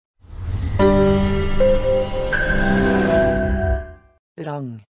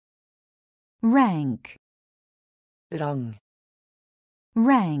rang, rank, rang,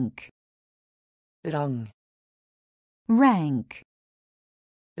 rank, rang, rank,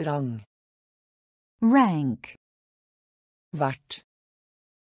 rang, rank, vert,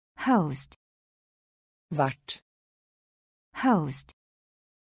 host, vert, host,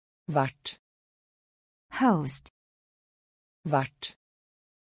 vert, host, vert,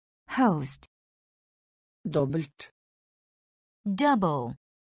 host, dobbelt, double,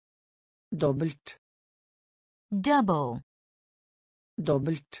 dobbelt, double,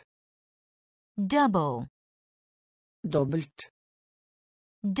 dobbelt, double, dobbelt,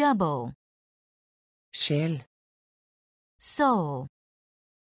 double, sjel, soul,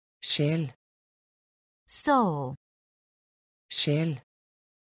 sjel, soul, sjel,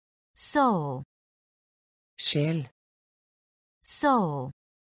 soul, sjel, soul,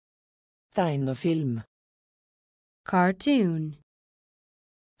 tegnefilm, cartoon,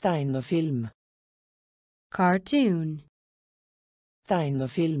 tegnefilm, cartoon,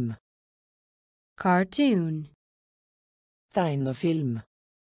 tegnefilm, cartoon, tegnefilm,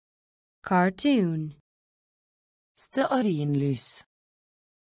 cartoon, stearinlys,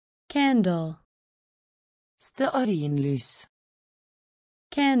 candle, stearinlys,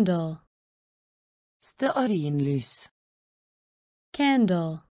 candle, stearinlys,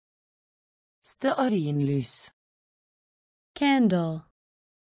 candle, stearinlys, candle,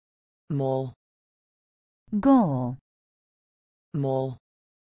 mål, goal, mål,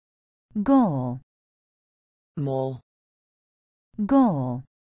 goal, mål, goal,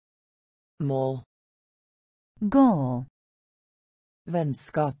 mål, goal,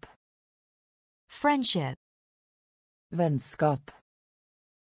 vennskap, friendship, vennskap,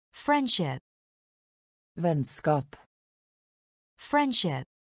 friendship, vennskap, friendship,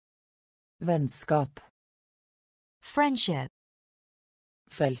 vennskap, friendship,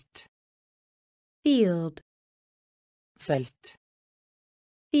 felt, field, felt,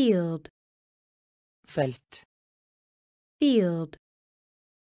 field, felt, field,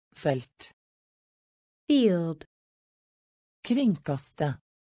 felt, field, kringkaste,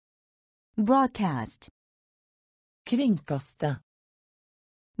 broadcast, kringkaste,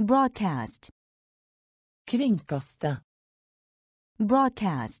 broadcast, kringkaste,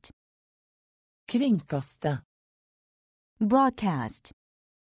 broadcast, kringkaste, broadcast,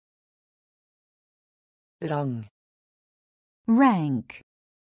 rang, rank,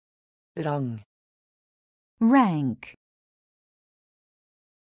 rang, rank,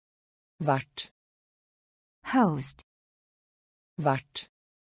 vert, host, vert,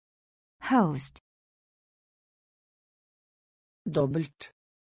 host, dobbelt,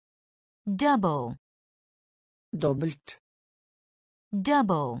 double, dobbelt,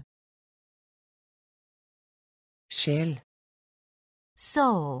 double, sjel,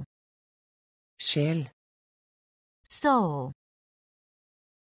 soul, sjel, soul,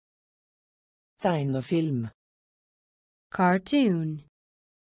 tegnefilm, cartoon,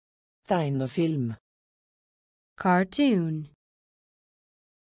 tegnefilm, cartoon,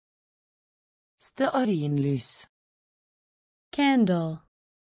 stearinlys, candle,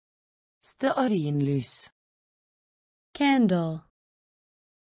 stearinlys, candle,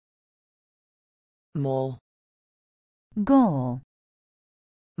 mål, goal,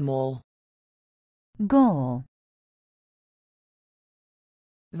 mål, goal,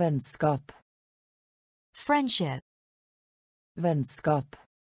 vennskap, friendship, vennskap,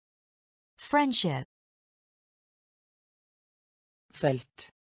 friendship, felt,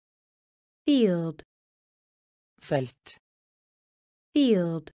 field, felt,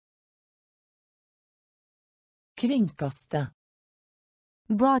 field, kringkaste,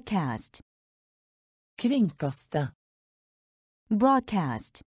 broadcast, kringkaste,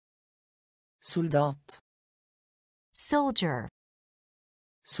 broadcast, soldat, soldier,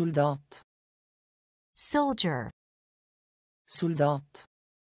 soldat, soldier, soldat,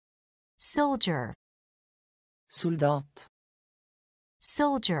 soldier, soldat,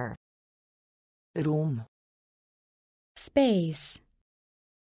 soldier, rom, space,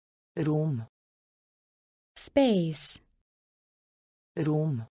 rom, space,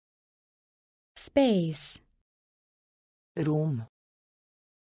 rom, space, rom,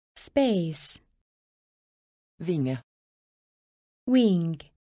 space, vinge, wing,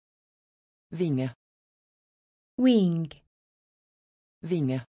 vinge, wing,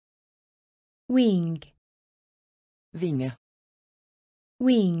 vinge, wing, vinge,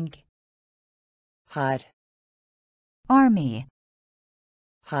 wing, hær, army,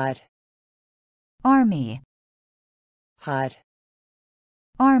 hær, army, hær,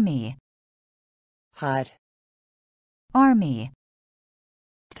 army, hær, army,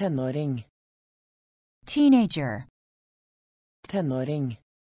 Tenåring. Teenager. Tenåring.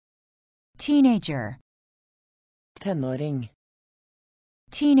 Teenager. Tenåring.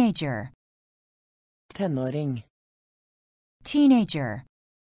 Teenager. Tenåring. Teenager.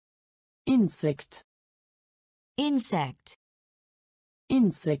 Insekt. Insect.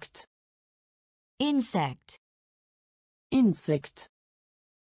 Insekt. Insect. Insekt.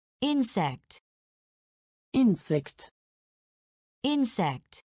 Insect. Insekt.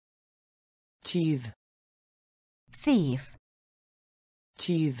 Insect. Tyv. Thief.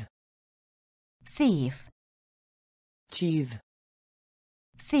 Tyv. Thief. Tyv.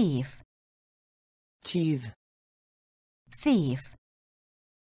 Thief. Tyv. Thief.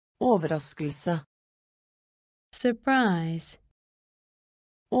 Overraskelse. Surprise.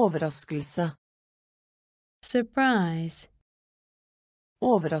 Overraskelse. Surprise.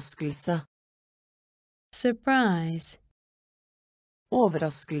 Overraskelse. Surprise.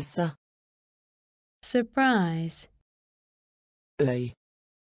 Overraskelse. Surprise. Øy.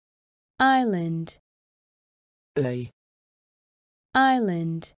 Island. Øy.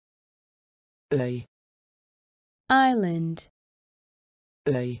 Island. Øy. Island.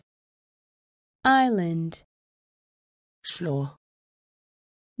 Øy. Island. Slå.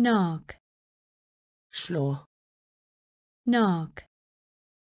 Knock. Slå. Knock.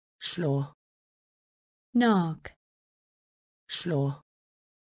 Slå. Knock. Slå.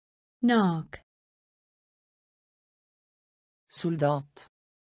 Knock. Soldat.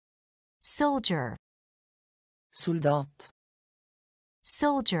 Soldier. Soldat.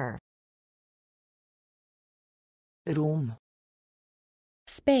 Soldier. Rom.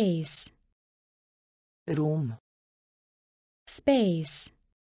 Space. Rom. Space.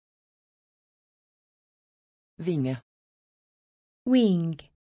 Vinge. Wing.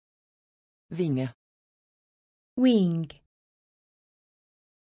 Vinge. Wing.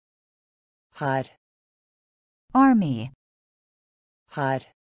 Her. Army. Her.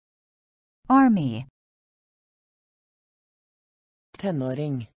 Army.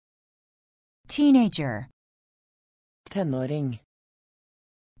 Tenåring. Teenager. Tenåring.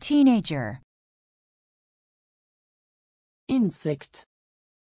 Teenager. Insekt.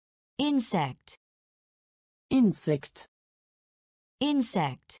 Insect. Insekt.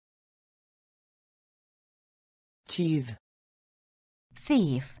 Insect. Tyv.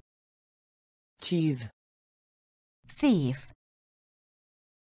 Thief. Tyv. Thief.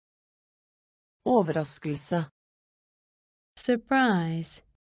 Overraskelse. Surprise.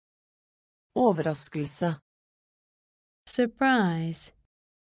 Overraskelse. Surprise.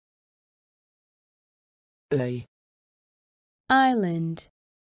 Øy. Island.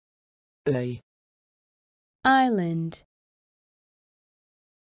 Øy. Island.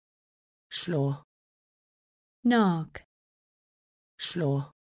 Slå. Knock.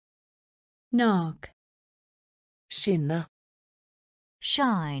 Slå. Knock. Skinne.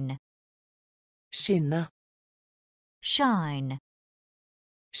 Shine. Skinne. Shine.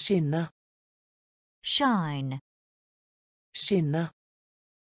 Skinne. Shine. Skinne.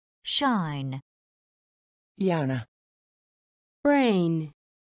 Shine. Hjerne. Brain.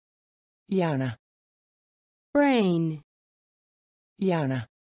 Hjerne. Brain. Hjerne.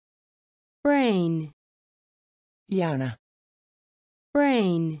 Brain. Hjerne.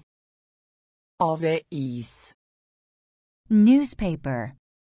 Brain. Avis. Newspaper.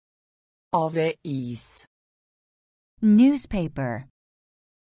 Avis. Newspaper.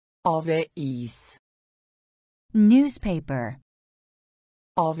 Avis. Newspaper.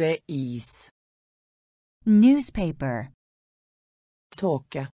 Avis. Newspaper.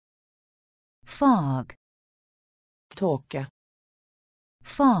 Tåke. Fog. Tåke.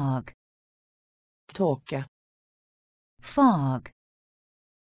 Fog. Tåke. Fog.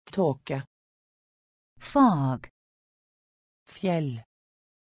 Tåke. Fog. Fjell.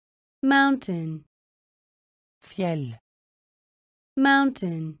 Mountain. Fjell.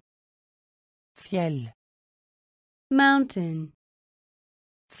 Mountain. Fjell. Mountain.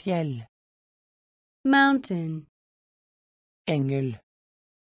 Fjell. Mountain. Engel.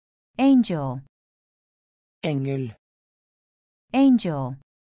 Angel. Engel. Angel.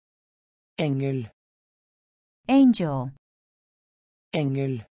 Engel. Angel.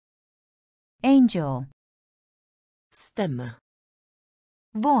 Engel. Angel. Stemme.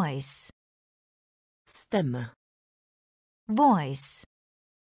 Voice. Stemme. Voice.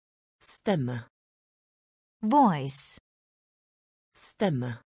 Stemme. Voice.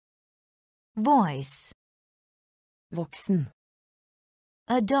 Stemme. Voice. Voksen.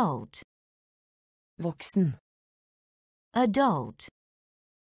 Adult. Voksen. Adult.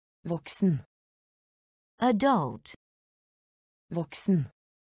 Voksen. Adult. Voksen.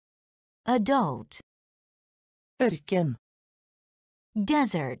 adult, ørken,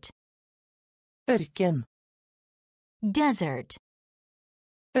 desert, ørken, desert,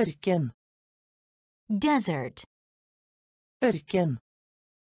 ørken, desert, ørken,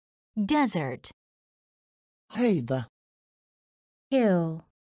 desert, høyde, hill,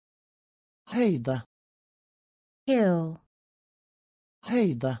 høyde, hill,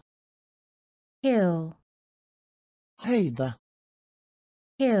 høyde, hill, høyde,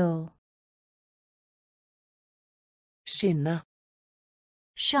 hill, skinne,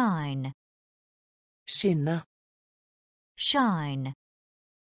 shine, skinne, shine,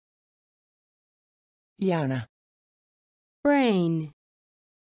 hjerne, brain,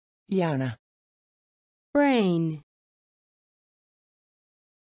 hjerne, brain,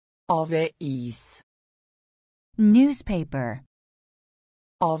 av is, newspaper,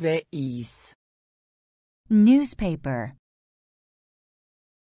 av is, newspaper,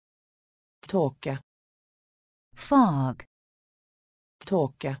 tåke, fog,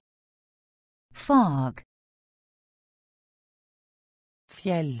 tåke, fog,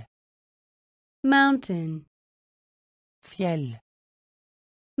 fjell, mountain, fjell,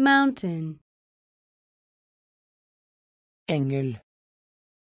 mountain, engel,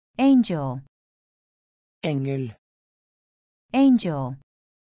 angel, engel, angel,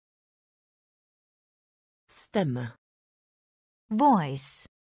 stemme, voice,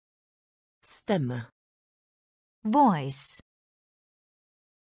 stemme, voice,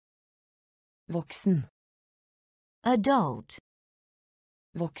 voksen, adult,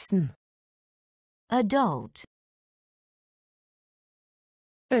 voksen, adult,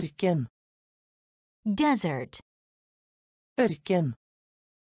 ørken, desert, ørken,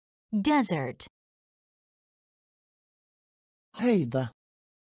 desert, høyde,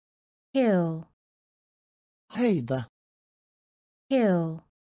 hill, høyde, hill,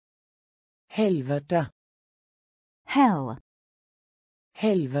 helvete, hell,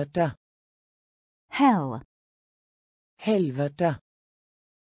 helvete, hell, helvete,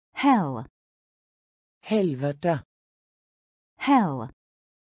 hell, helvete, hell,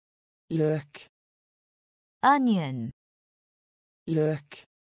 løk, onion, løk,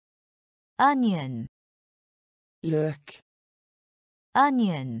 onion, løk,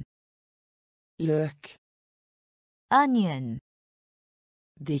 onion, løk, onion,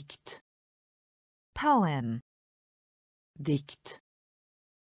 dikt, poem, dikt,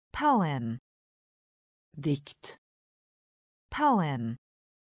 poem, dikt, poem,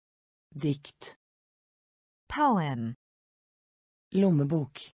 dikt, poem,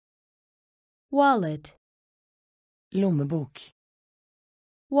 lommebok, wallet, lommebok,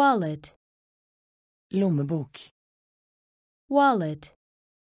 wallet, lommebok, wallet,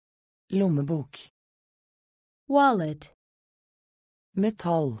 lommebok, wallet,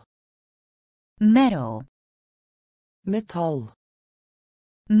 metall, metal, metall,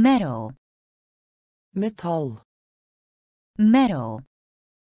 metal, metall, metal,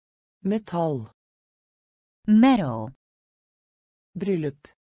 metall, metal, bryllup,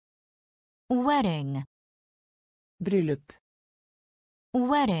 wedding, bryllup,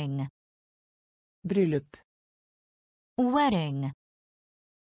 wedding, bryllup, wedding,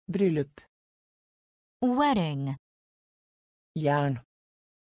 bryllup, wedding, jern,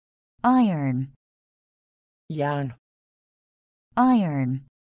 iron, jern, iron,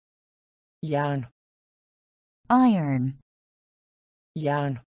 jern, iron,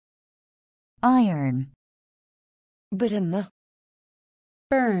 jern, iron, brenne,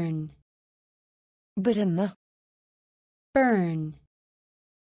 burn, brenne, burn,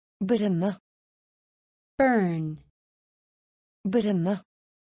 brenne, burn, brenne,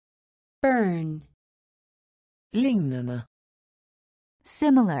 burn, lignende,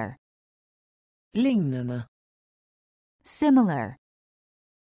 similar, lignende, similar,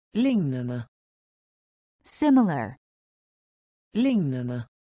 lignende, similar, lignende,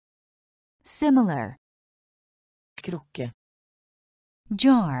 similar, krukke,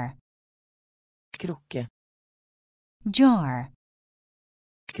 jar, krukke, jar,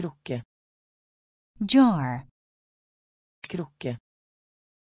 krukke, jar, krukke,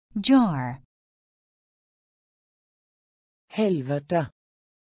 jar, helvete,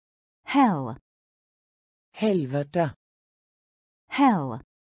 hell, helvete, hell,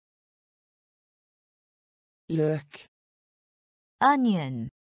 løk, onion,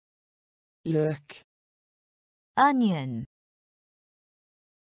 løk, onion,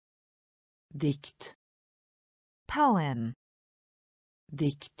 dikt, poem,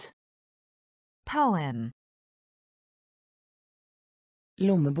 dikt, poem,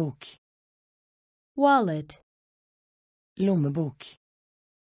 lommebok, wallet, lommebok,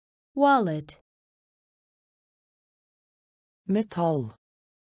 wallet, metall,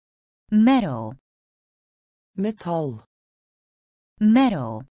 metal, metall,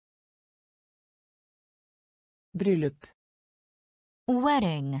 metal, bryllup,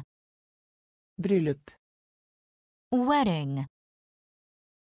 wedding, bryllup, wedding,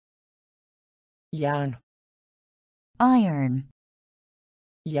 jern, iron,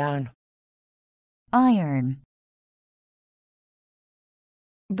 jern, iron,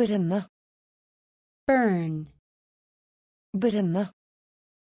 brenne, burn, brenne,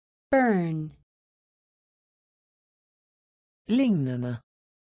 burn, lignende,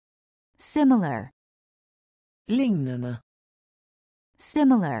 similar, lignende,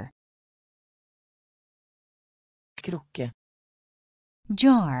 similar, krukke,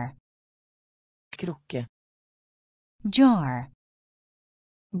 jar, krukke, jar,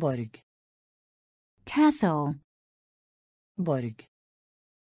 borg, castle, borg,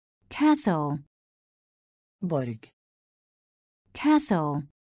 castle, borg, castle,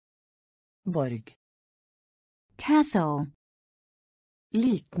 borg, castle,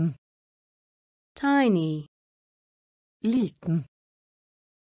 liten, tiny, liten,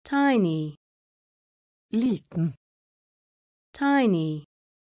 tiny, liten, tiny,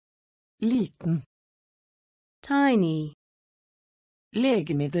 liten, tiny,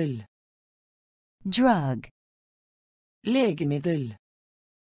 legemiddel, drug, legemiddel,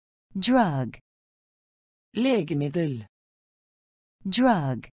 drug, legemiddel,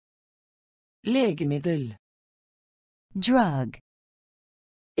 drug, legemiddel, drug,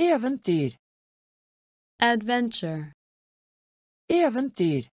 eventyr, adventure,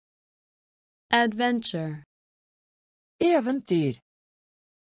 eventyr, adventure, eventyr,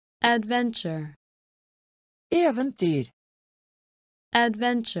 adventure, eventyr,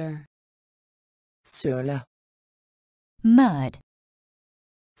 adventure, søle, mud,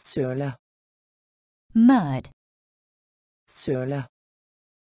 søle, mud, søle,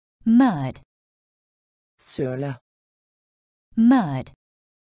 mud, søle, mud,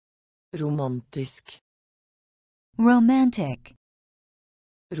 romantisk, romantic,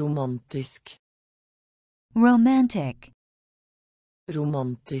 romantisk, romantic,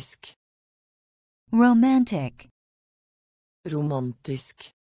 romantisk, romantic,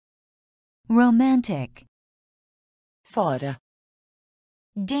 romantisk, romantic, fare,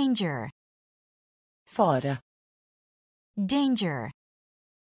 danger, fare, danger,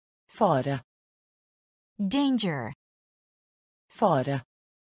 fare, danger, fare,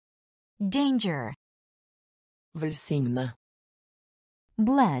 danger, velsigne,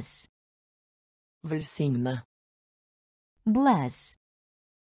 bless, velsigne, bless,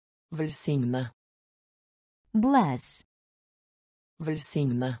 velsigne, bless,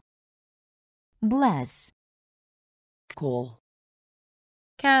 velsigne, bless, kål,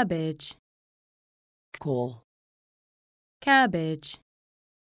 cabbage, kål, cabbage,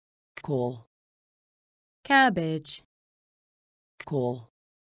 kål, cabbage, kål,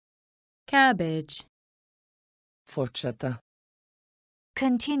 cabbage, fortsette,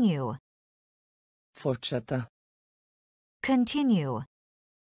 continue, fortsette, continue,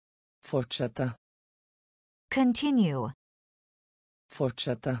 fortsette, continue,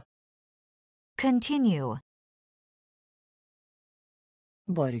 fortsette, continue,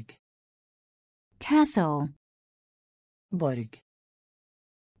 borg, castle, borg,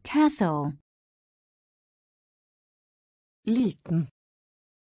 castle, liten,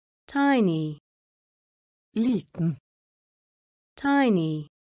 tiny, liten, tiny,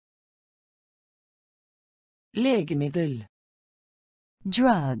 legemiddel,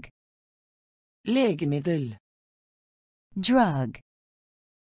 drug, legemiddel, drug,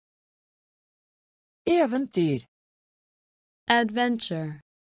 eventyr, adventure,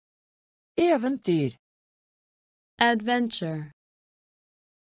 eventyr, adventure,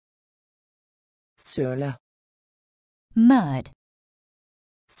 søle, mud,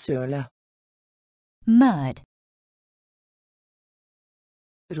 søle, mud,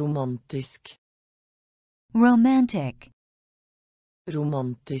 romantisk, romantic,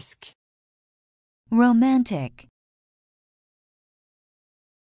 romantisk, romantic,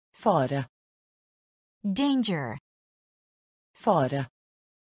 fare, danger, fare,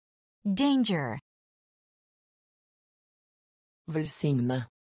 danger, velsigne,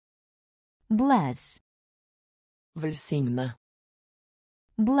 bless, velsigne,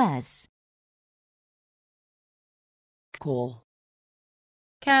 bless, kål,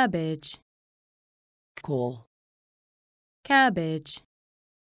 cabbage, kål, cabbage,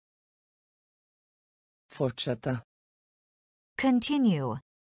 fortsette, continue,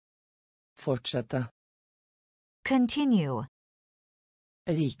 fortsette, continue,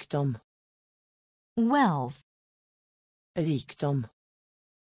 Rikdom. wealth, Rikdom.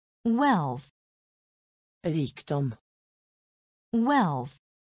 wealth, Rikdom. wealth,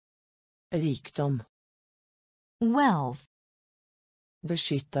 Rikdom. wealth,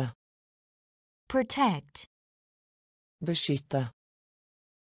 Beskytte. protect, Beskytte.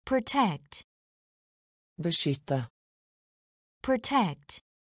 protect, Beskytte. protect,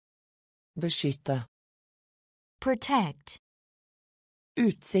 Beskytte. protect,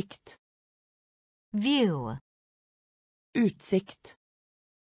 Utsikt. view, Utsikt.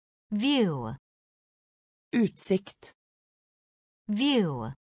 view, Utsikt.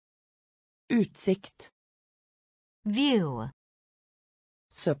 view, Utsikt. view,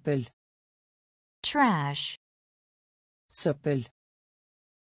 Søppel. trash, Søppel.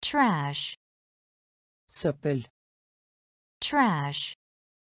 trash, Søppel. trash,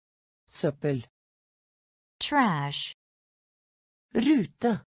 Søppel. trash,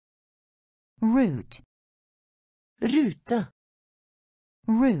 Rute. route, Rute.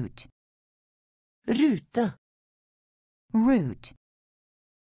 route, Rute. route,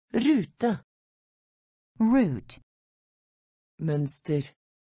 Rute. route, Mønster.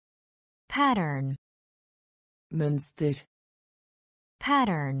 pattern, Mønster.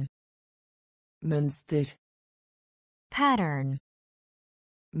 pattern, Mønster. pattern,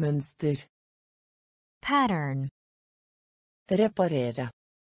 Mønster. pattern, Reparere.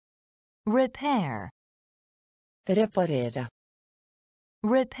 repair, Reparere.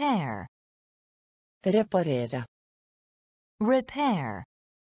 repair, Reparere. repair,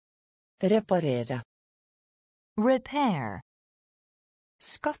 Reparere. repair,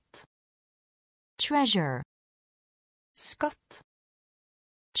 Skatt. treasure, Skatt.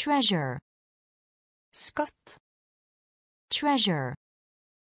 treasure, Skatt. treasure,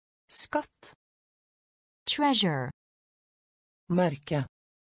 Skatt. treasure, Merke.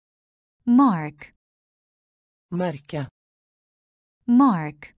 mark, Merke.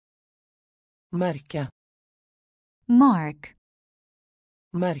 mark, Merke. mark,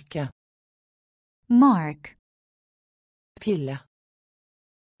 Merke. mark, Pille.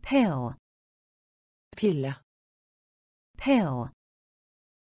 pill, Pille. pill,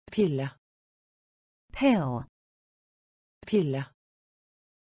 Pille. pill, Pille.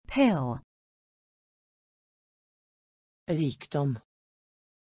 pill, Rikdom.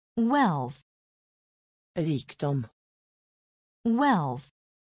 wealth, Rikdom. wealth,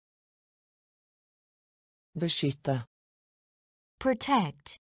 Beskytte.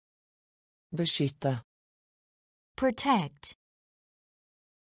 protect, Beskytte. protect,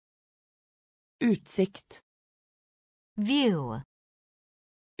 Utsikt. view,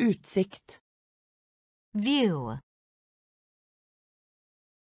 Utsikt. view,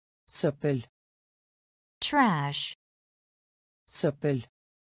 Søppel. trash, Søppel.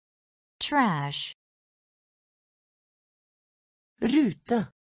 trash,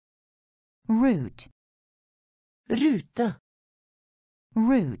 Rute. route, Rute.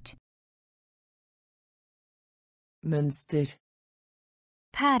 route, Mønster.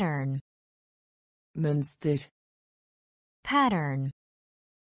 pattern, Mønster. pattern,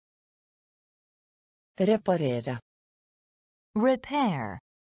 Reparere. repair,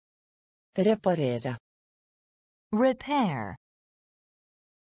 Reparere. repair,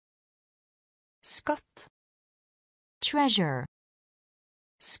 Skatt. treasure,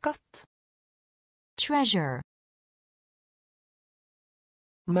 Skatt. treasure,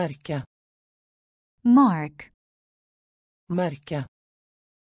 Merke. mark, Merke.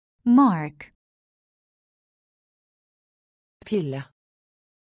 mark, Pille.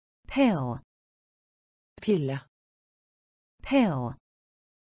 pill, Pille. pill,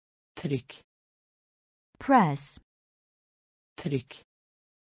 Trykk. press, Trykk.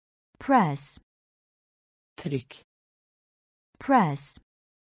 press, Trykk. press,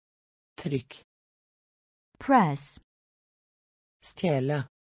 Trykk. press, Stjele.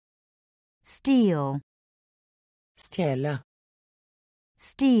 steal, Stjele.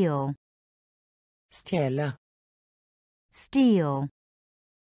 steal, Stjele. steal,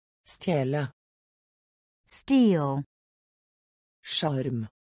 Stjele. steal, Sjarm.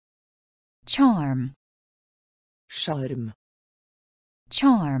 charm, Sjarm.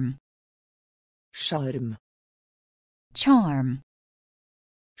 charm, Sjarm. charm,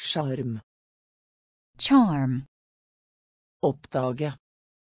 Sjarm. charm, Oppdage.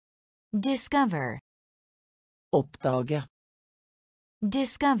 discover, Oppdage.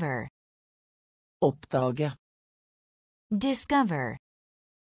 discover, Oppdage. discover,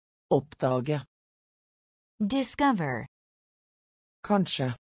 Oppdage. discover,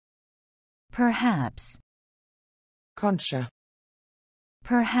 Kanskje. perhaps, Kanskje.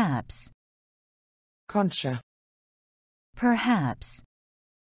 Perhaps. Kanskje. Perhaps.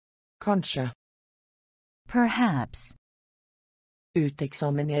 Kanskje. Perhaps.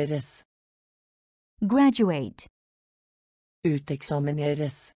 Uteksamineres. Graduate.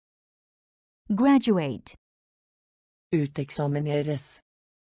 Uteksamineres. Graduate. Uteksamineres.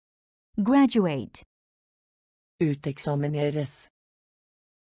 Graduate. Uteksamineres.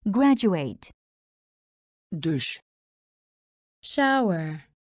 Graduate. Dusj. shower,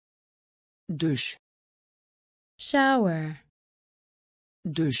 Dusj. shower,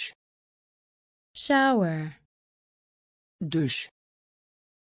 Dusj. shower, Dusj.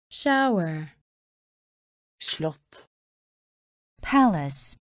 shower, Slott.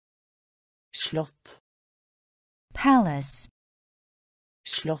 Palace. Slott. Palace.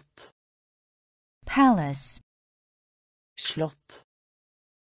 Slott. Palace. Slott.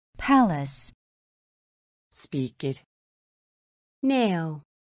 Palace. Spiker. nail,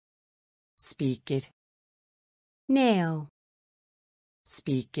 Spiker. nail,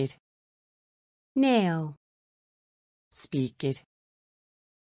 Spiker. nail, Spiker.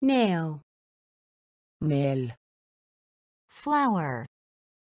 nail, Mel. Flour.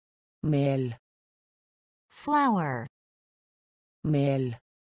 Mel. Flour. Mel.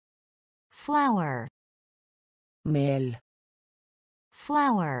 Flour. Mel.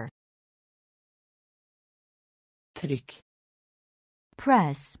 Flour. Trykk.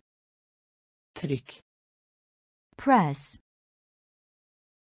 Press. Trykk. Press.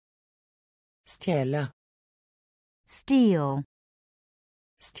 Stjele. Steal.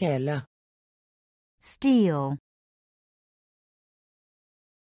 Stjele. Steal.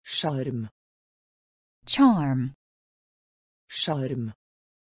 Sjarm. Charm. Sjarm.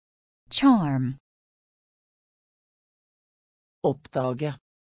 Charm. Oppdage.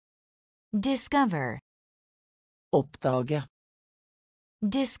 Discover. Oppdage.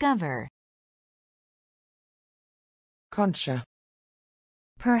 Discover. Kanskje.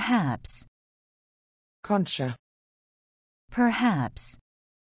 Perhaps. Kanskje. Perhaps.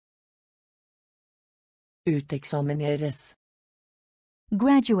 Uteksamineres.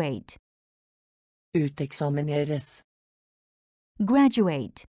 Graduate. Uteksamineres.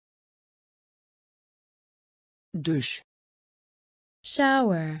 Graduate. Dusj.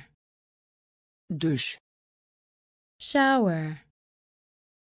 shower, Dusj. shower,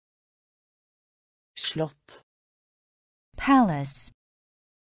 Slott. Palace.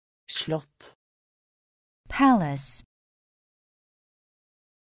 Slott. Palace.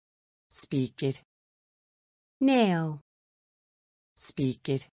 Spiker. nail,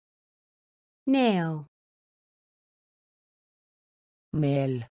 Spiker. nail,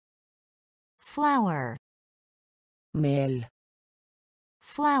 Mel. Flour. Mel.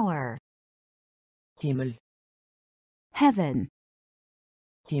 Flour. Himmel. Heaven.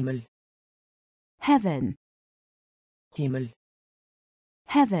 Himmel. Heaven. Himmel.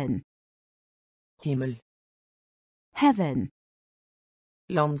 Heaven. Himmel. Heaven.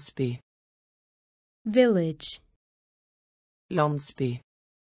 Landsby. village, Landsby.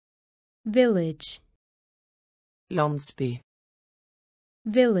 village, Landsby.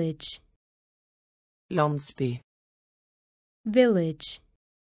 village, Landsby. village,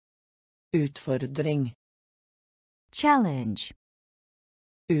 Utfordring. Challenge.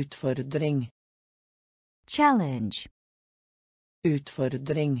 Utfordring. Challenge.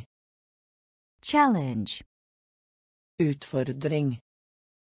 Utfordring. Challenge. Utfordring.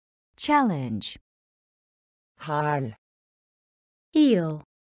 Challenge. Hæl. heel,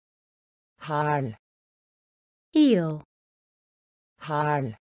 Hæl. heel,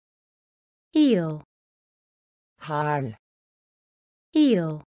 Hæl. heel, Hæl.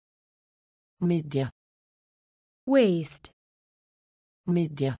 heel, Midje. waist,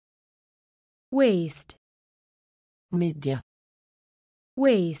 Midje. waist, Midje.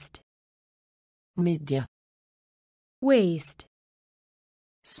 waist, Midje. waist,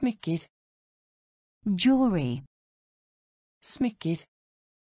 Smykker. Jewelry. Smykker.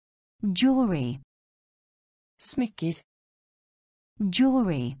 Jewelry. Smykker.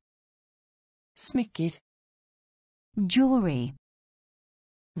 Jewelry. Smykker. Jewelry.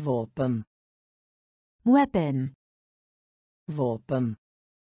 Våpen. Weapon. Våpen.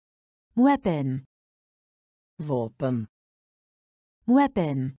 Weapon. Våpen.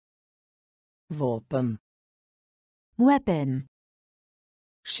 Weapon. Våpen. Weapon.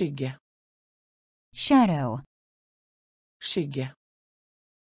 Skygge. Shadow. Skygge.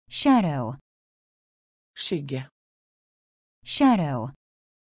 Shadow. Skygge. Shadow.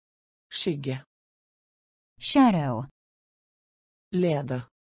 Skygge. Shadow. Lede.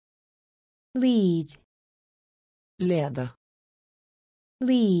 lead, Lede.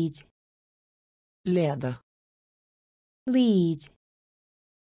 lead, lede, lead,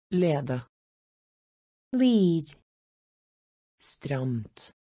 lede, lead,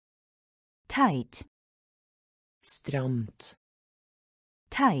 stramt, tight, stramt,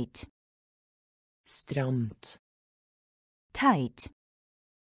 tight, stramt, tight,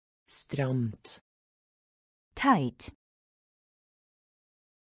 stramt, tight,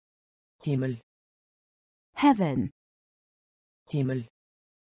 himmel, heaven, himmel,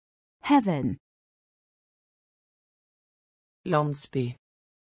 heaven, landsby,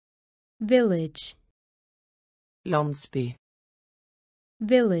 village, landsby,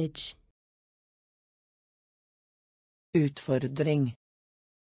 village, utfordring,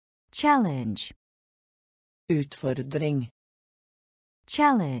 challenge, utfordring,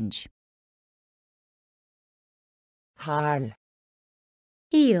 challenge, hæl,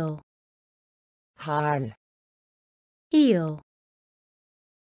 eel, hæl, eel,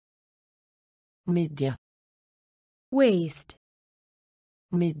 midje, waist,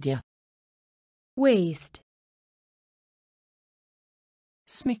 midje, waist,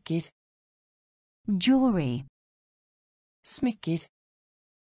 smykker, jewelry, smykker,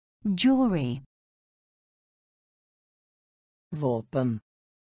 jewelry, våpen,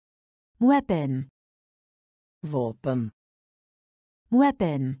 weapon, våpen,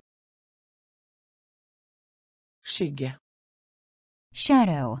 weapon, skygge,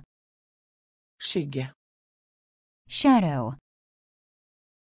 shadow, skygge, shadow,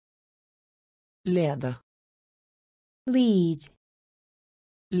 lede, lead,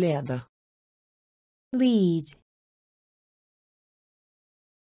 lede, lead,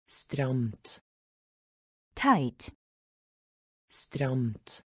 stramt, tight,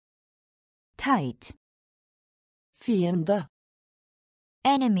 stramt, tight, fiende,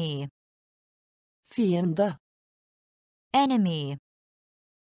 enemy, fiende, enemy,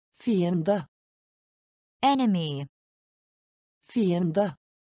 fiende, enemy, fiende,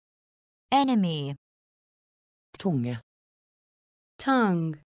 enemy, tunge,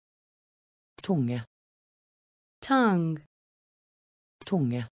 tongue, tunge, tongue,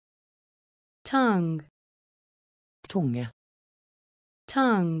 tunge, tongue, tunge,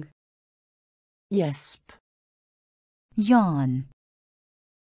 tongue, gjesp, yawn,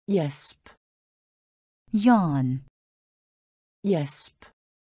 gjesp, yawn, gjesp,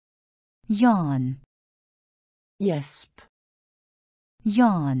 yawn, gjesp,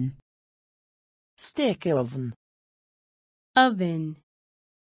 yawn, stekeovn, oven,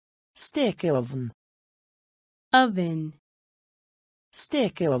 stekeovn, oven,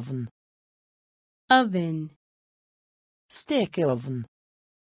 stekeovn, oven, stekeovn,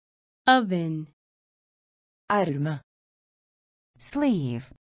 oven, erme,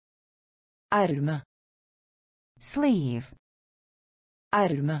 sleeve, erme, sleeve,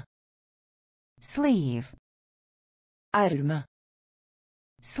 erme, sleeve, erme,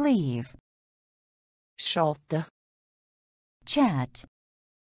 sleeve, skjate, chat,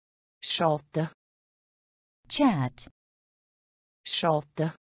 skjate, chat,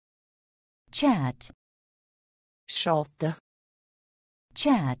 skjate, chat, skjate,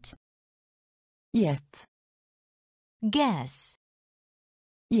 chat, gjett, guess,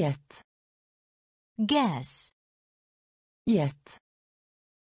 gjett, guess, gjett,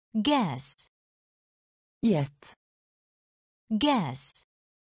 guess, gjett, guess,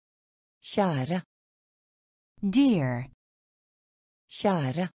 kjære, dear,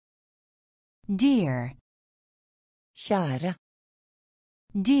 kjære, dear, kjære,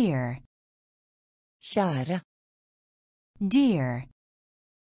 dear, kjære, dear,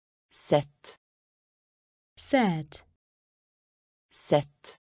 sett, set,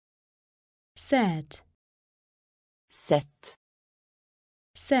 sett, set, sett,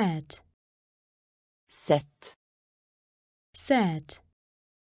 set, sett, set,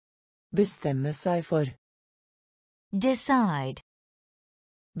 bestemme seg for, decide,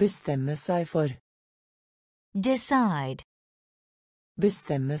 bestemme seg for, decide,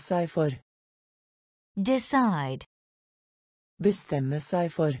 bestemme seg for, decide, bestemme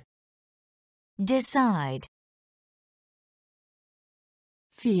seg for, decide,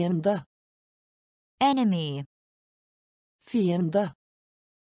 fiende, enemy, fiende,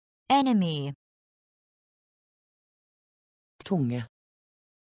 enemy, tunge,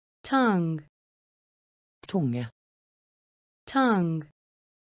 tongue, tunge, tongue,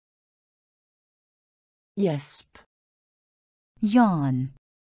 gjesp, yawn,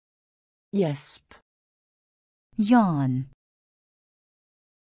 gjesp, yawn,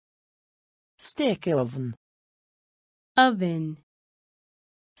 stekeovn, oven,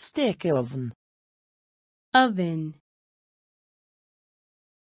 stekeovn, oven,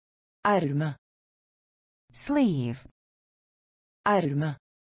 Erme. sleeve, Erme.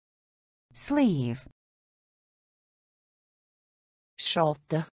 sleeve,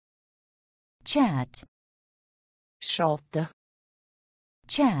 Skjate. chat, Skjate.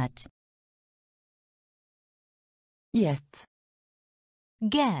 chat, Gjett.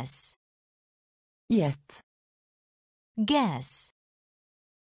 guess, Gjett. guess,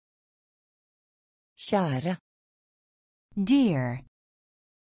 Kjære. dear,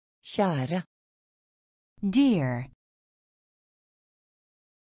 Kjære. dear,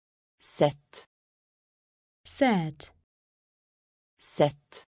 Sett. set,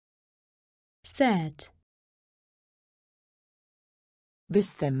 Sett. set,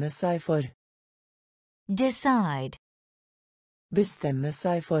 Bestemme seg for. decide, Bestemme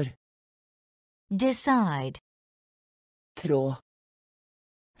seg for. decide, Tråd.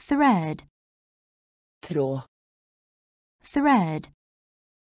 thread, Tråd. thread,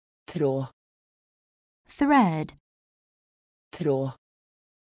 Tråd. thread, Tråd.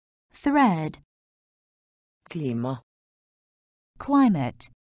 thread, Klima.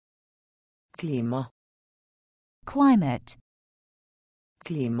 climate, Klima. climate,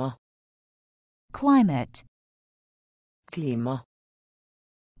 Klima. climate, Klima.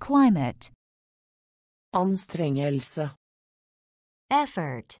 climate, Anstrengelse.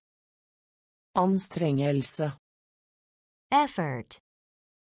 effort, Anstrengelse. effort,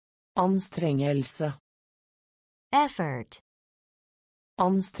 Anstrengelse. effort,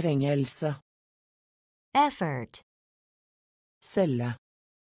 Anstrengelse. effort, Celle.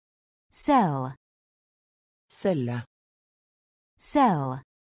 cell, Celle. cell,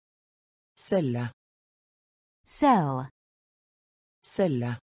 Celle. cell,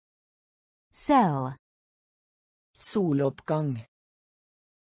 Celle. cell, Soloppgang.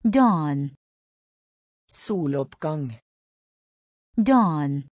 dawn, Soloppgang.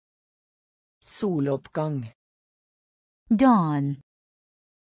 dawn, Soloppgang. dawn,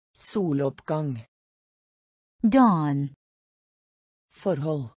 Soloppgang. dawn,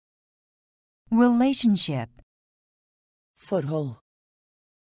 Forhold. relationship, Forhold.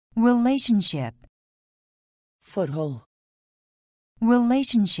 relationship, Forhold.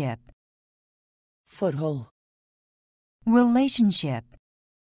 relationship, Forhold. relationship,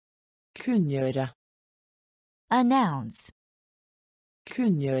 Kunngjøre. announce,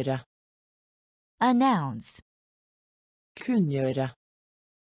 Kunngjøre. announce, Kunngjøre.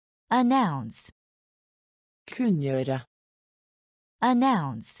 announce, Kunngjøre.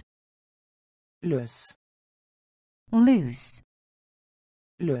 announce, Løs. loose,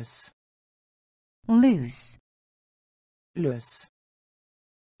 Løs. loose, Løs.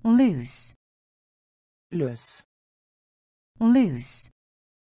 loose, Løs. loose,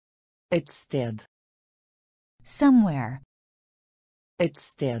 Et sted. somewhere, Et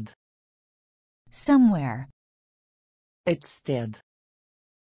sted. somewhere, Et sted.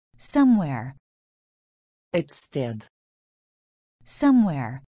 somewhere, Et sted.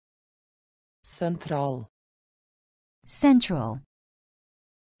 somewhere, Sentral. central,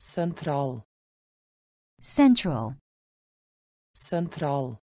 Sentral. central,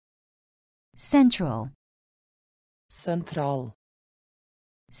 Sentral. central, Sentral.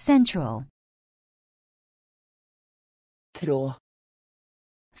 central, Tråd.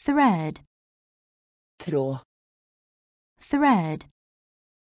 thread, Tråd. thread,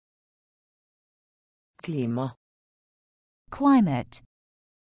 Klima. climate,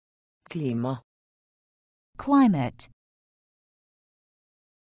 Klima. climate,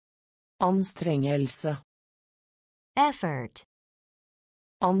 Anstrengelse. effort,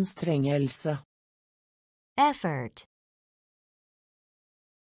 Anstrengelse. effort,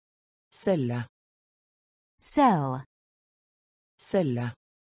 Celle. cell, Celle.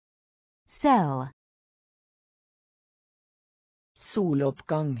 cell,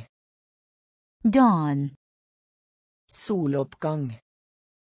 Soloppgang. dawn, Soloppgang.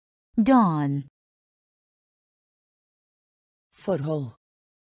 dawn, Forhold.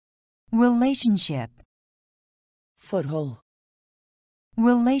 relationship, Forhold.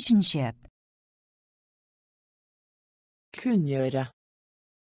 relationship, Kunngjøre.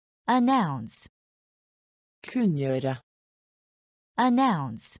 announce, Kunngjøre.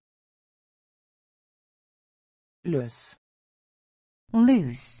 announce, Løs.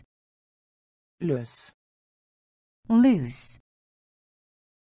 loose, Løs. loose,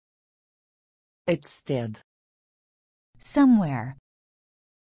 Et sted. somewhere,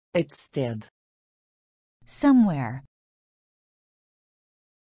 Et sted. somewhere,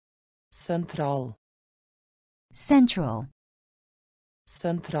 Sentral. central,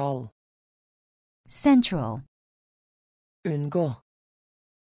 Sentral. central, Unngå.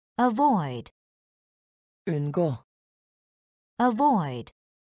 avoid, Unngå. avoid,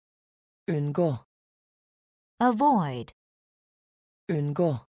 Unngå. avoid,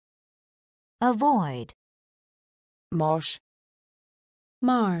 Unngå. avoid, Mars.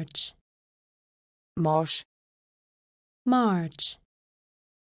 March, Mars. March,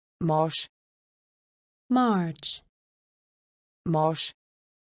 Mars. March, Mars.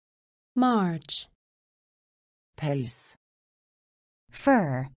 March, Pels.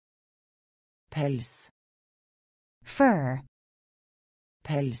 fur, Pels. fur,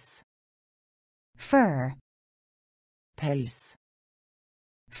 Pels. fur, Pels.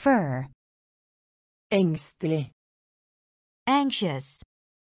 fur, Engstelig. anxious,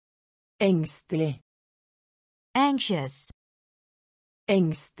 Engstelig. anxious,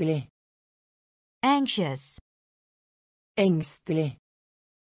 Engstelig. anxious, Engstelig.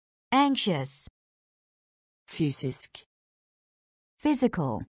 anxious, Fysisk.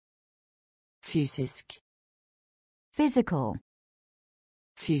 physical, Fysisk. physical,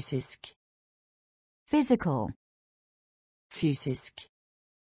 Fysisk. physical, Fysisk.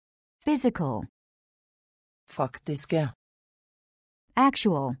 physical, Faktiske.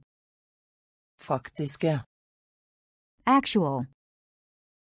 actual, Faktiske. actual,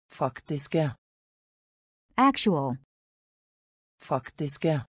 Faktiske. actual,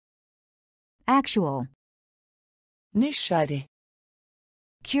 Faktiske. actual, Nysgjerrig.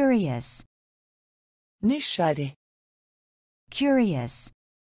 curious, Nysgjerrig. curious,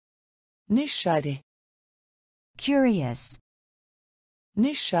 Nysgjerrig. curious,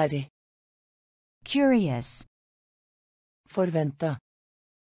 Nysgjerrig. curious, Forvente.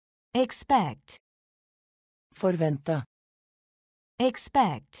 expect, Forvente.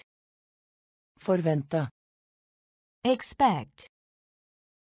 expect, Forvente. expect,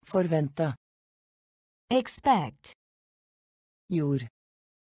 Forvente. expect, Jord.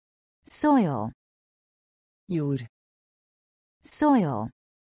 soil, Jord. soil,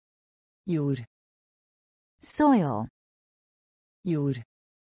 Jord. soil, Jord.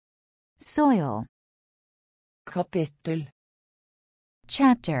 soil, Kapittel.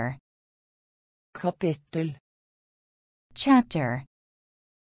 chapter, Kapittel. chapter,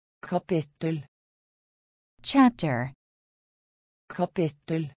 Kapittel. chapter,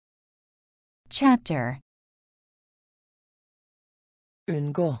 Kapittel. chapter,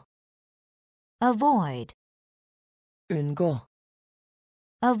 Unngå. avoid, Unngå.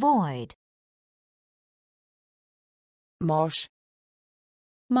 avoid, Mars.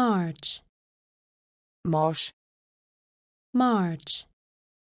 March, Mars. March,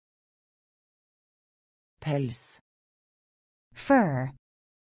 Pels. fur,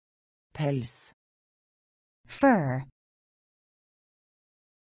 Pels. fur,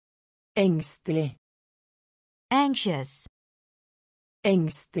 Engstelig. anxious,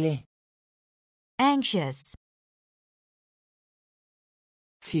 Engstelig. anxious,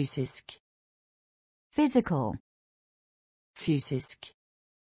 Fysisk. physical, Fysisk.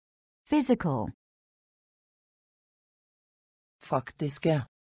 physical, Faktiske.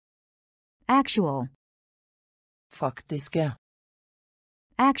 actual, Faktiske.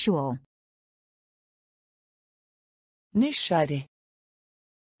 actual, Nysgjerrig.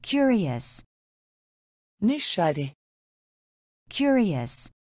 curious, Nysgjerrig. curious,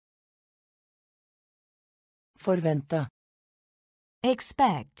 Forvente.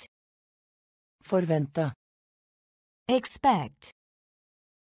 expect, Forvente. expect,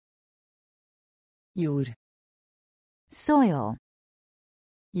 Jord. soil,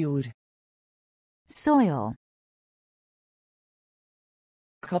 Jord. soil,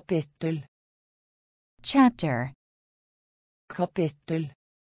 Kapittel. chapter, Kapittel.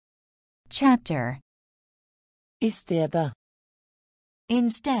 chapter, I stedet.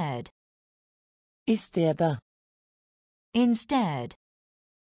 instead, I stedet. instead,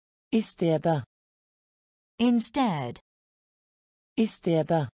 I stedet. instead, I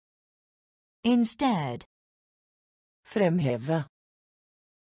stedet. instead, Fremheve.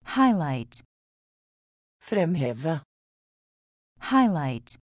 highlight, Fremheve.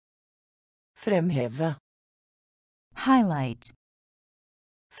 highlight, Fremheve. highlight,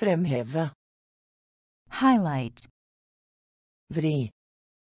 Fremheve. highlight, Vri.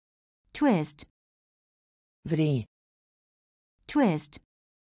 twist, Vri. twist,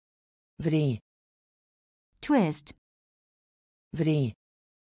 Vri. twist, Vri.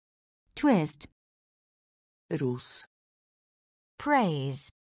 twist, Ros. praise,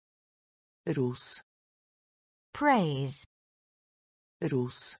 Ros. praise,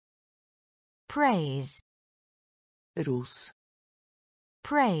 Ros. praise, Ros.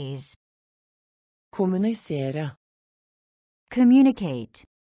 praise, Kommunisere. communicate,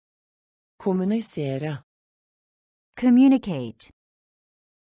 Kommunisere. communicate,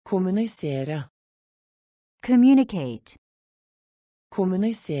 Kommunisere. communicate,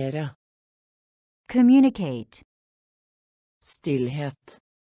 Kommunisere. communicate, Stillhet.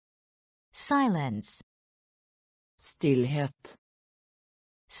 silence, Stillhet.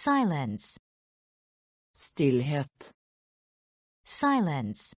 silence, Stillhet.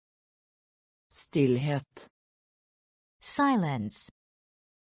 silence, Stillhet. silence,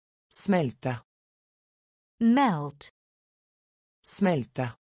 Smelte. melt,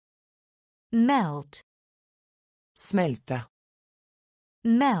 Smelte. melt, Smelte.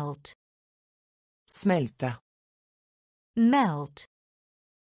 melt, Smelte. melt,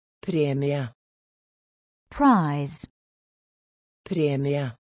 Premie. prize,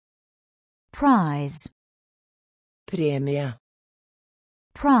 Premie. prize, Premie.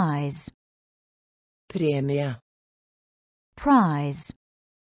 prize, Premie. prize,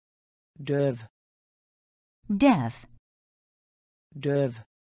 Døv. deaf, Døv.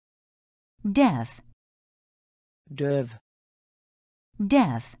 deaf, Døv.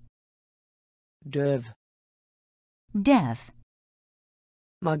 deaf, Døv. deaf,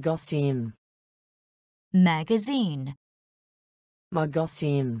 Magasin. magazine,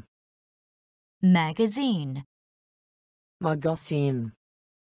 Magasin. magazine, Magasin.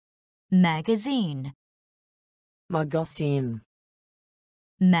 magazine, Magasin.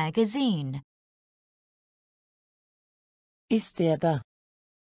 magazine, I stedet.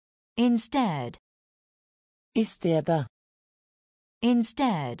 instead, I stedet.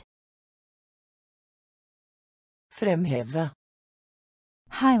 instead, Fremheve.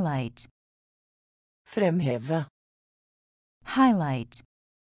 highlight, Fremheve. highlight,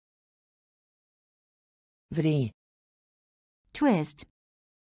 Vri. twist,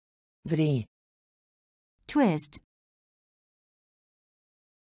 Vri. twist,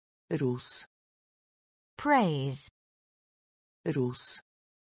 Ros. praise, Ros.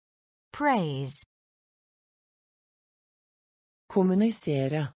 praise,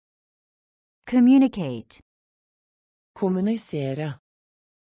 Kommunisere. communicate, Kommunisere.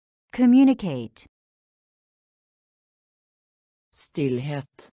 communicate,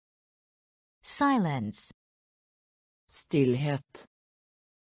 Stillhet. silence, Stillhet.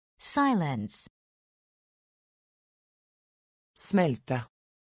 silence, Smelte.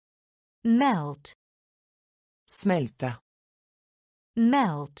 melt, Smelte.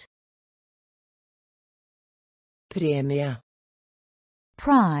 melt, Premie.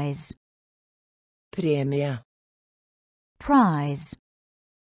 prize, Premie. prize,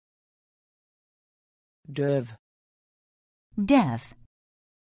 Døv. deaf,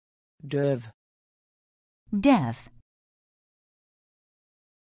 Døv. deaf,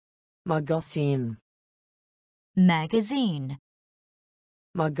 Magasin. magazine,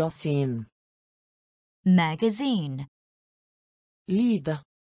 Magasin. magazine, Lyde.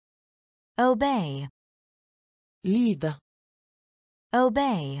 obey, Lyde.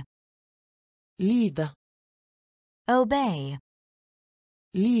 obey, Lyde. obey,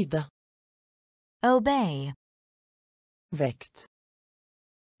 Lyde. obey, Vekt.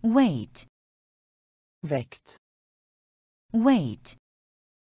 wait, Vekt. wait,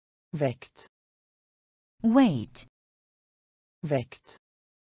 Vekt. wait, Vekt.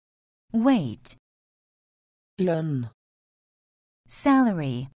 wait, Lønn.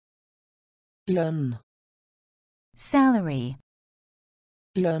 salary, Lønn. salary,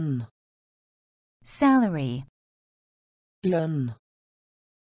 Lønn. salary, Lønn.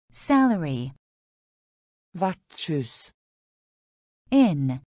 salary, Vertshus.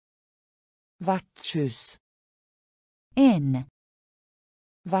 in, Vertshus. in,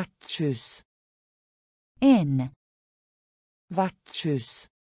 Vertshus. in, Vertshus.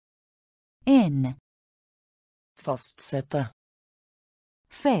 in, Fastsette.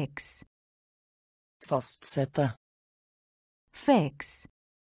 fix, Fastsette. fix,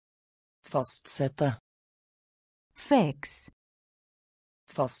 Fastsette. fix,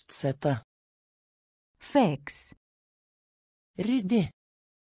 Fastsette. fix, Ryddig.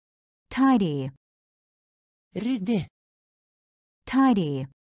 tidy, Ryddig. tidy,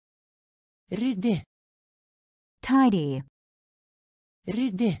 Ryddig. tidy,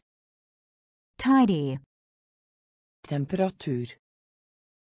 Ryddig. tidy, Temperatur.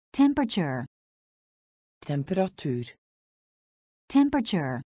 temperature, Temperatur.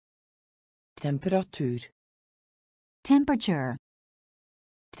 temperature, Temperatur. temperature,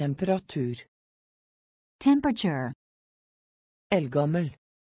 Temperatur. temperature, Eldgammel.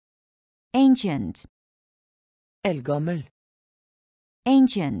 ancient, Eldgammel.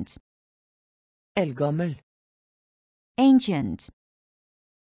 ancient, Eldgammel. ancient,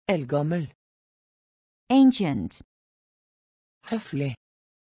 Eldgammel. ancient, Høflig.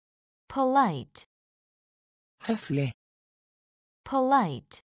 polite, Høflig.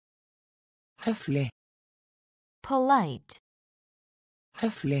 polite, Høflig. polite,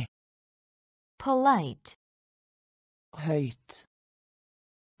 Høflig. polite, Høyt.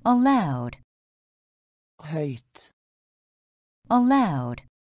 allowed, Høyt. allowed,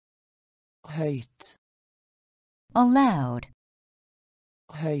 Høyt. allowed,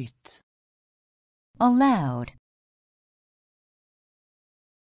 Høyt. allowed,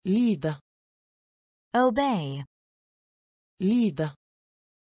 Lyde. obey, Lyde.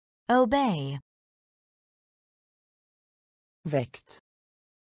 obey, Vekt.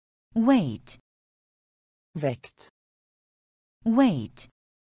 wait, Vekt. wait,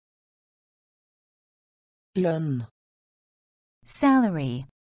 Lønn. salary,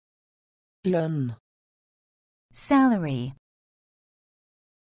 Lønn. salary,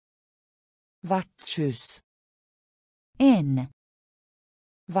 Vertshus. in,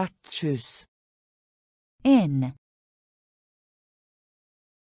 Vertshus. in,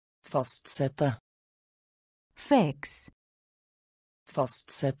 Fastsette. fix,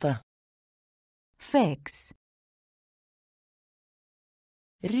 Fastsette. fix,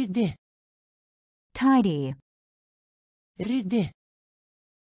 Ryddig. tidy, Ryddig.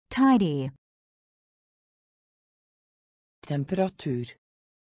 tidy, Temperatur.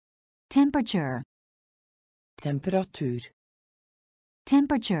 temperature, Temperatur.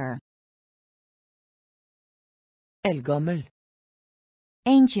 temperature, Eldgammel.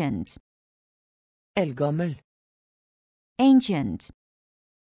 ancient, Eldgammel. ancient,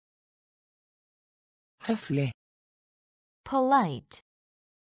 Høflig. polite,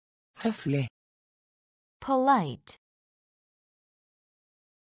 Høflig. polite,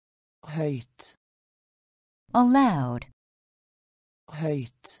 Høyt. allowed,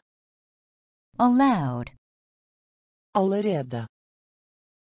 Høyt. allowed, Allerede.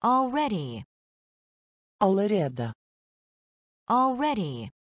 already, Allerede. already,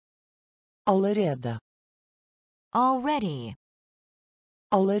 Allerede. already,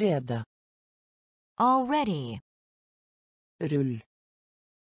 Allerede. already, Rull.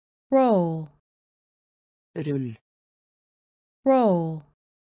 roll, Rull. roll,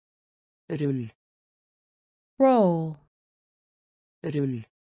 Rull. roll, Rull.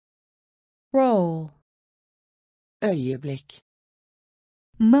 roll, Øyeblikk.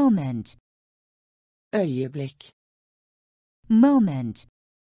 moment, Øyeblikk. moment,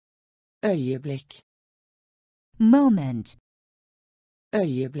 Øyeblikk. moment,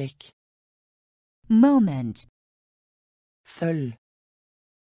 Øyeblikk. moment, Følg.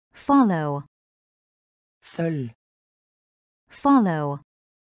 follow, Følg. follow,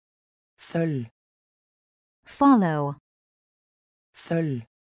 Følg. follow, Følg.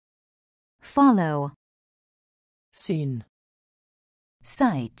 follow, Syn.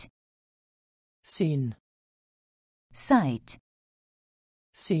 sight, Syn. sight,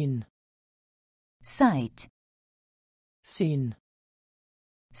 Syn. sight, Syn.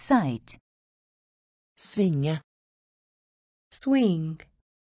 sight, Svinge. swing,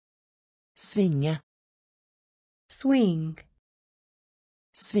 Svinge. swing,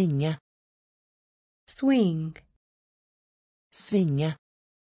 Svinge. swing, Svinge.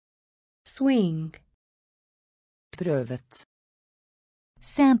 swing, Prøvet.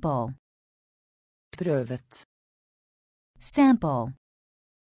 sample, Prøvet. sample,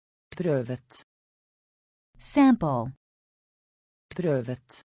 Prøvet. sample,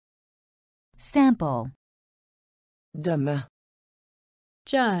 Prøvet. sample, Dømme.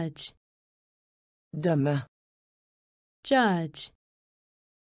 judge, Dømme. judge,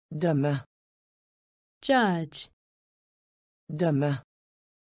 Dømme. judge, Dømme.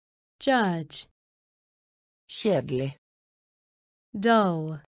 judge, Kjedelig.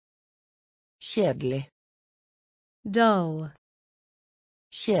 dull, Kjedelig. dull,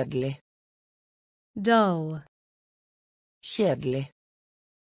 Kjedelig. dull, Kjedelig.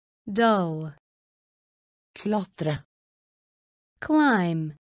 dull, Klatre.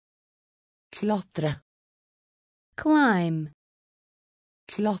 climb, Klatre. climb,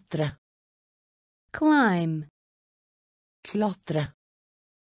 Klatre. climb, Klatre.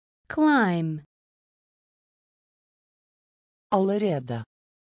 climb, Allerede.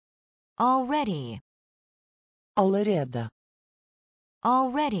 already, Allerede.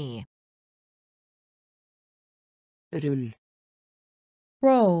 already, Rull.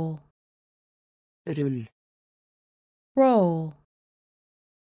 roll, Rull. roll,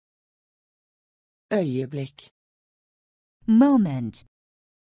 Øyeblikk. moment,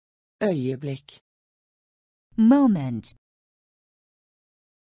 Øyeblikk. moment,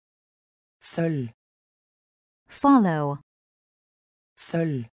 Følg. follow,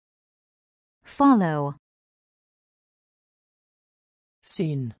 Følg. follow,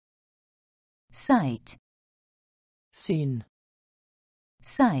 Syn. sight, Syn.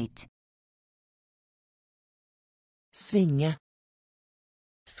 sight, Svinge.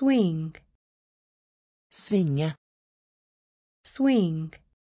 swing, Svinge. swing,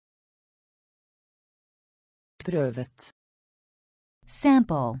 Prøvet.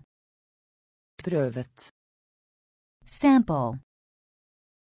 sample, Prøvet. sample,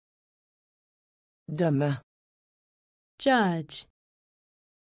 Dømme. judge,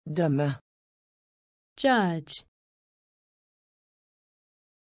 Dømme. judge,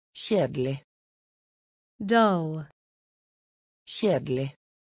 Kjedelig. dull, Kjedelig.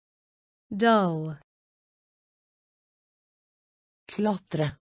 dull,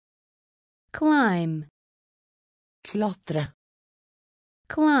 Klatre. climb, Klatre.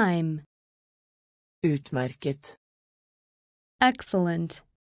 climb, Utmerket. excellent,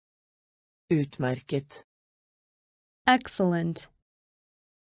 Utmerket. excellent,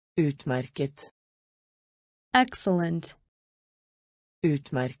 Utmerket. excellent,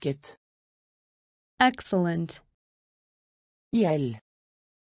 Utmerket. excellent, Gjeld.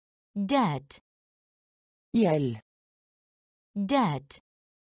 debt, Gjeld. debt,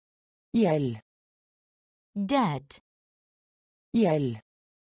 Gjeld. debt, Gjeld.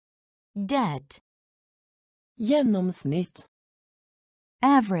 debt, Gjennomsnitt.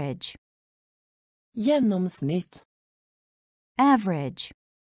 average, Gjennomsnitt. average,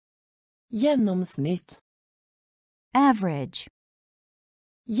 Gjennomsnitt. average,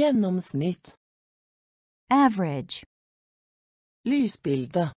 Gjennomsnitt. average,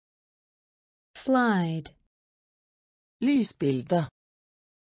 Lysbilde. slide, Lysbilde.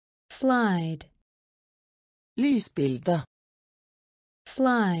 slide, Lysbilde.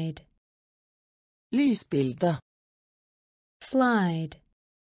 slide, Lysbilde. slide,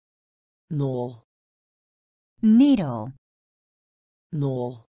 Nål. needle,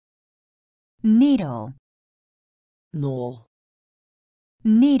 Nål. needle, Nål.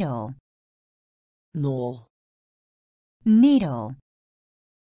 needle, Nål. needle,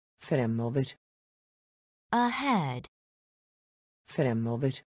 Fremover. ahead,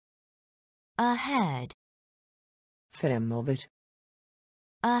 Fremover. ahead, Fremover.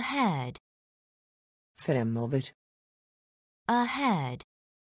 ahead, Fremover. ahead,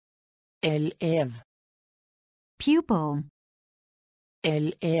 Elev. pupil,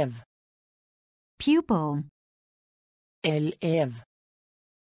 Elev. pupil, Elev.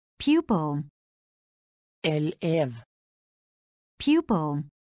 pupil, Elev. pupil,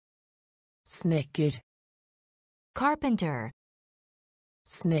 Snekker. carpenter,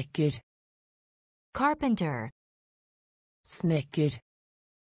 Snekker. carpenter, Snekker.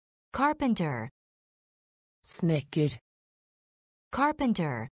 carpenter, Snekker.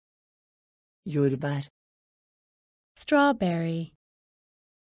 carpenter, Jordbær. strawberry,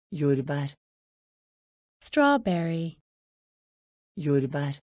 Jordbær. strawberry,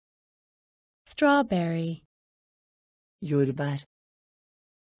 Jordbær. strawberry, Jordbær.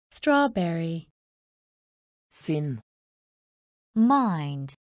 strawberry, Sinn.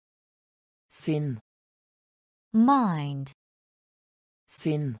 mind, Sinn. mind,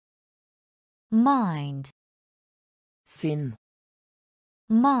 Sinn. mind, Sinn.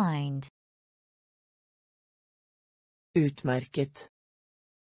 mind, Utmerket.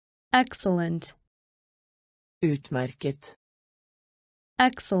 excellent, Utmerket.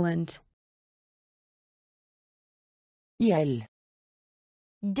 excellent, Gjeld.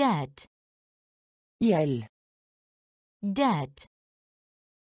 debt, Gjeld. debt,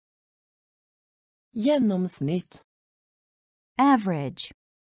 Gjennomsnitt. average,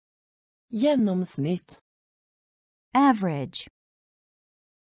 Gjennomsnitt. average,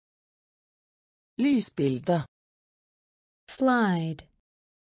 Lysbilde. slide,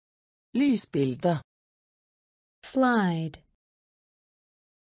 Lysbilde. slide,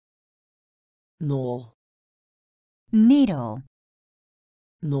 Nål. needle,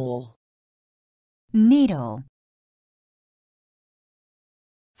 Nål. needle,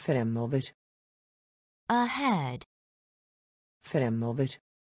 Fremover. ahead, Fremover.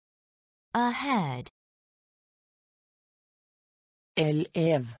 ahead,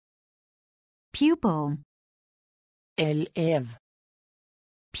 Elev. pupil, Elev.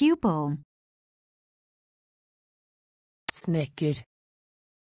 pupil, Snekker.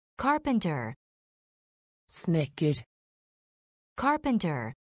 carpenter, Snekker.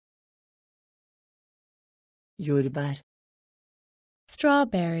 carpenter, Jordbær.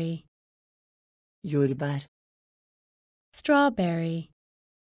 strawberry, Jordbær. strawberry,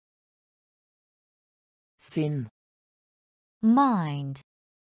 Sinn. mind,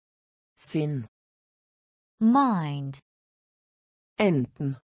 Sinn. mind,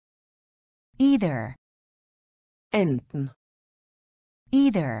 Enten. either, Enten.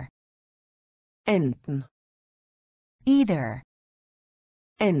 either, Enten. either,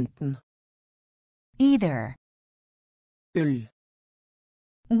 Enten. either, Ull.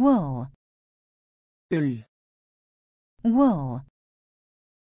 wool, Ull. wool,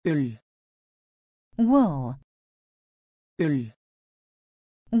 Ull. wool, Ull.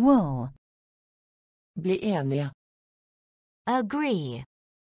 wool, Bli enige. agree,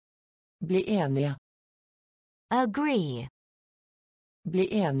 Bli enige. agree, Bli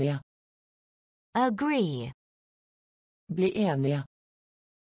enige. agree, Bli enige.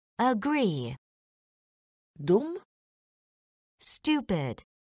 agree, Dum. stupid,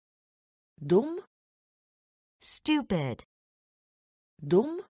 Dum. stupid,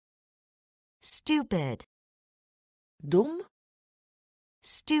 Dum. stupid, Dum.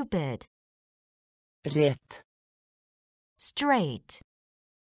 stupid, Rett. straight,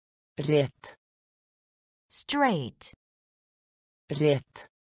 Rett. straight, Rett.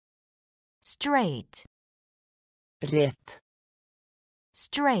 straight, Rett.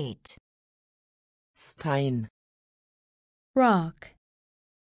 straight, Stein. rock,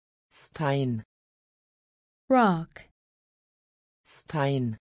 Stein. rock,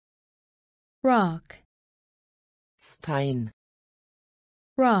 Stein. rock, Stein.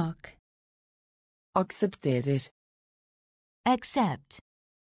 rock, Aksepterer. accept,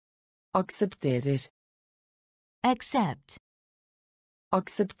 Aksepterer. accept,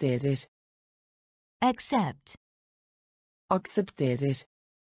 Aksepterer. accept, Aksepterer.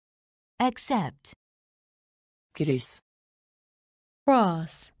 accept, Kryss.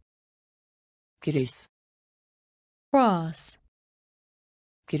 cross, Kryss. cross,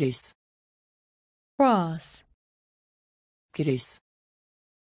 Kryss. cross, Kryss.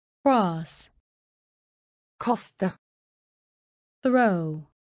 cross, Kaste. throw,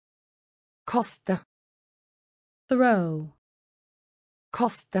 Kaste. throw,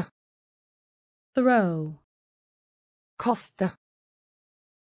 Kaste. throw, Kaste.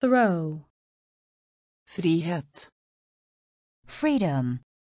 throw, Frihet. freedom,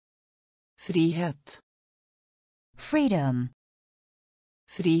 Frihet. freedom,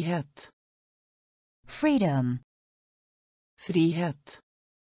 Frihet. freedom, Frihet.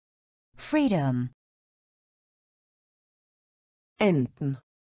 freedom, Enten.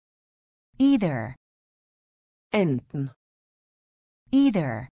 either, Enten.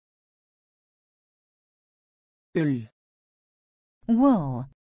 either, Ull. wool,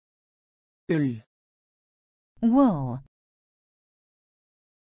 Ull. wool,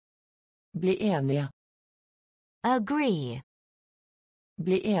 Bli enige. agree,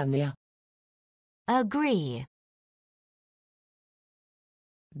 Bli enige. agree,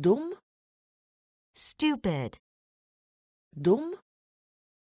 Dum. stupid, Dum.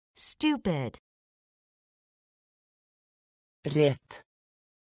 stupid, Rett.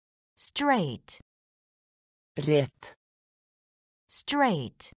 straight, Rett.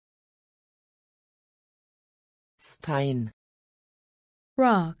 straight, Stein.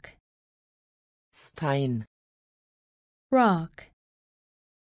 rock, Stein. rock,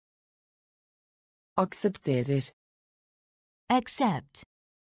 Aksepterer. accept,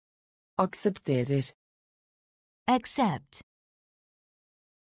 Aksepterer. accept,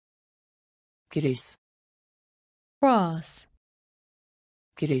 Kryss. cross,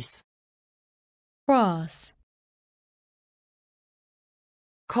 Kryss. cross,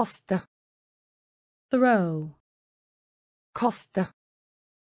 Kaste. throw, Kaste.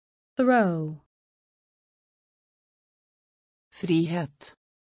 throw, Frihet.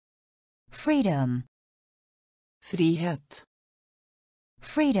 freedom, Frihet.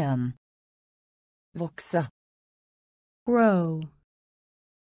 freedom, Vokse. grow,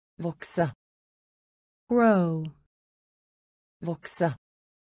 Vokse. grow, Vokse.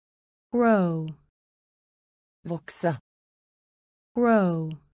 grow, Vokse. grow,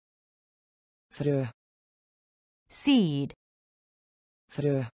 Frø. seed,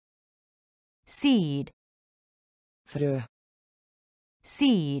 Frø. seed, Frø.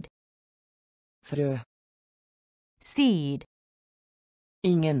 seed, Frø. seed,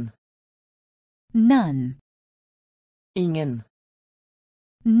 Ingen. none, Ingen.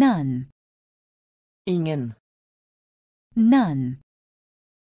 none, Ingen. none,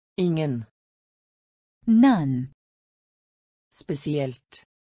 Ingen. none, Spesielt.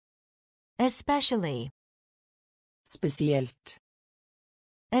 especially, Spesielt.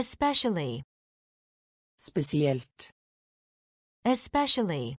 especially, Spesielt.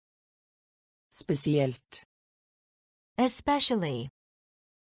 especially, Spesielt. especially,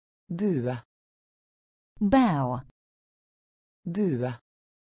 Bue. bow, Bue.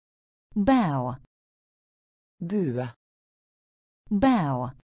 bow, Bue.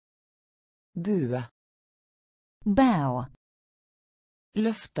 bow, Bue. bow,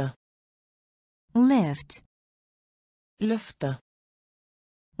 Løfte. lift, Løfte.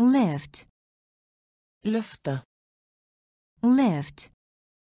 lift, Løfte. lift,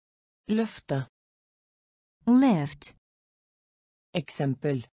 Løfte. lift,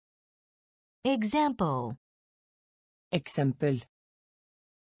 Eksempel. example, Eksempel.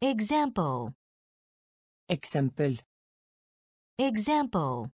 example, Eksempel.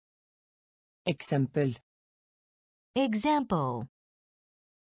 example, Eksempel. example,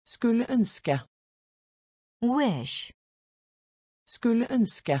 Skulle ønske. wish, Skulle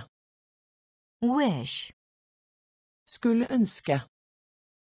ønske. wish, Skulle ønske.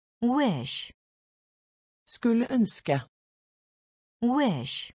 wish, Skulle ønske.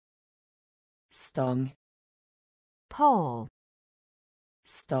 wish, Stang. pole,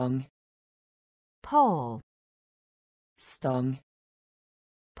 Stang. pole, Stang.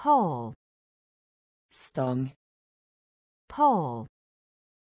 pole, Stang. pole,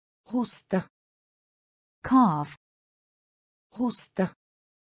 Hoste. cough, Hoste.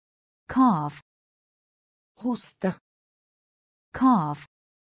 cough, Hoste. cough,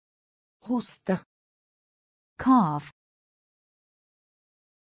 Hoste. cough,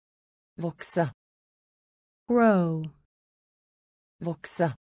 Vokse. grow,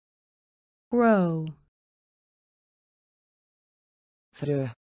 Vokse. grow,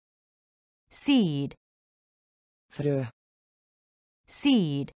 Frø. seed, Frø.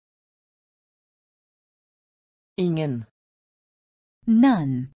 seed, Ingen.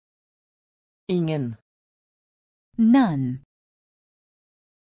 none, Ingen. none,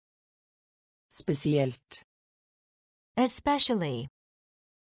 Spesielt. especially,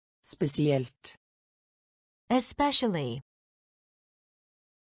 Spesielt. especially,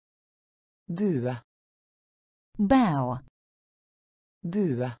 Bue. bow,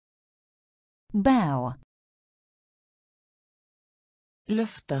 Bue. bow,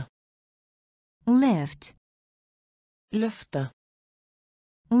 Løfte. lift, Løfte.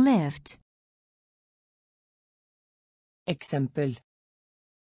 lift, Eksempel.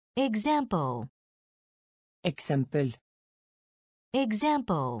 example, Eksempel.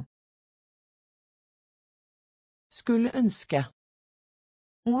 example, Skulle ønske.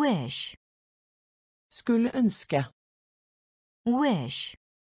 wish, Skulle ønske. wish,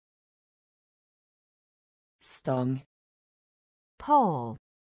 Stang. pole,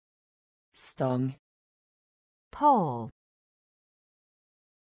 Stang. pole,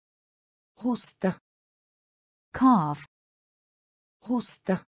 Hoste. cough,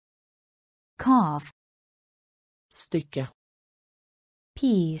 Hoste. cough, Stykke.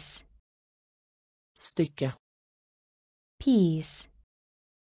 piece, Stykke. piece,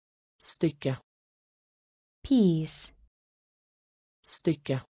 Stykke. piece,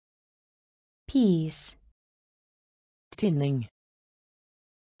 Stykke. piece, Tinning.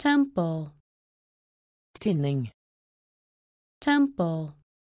 temple, Tinning. temple,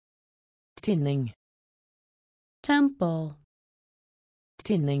 Tinning. temple,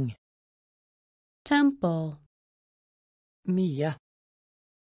 Tinning. temple, Mye.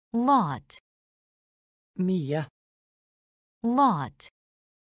 lot, Mye. lot,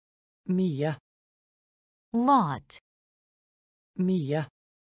 Mye. lot, Mye.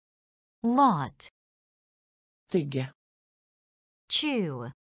 lot, Tygge.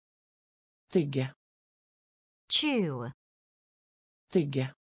 chew, Tygge. chew,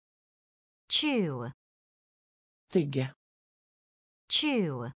 Tygge. chew, Tygge.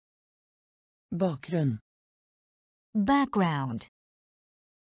 chew, Bakgrunn. background,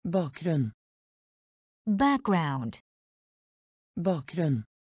 Bakgrunn. background, Bakgrunn.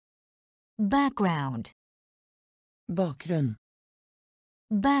 background, Bakgrunn.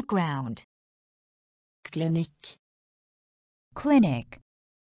 background, Klinikk. clinic,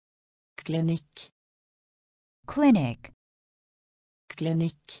 Klinikk. clinic,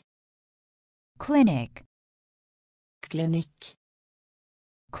 Klinikk. clinic, Klinikk.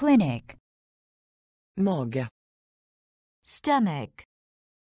 clinic, Mage. stomach,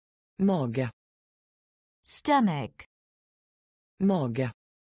 Mage. stomach, Mage.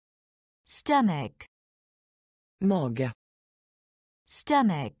 stomach, Mage.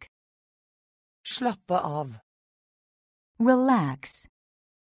 stomach, Slappe av. relax,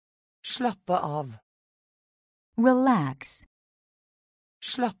 Slappe av. relax,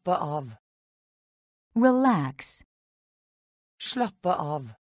 Slappe av. relax, Slappe av.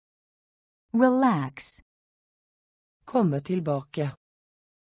 relax, Komme tilbake.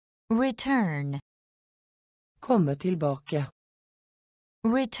 return, Komme tilbake.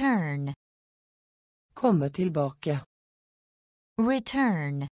 return, Komme tilbake.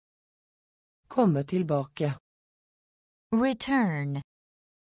 return, Komme tilbake. return,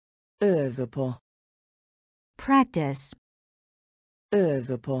 Øve på. practice,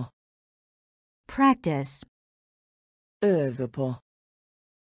 Øve på. practice, Øve på.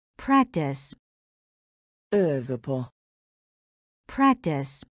 practice, Øve på.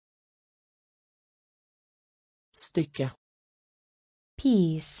 practice, Stykke.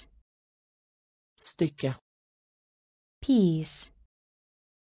 piece, Stykke. piece,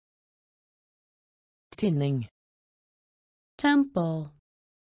 Tinning. temple,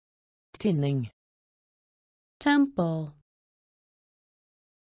 Tinning. temple,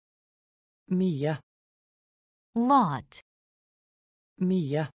 Mye. lot,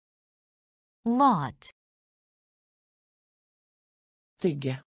 Mye. lot,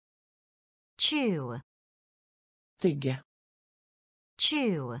 Tygge. chew, Tygge.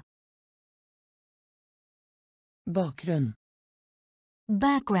 chew, Bakgrunn.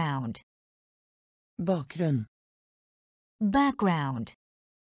 background, Bakgrunn. background,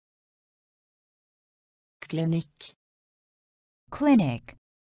 Klinikk. clinic,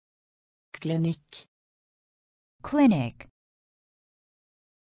 Klinikk. clinic,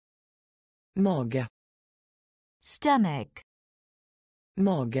 Mage. stomach,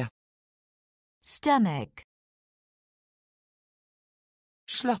 Mage. stomach,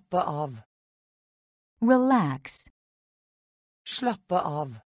 Slappe av. relax, Slappe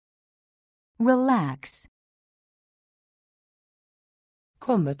av. relax,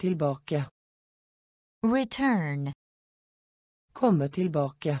 Komme tilbake. return, Komme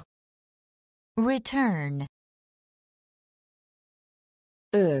tilbake. return,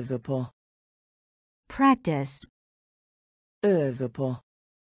 Øve på. practice, Øve på.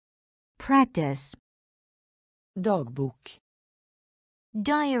 practice, Dagbok.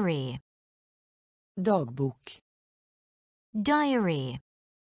 diary, Dagbok. diary,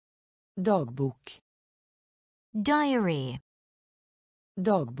 Dagbok. diary,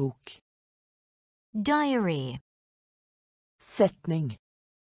 Dagbok. diary, Setning.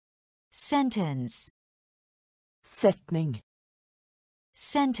 sentence, Setning.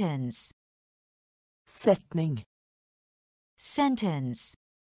 sentence, Setning. sentence,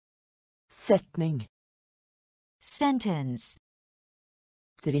 Setning. sentence,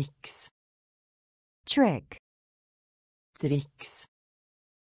 Triks. trick, Triks.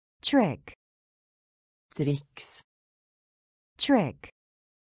 trick, Triks. trick,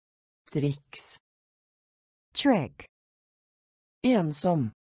 Triks. trick,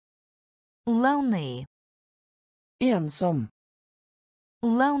 Ensom. lonely, Ensom.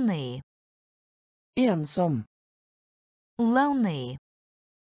 lonely, Ensom. lonely,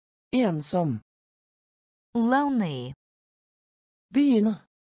 Ensom. lonely, Begynne.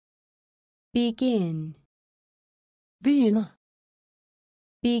 begin, Begynne.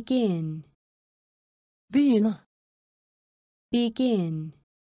 begin, Begynne. begin,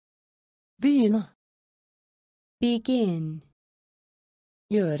 Begynne. begin,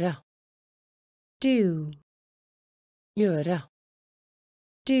 Gjøre. do, Gjøre.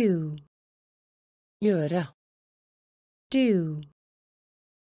 do, Gjøre. do,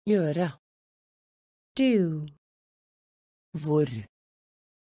 Gjøre. do, Hvor.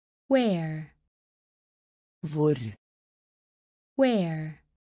 where, Hvor. where,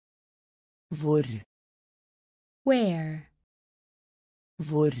 Hvor. where,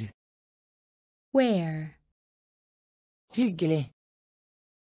 Hvor. where, Hyggelig.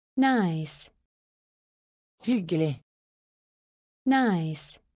 nice, Hyggelig.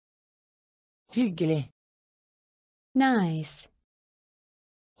 nice, Hyggelig. nice,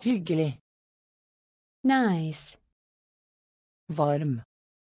 Hyggelig. nice, Varm.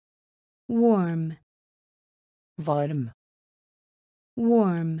 warm, Varm.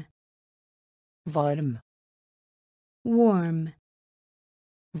 warm, Varm. warm,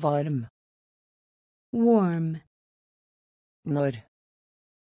 Varm. warm, Når.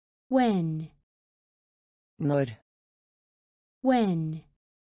 when, Når. when,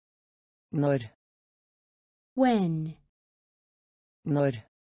 Når. when, Når.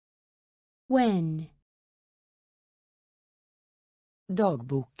 when,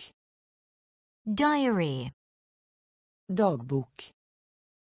 Dagbok. diary, Dagbok.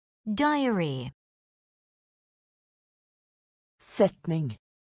 diary, Setning.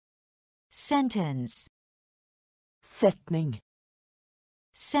 sentence, Setning.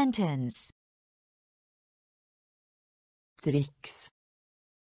 sentence, Triks.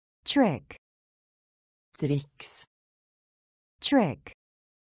 trick, Triks. trick,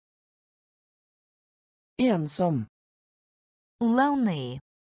 Ensom. lonely,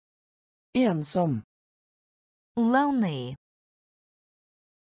 Ensom. lonely,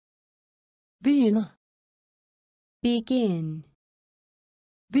 Begynne. begin,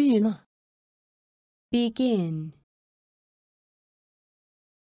 Begynne. begin,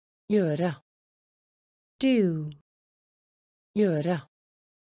 Gjøre. do, Gjøre.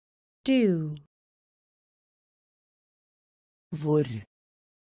 do, Hvor.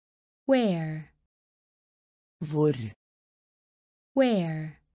 where, Hvor.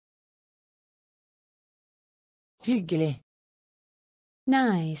 where, Hyggelig.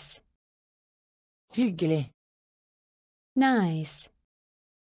 nice, Hyggelig. nice,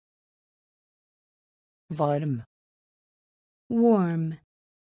 Varm. warm,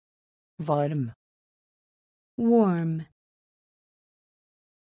 Varm. warm,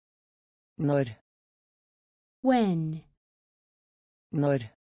 Når. when, Når.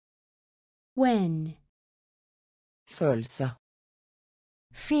 when, Følelse.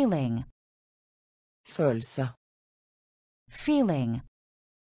 feeling, Følelse. feeling,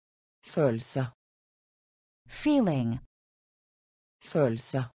 Følelse. feeling,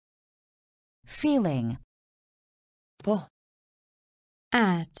 Følelse. feeling, På.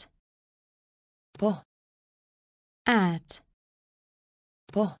 at, På. at,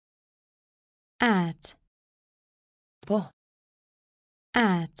 På. at, På.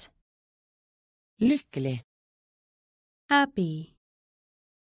 at, Lykkelig. happy,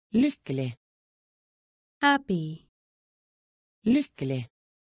 Lykkelig. happy, Lykkelig.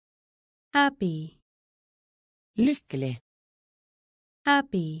 happy, Lykkelig.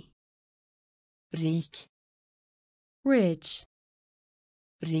 happy, Rik. rich,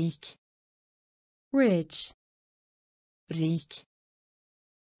 Rik. rich, Rik.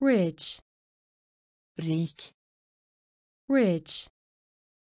 rich, Rik. rich,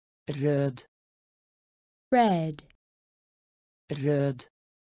 Rød. red, Rød.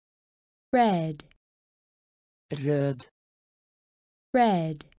 red, Rød.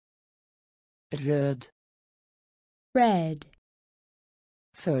 red, Rød. red,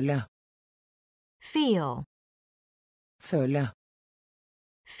 Føle. feel, Føle.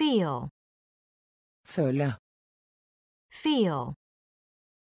 feel, Føle. feel,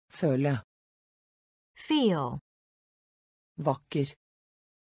 Føle. feel, Vakker.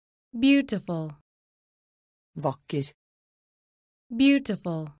 beautiful, Vakker.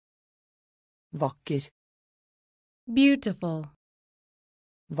 beautiful, Vakker. beautiful,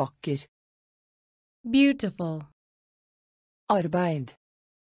 Vakker. beautiful, Arbeid.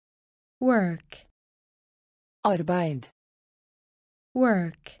 work, Arbeid.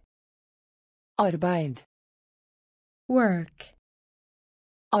 work, Arbeid. work,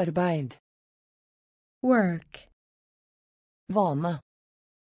 Arbeid. work, Vane.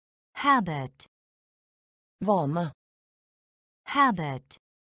 habit, Vane. habit,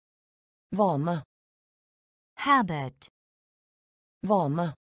 Vane. habit,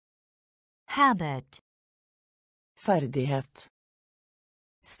 Vane. habit, Ferdighet.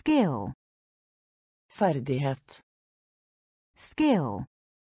 skill, Ferdighet. skill,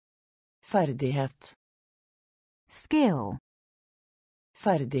 Ferdighet. skill,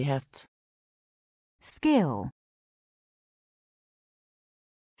 Ferdighet. skill,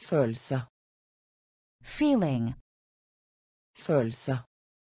 Følelse. feeling, Følelse.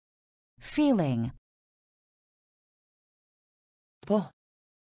 feeling, På.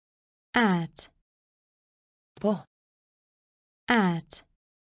 at, På. at,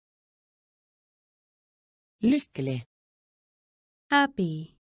 Lykkelig.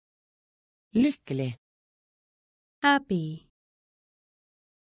 happy, Lykkelig. happy,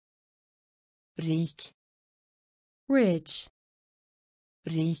 Rik. rich,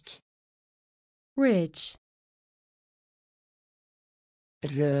 Rik. rich,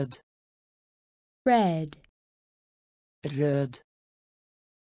 Rød. red, Rød.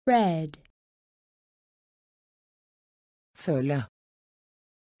 red, Føle.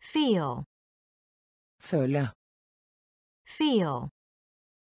 feel, Føle. feel,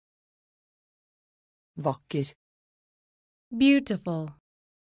 Vakker. beautiful,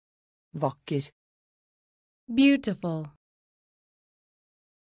 Vakker. beautiful,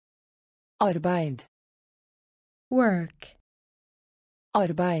 Arbeid. work,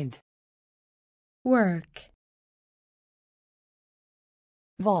 Arbeid. work,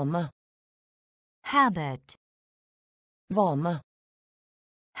 Vane. habit, Vane.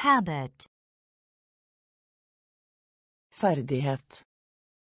 habit, Ferdighet.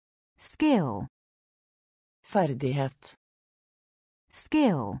 skill, Ferdighet.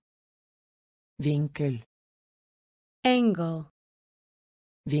 skill, Vinkel. angle,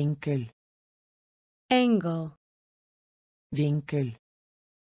 vinkel, angle, vinkel,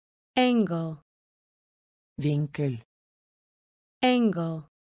 angle, vinkel, angle,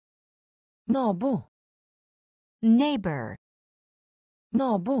 nabo, neighbor,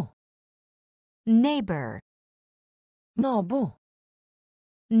 nabo, neighbor, nabo,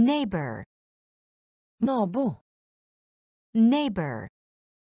 neighbor, nabo, neighbor,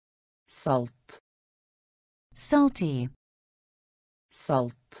 salt, salty,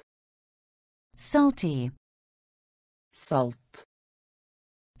 salt, salty, salt,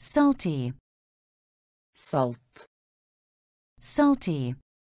 salty, salt, salty,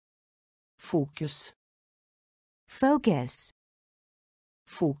 fokus, focus,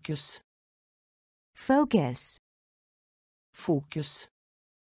 fokus, focus, fokus,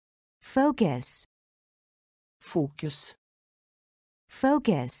 focus, fokus,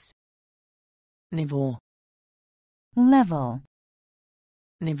 focus, nivå, level,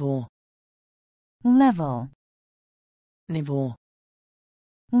 nivå, level, nivå,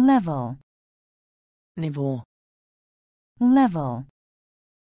 level, nivå, level,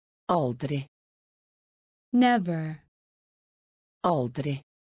 aldri, never, aldri,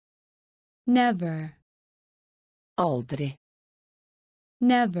 never, aldri,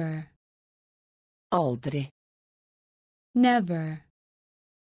 never, aldri, never,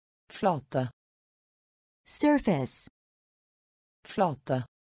 flate, surface, flate,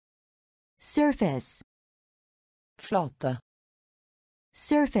 surface, flate,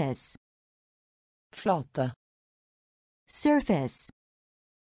 surface, flate, surface,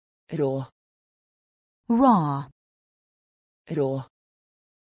 rå, raw, rå,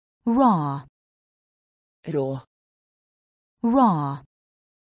 raw, rå, raw,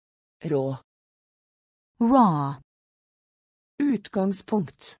 rå, raw,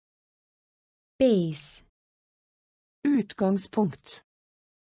 utgangspunkt, base, utgangspunkt,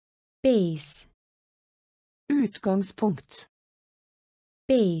 base, utgangspunkt,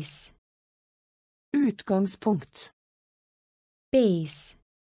 base, utgangspunkt, base,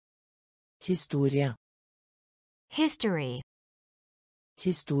 historie, history,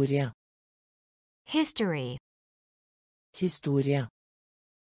 historie, history, historie,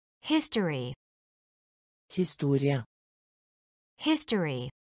 history, historie, history,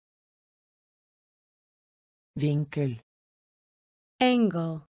 vinkel,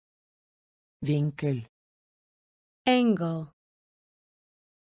 angle, vinkel, angle,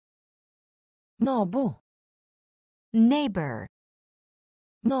 nabo, neighbor,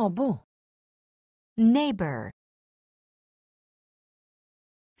 nabo, neighbor,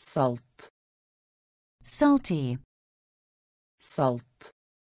 salt, salty, salt,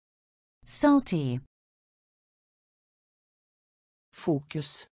 salty,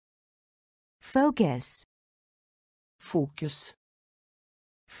 fokus, focus, fokus,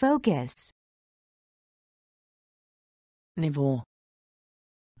 focus, nivå,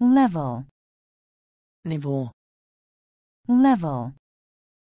 level, nivå, level,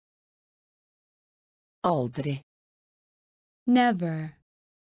 aldri, never,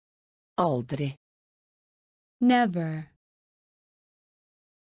 aldri, never,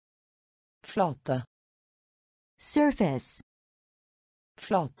 flate, surface,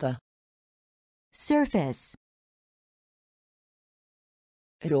 flate, surface,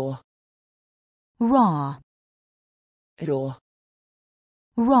 rå, raw, rå,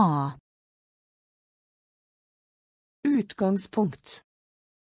 raw, utgangspunkt,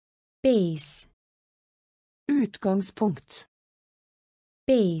 base, utgangspunkt,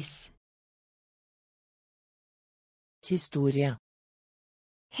 base, historie,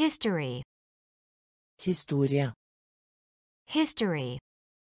 history, historie, history,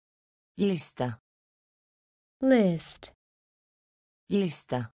 liste, list,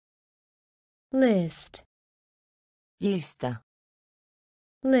 liste, list, liste,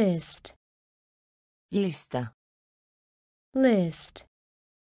 list, liste, list,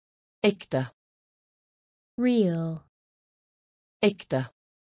 ekte, real, ekte,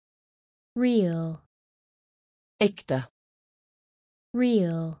 real, ekte,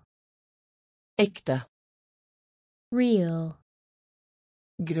 real, ekte, real,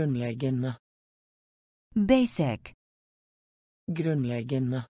 grunnleggende, basic,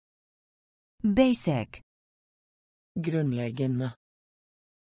 grunnleggende, basic, grunnleggende,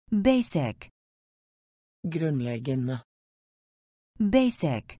 basic, grunnleggende,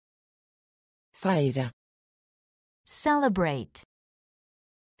 basic, feire, celebrate,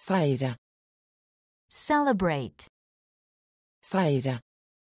 feire, celebrate, feire,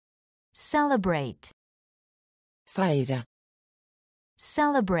 celebrate, feire,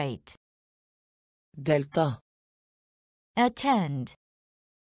 celebrate, delta, attend,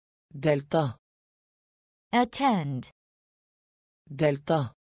 delta, attend,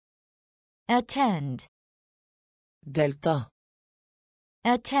 delta, attend, delta,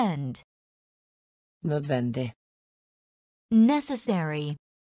 attend, nødvendig, necessary,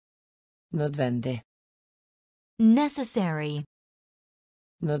 nødvendig, necessary,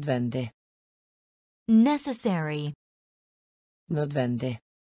 nødvendig, necessary, nødvendig,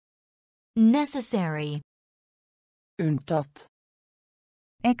 necessary, unntatt,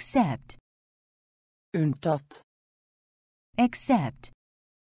 except, unntatt, except,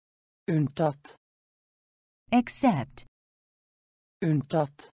 unntatt, except,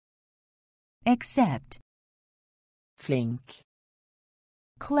 unntatt, except, flink,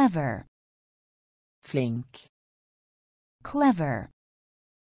 clever, flink, clever,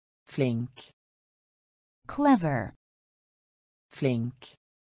 flink, clever, flink,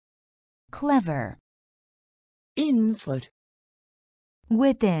 clever, innenfor,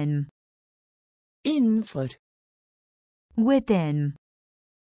 within, innenfor, within,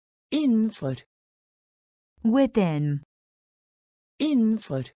 innenfor, within,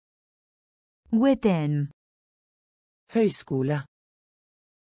 innenfor, within, høyskole,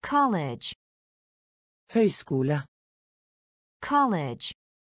 college, høyskole, college,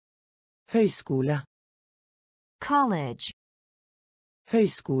 høyskole, college,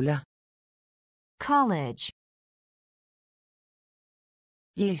 høyskole, college,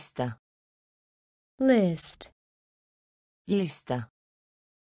 liste, list, liste,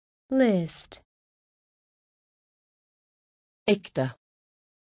 list, ekte,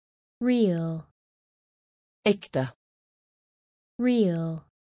 real, ekte, real,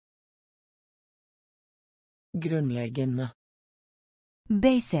 grunnleggende,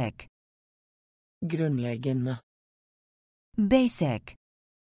 basic, grunnleggende, basic,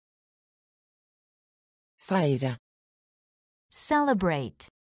 feire, celebrate,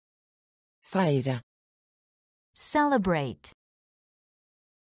 feire, celebrate,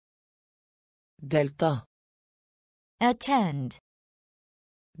 delta, attend,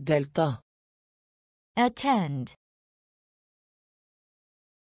 delta, attend,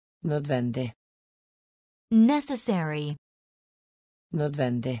 nødvendig, necessary,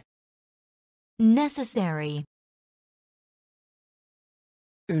 nødvendig, necessary,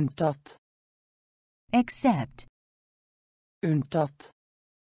 unntatt, except, unntatt,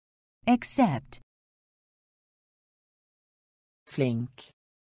 except, flink,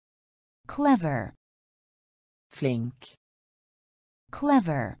 clever, flink,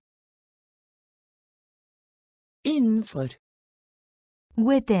 clever, innenfor,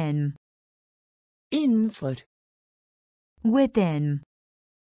 within, innenfor, within,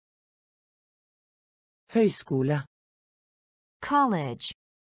 høyskole, college,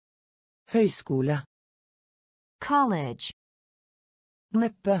 høyskole, college,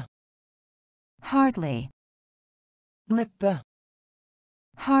 neppe, hardly, neppe,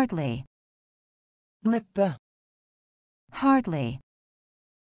 hardly, neppe, hardly,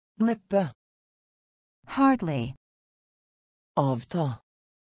 neppe, hardly, avta,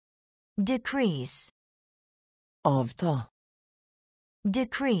 decrease, avta,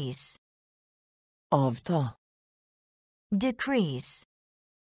 decrease, avta, decrease,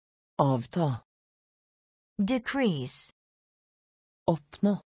 avta, decrease,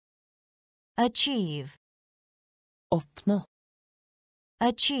 oppnå, achieve, oppnå,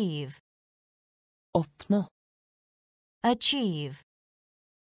 achieve, oppnå, achieve,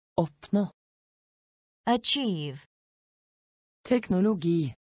 oppnå, achieve,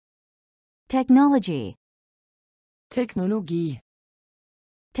 teknologi, technology, teknologi,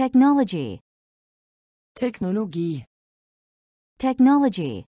 technology, teknologi,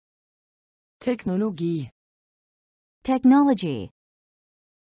 technology, teknologi, technology,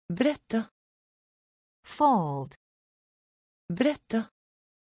 brette, fold, brette,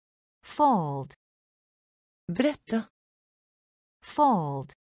 fold, brette,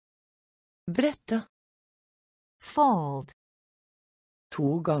 fold, brette, fold,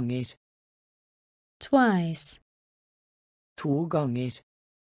 2 ganger, twice, 2 ganger,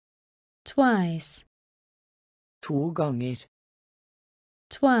 twice, 2 ganger,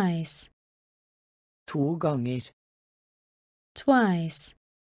 twice, 2 ganger, twice,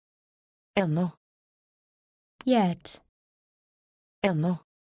 ennå, yet, ennå,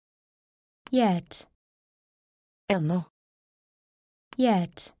 yet, ennå,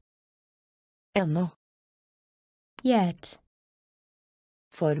 yet, ennå, yet,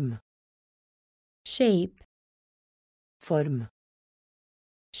 form, shape, form,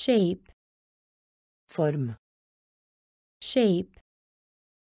 shape, form, shape,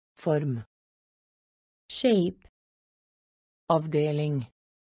 form, shape, Avdeling.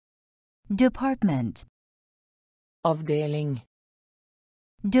 department, Avdeling.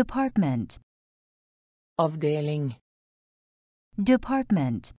 department, Avdeling.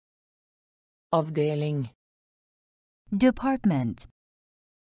 department, Avdeling. department,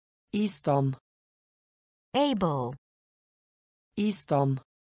 I stand. able, I stand.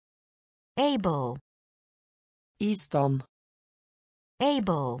 able, I stand.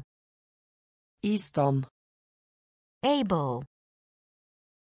 able, I stand. able,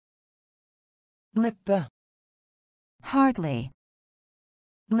 Neppe. hardly,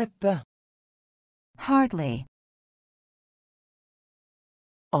 Neppe. hardly,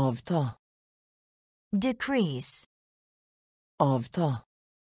 Avta. decrease, Avta.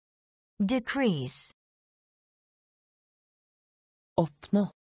 decrease, Oppnå.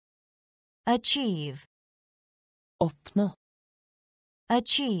 achieve, Oppnå.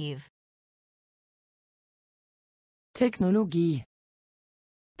 achieve, Teknologi.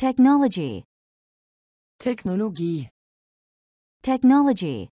 technology, Teknologi.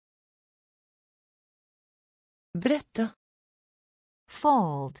 technology, Brette.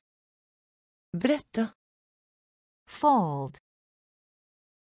 fold, Brette. fold,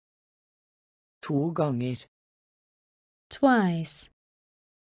 2 ganger. twice,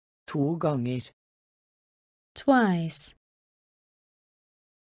 2 ganger. twice,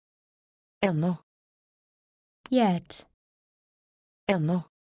 Ennå. yet, Ennå.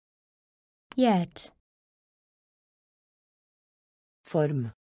 yet,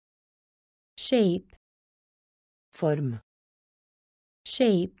 Form. shape, Form.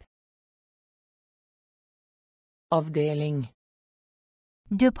 shape, Avdeling.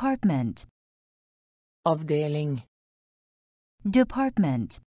 department, Avdeling.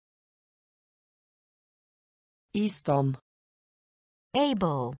 department, I stand.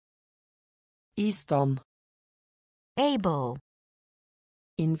 able, I stand. able,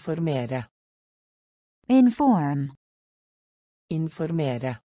 Informere. inform,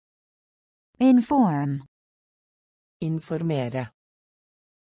 Informere. inform, Informere.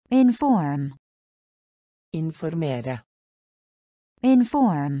 inform, Informere.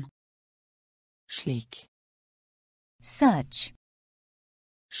 inform, Slik. such,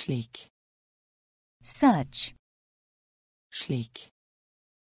 Slik. such, Slik.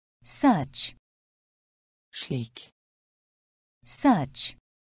 such, Slik. such,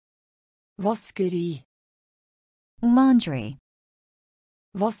 Vaskeri. laundry,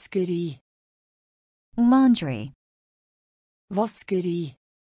 Vaskeri. laundry, Vaskeri.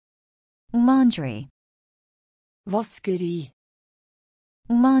 laundry, Vaskeri.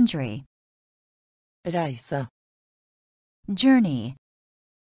 laundry, Reise. journey,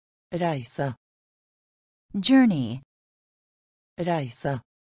 Reise. journey, Reise.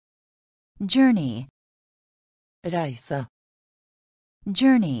 journey, Reise.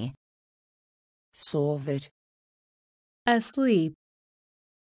 journey, Sover. asleep,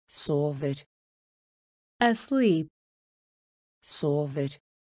 Sover. asleep, Sover.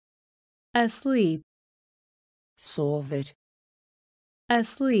 asleep, Sover.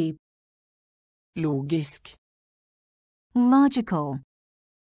 asleep, Logisk. logical,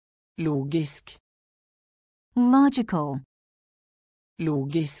 Logisk. logical,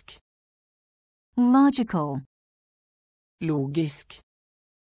 Logisk. logical, Logisk.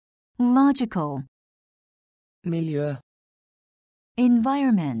 logical, Miljø.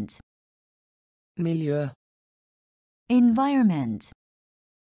 environment, Miljø. environment,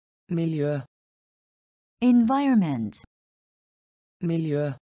 Miljø. environment,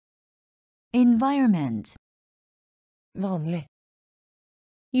 Miljø. environment, Vanlig.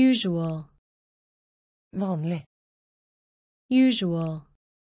 usual, Vanlig. usual,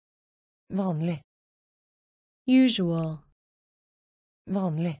 Vanlig. usual,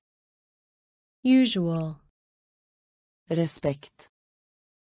 Vanlig. usual, Respekt.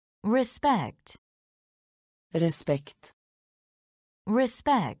 respect, Respekt.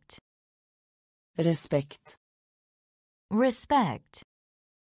 respect, Respekt. respect,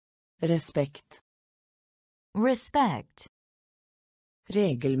 Respekt. respect,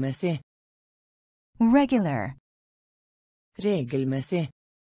 Regelmessig. regular, Regelmessig.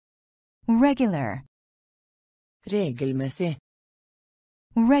 regular, Regelmessig.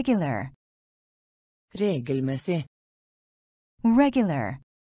 regular, Regelmessig. regular,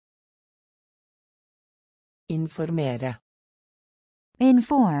 Informere.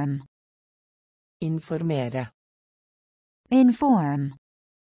 inform, Informere. inform,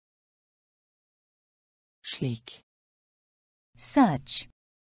 Slik. such,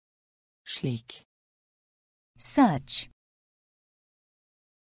 Slik. such,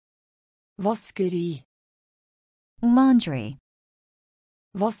 Vaskeri. laundry,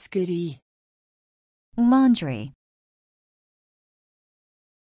 Vaskeri. laundry,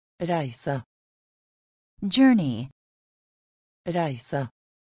 Reise. journey, Reise.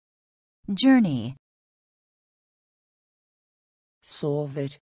 journey,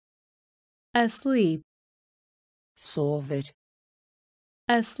 Sover. asleep, Sover.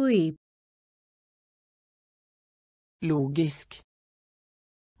 asleep, Logisk.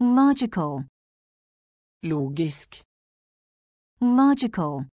 logical, Logisk.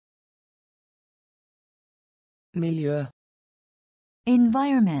 logical, Miljø.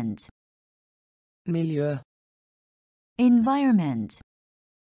 environment, Miljø. environment,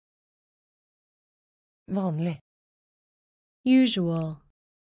 Vanlig. usual,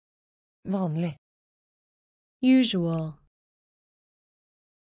 Vanlig. usual,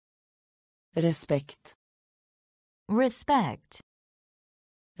 Respekt. respect,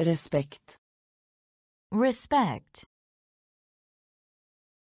 Respekt. respect,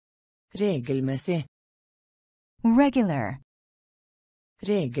 Regelmessig. regular,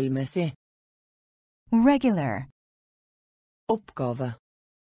 Regelmessig. regular, Oppgave.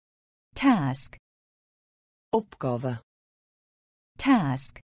 task, Oppgave.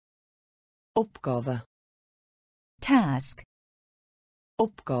 task, Oppgave. task,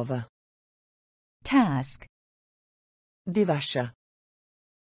 Oppgave. task, Diverse.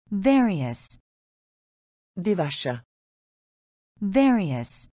 various, Diverse.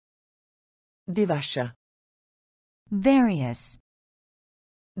 various, Diverse. various,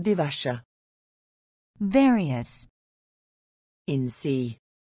 Diverse. various, Innsi.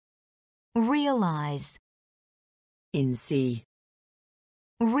 realize, Innsi.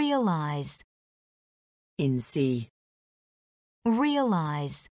 realize, Innsi.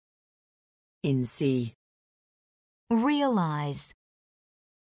 realize, Innsi. realize,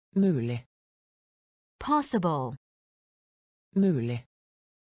 Mulig. possible, Mulig.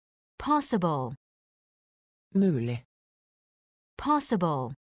 possible, Mulig.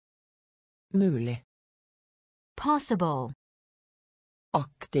 possible, Mulig. possible,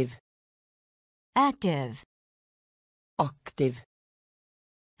 Aktiv. active, Aktiv.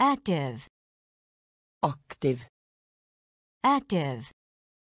 active, Aktiv. active,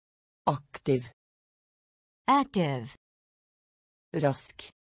 Aktiv. active,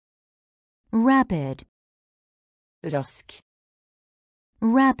 Rask. rapid, Rask.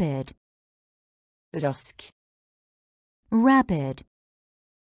 rapid, Rask. rapid,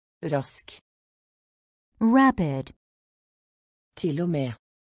 Rask. rapid, Til og med.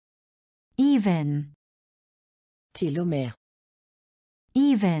 even, Til og med.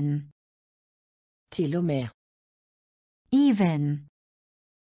 even, Til og med. even,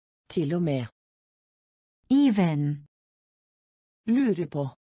 Til og med. even, Lure på.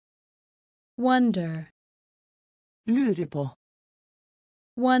 wonder, Lure på.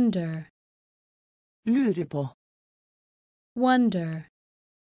 wonder, Lure på. wonder,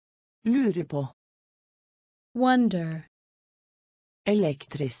 Lure på. wonder,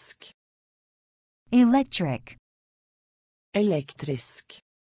 Elektrisk. electric, Elektrisk.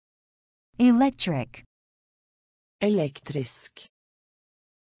 electric, Elektrisk.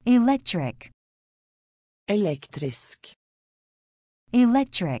 electric, Elektrisk.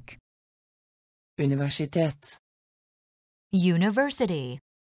 electric, Universitet. university,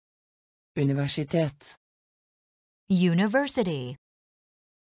 Universitet. university,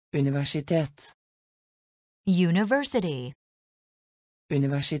 Universitet. university,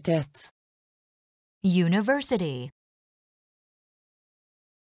 Universitet. university,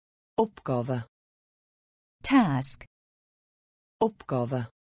 Oppgave. task, Oppgave.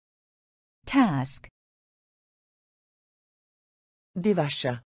 task,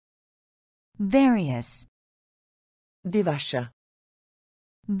 Diverse. various, Diverse.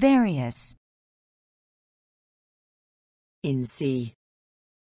 various, Innsi.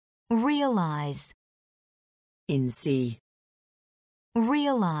 realize, Innsi.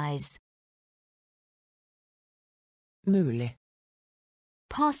 realize, Mulig.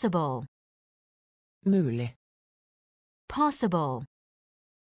 possible, Mulig. possible,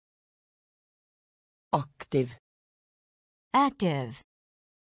 Aktiv. active,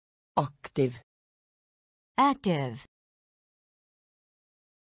 Aktiv. active,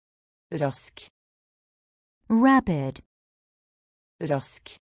 Rask. rapid,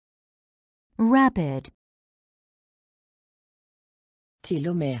 Rask. rapid, Til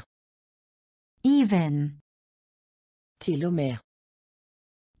og med. even, Til og med.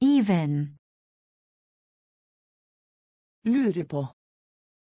 even, Lure på.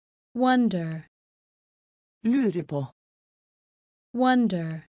 wonder, Lure på. wonder,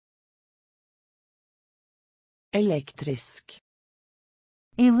 Elektrisk.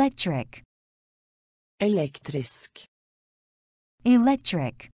 electric, Elektrisk.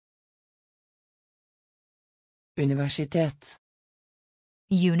 electric, Universitet.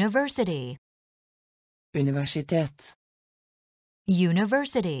 university, Universitet.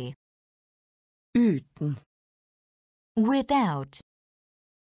 university, Uten. without,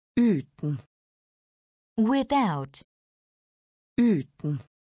 Uten. without, Uten.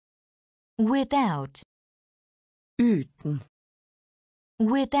 without, Uten.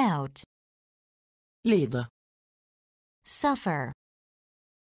 without, Lide. suffer,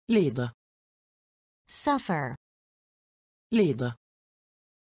 Lide. suffer, Lide.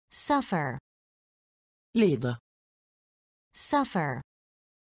 suffer, Lide. suffer,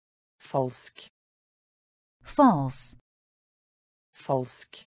 Falsk. false,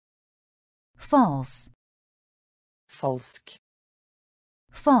 Falsk. false, Falsk.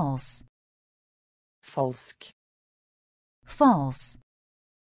 false, Falsk. false,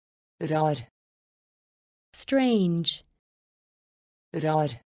 Rar. strange,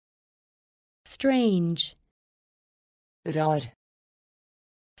 Rar. strange, Rar.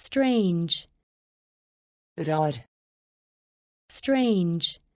 strange, Rar.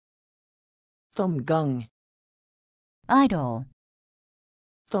 strange, Tomgang. idle,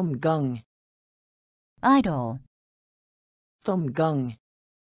 Tomgang. idle, Tomgang.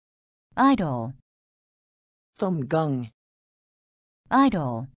 idle, Tomgang.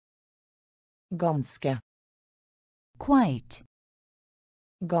 idle, Ganske. quite,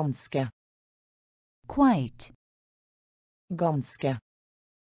 Ganske. quite, Ganske.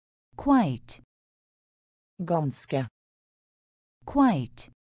 quite, Ganske.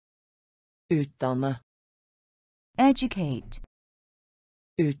 quite, Utdanne. educate,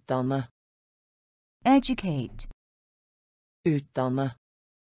 Utdanne. educate, Utdanne.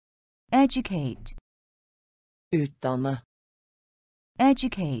 educate, Utdanne.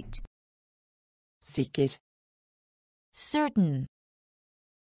 educate, Sikker. certain,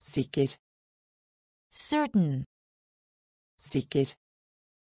 Sikker. certain, Sikker.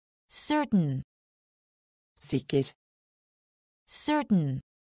 certain, Sikker. certain,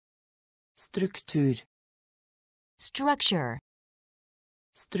 Struktur. structure,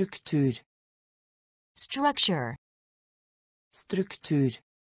 Struktur. structure, Struktur.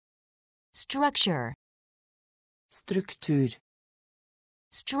 structure, Struktur.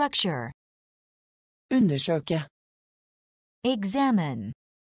 structure, Undersøke. examine,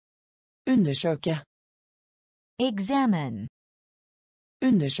 Undersøke. examine,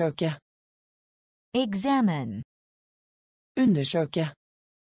 Undersøke. examine, Undersøke.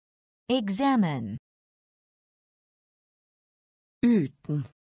 examine, Uten.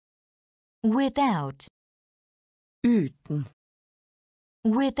 without, Uten.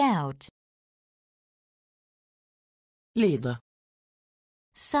 without, Lide.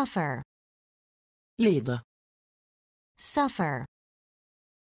 suffer, Lide. suffer,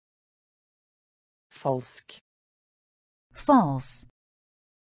 Falsk. false,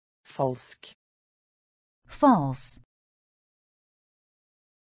 Falsk. false,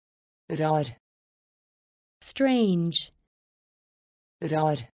 Rar. strange,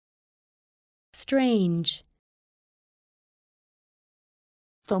 Rar. strange,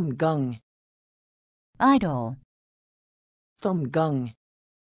 Tomgang. idle, Tomgang.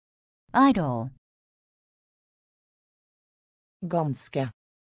 idle, Ganske.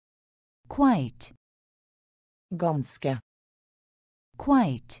 quite, Ganske.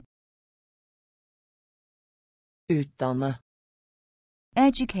 quite, Utdanne.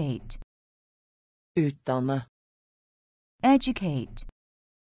 educate, Utdanne. educate,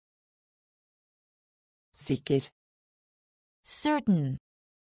 Sikker. certain,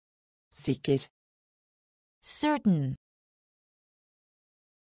 Sikker. certain,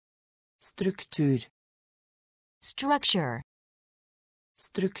 Struktur. structure,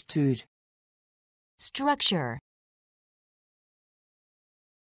 Struktur. structure,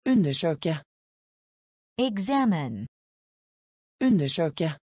 Undersøke. examine,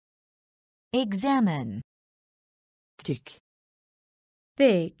 Undersøke. examine, Trykk.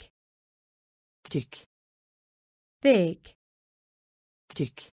 thick, Trykk. thick,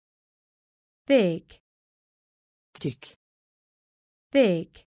 Trykk. thick, Trykk.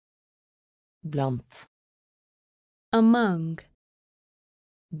 thick, Blant. among,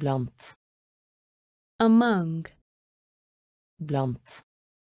 Blant. among, Blant.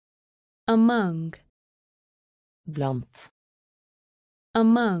 among, Blant.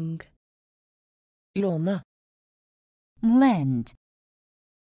 among, Låne. lend,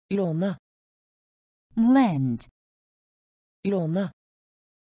 Låne. lend, Låne.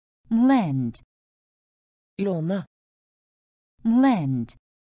 lend, Låne. lend,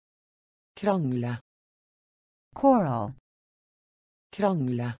 Krangle. coral,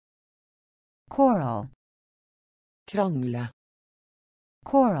 Krangle. coral, Krangle.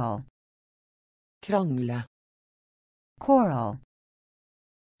 coral, Krangle. coral,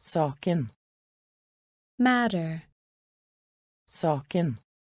 Saken. matter, Saken.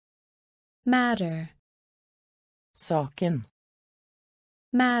 matter, Saken.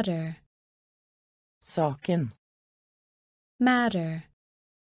 matter, Saken. matter,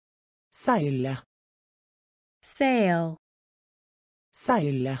 Seile. sail,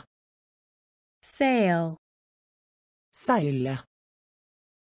 Seile. sail, Seile.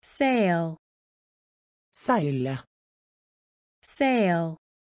 sail, Seile. sail,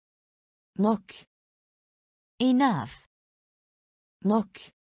 Nok. enough,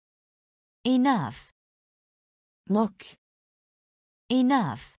 Nok. enough, Nok.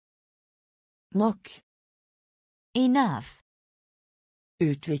 enough, Nok. enough,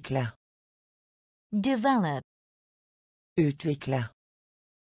 Utvikle. develop, Utvikle.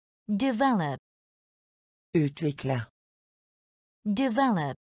 develop, Utvikle.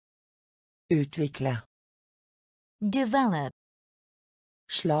 develop, Utvikle. develop,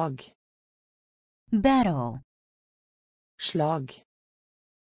 Slag. battle, Slag.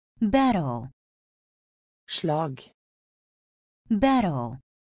 battle, Slag. battle,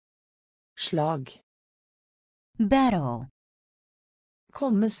 Slag. battle,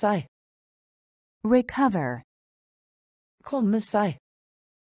 Komme seg. recover, Komme seg.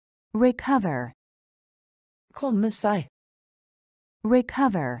 recover, Komme seg.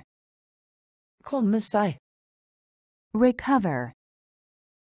 recover, Komme seg. recover,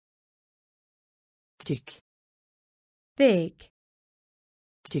 Trykk. thick,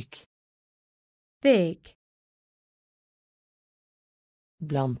 Trykk. thick,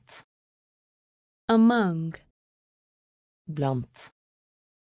 Blant. among, Blant.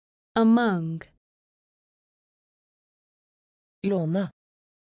 among, Låne.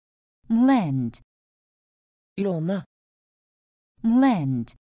 lend, Låne.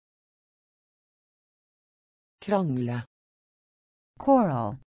 lend, Krangle.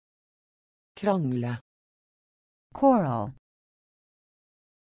 coral, Krangle. coral,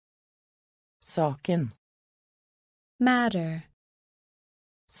 Saken. matter,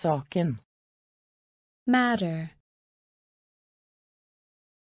 Saken. matter,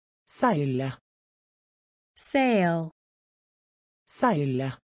 Seile. sail,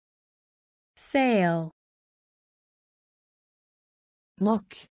 Seile. sail,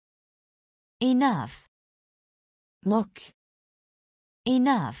 Nok. enough, Nok.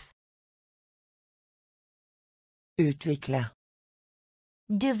 enough, Utvikle.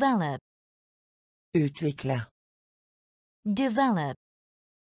 develop, Utvikle. develop,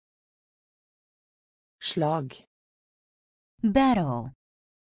 Slag. battle,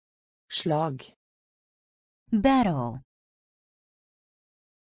 Slag. battle,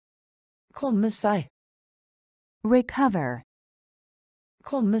 Komme seg. recover,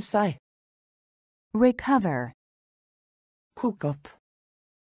 Komme seg. recover, Kok opp.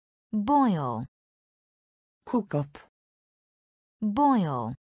 boil, Kok opp.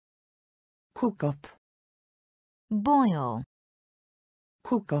 boil, Kok opp. boil,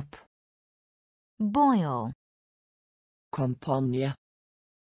 Kok opp. boil, Kampanje.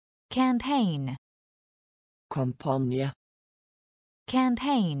 campaign, Kampanje.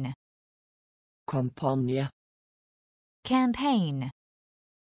 campaign, Kampanje. campaign,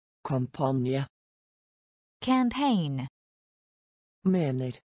 Kampanje. campaign,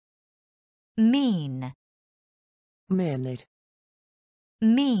 Mener. mean, Mener.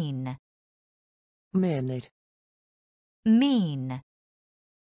 mean, Mener. mean,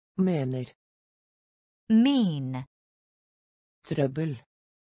 Mener. mean, Trøbbel.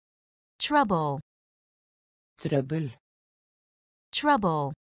 trouble, Trøbbel.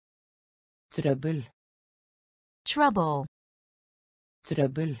 trouble, Trøbbel. trouble,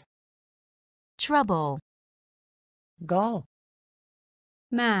 Trøbbel. trouble, Gal.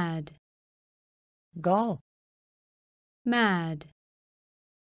 mad, Gal. mad,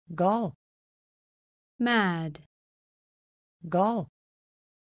 Gal. mad, Gal.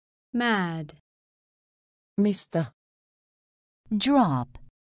 mad, Miste. drop,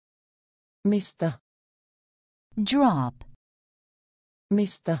 Miste. drop,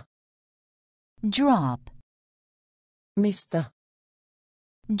 Miste. drop, Miste.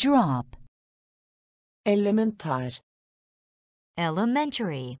 drop, Elementær.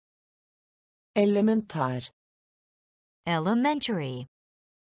 elementary, Elementær. elementary,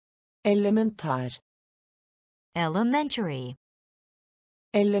 Elementær. elementary,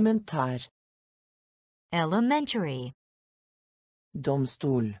 Elementær. elementary,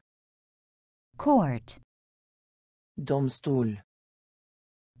 Domstol. court, domstol,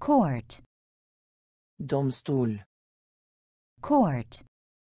 court, domstol, court,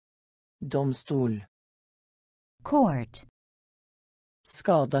 domstol, court,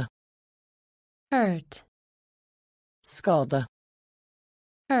 skade, hurt, skade,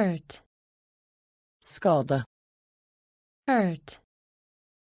 hurt, skade, hurt,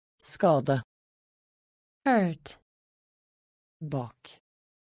 skade, hurt, bak,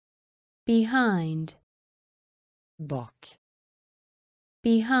 behind, bak,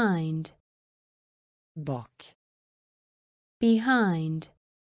 behind, bak, behind,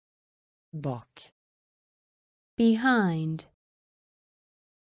 bak, behind,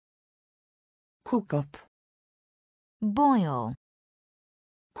 koke opp, boil,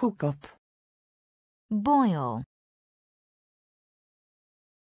 koke opp, boil,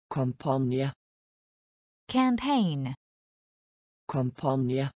 kampanje, campaign,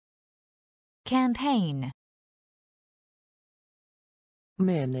 kampanje, campaign,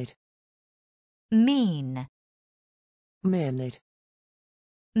 mener, mean, mener,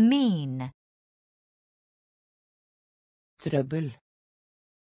 mean, trøbbel,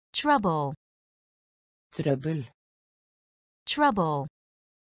 trouble, trøbbel, trouble,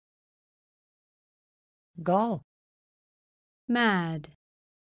 gal, mad,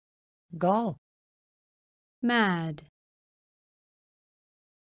 gal, mad,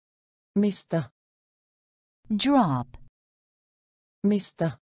 miste, drop,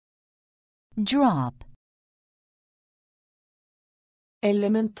 miste, drop,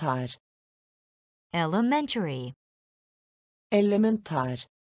 elementær, elementary, elementær,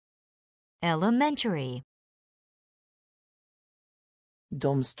 elementary,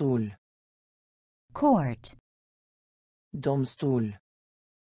 domstol, court, domstol,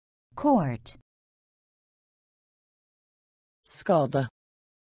 court, skade,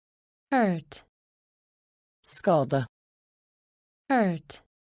 hurt, skade, hurt,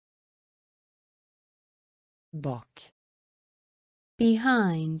 bak,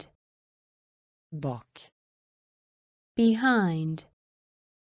 behind, bak, behind,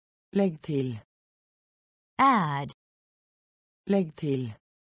 legg til, add, legg til,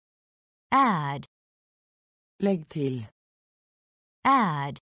 add, legg til,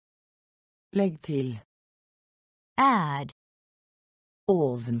 add, legg til, add,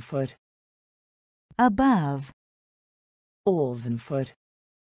 ovenfor, above, ovenfor,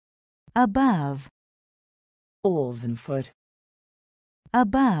 above, ovenfor,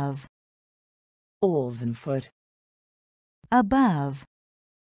 above, ovenfor, above,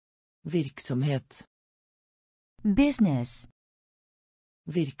 virksomhet, business,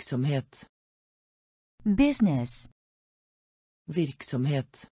 virksomhet, business,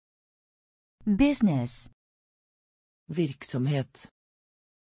 virksomhet, business, virksomhet,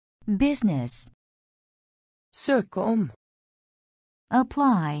 business, søke om,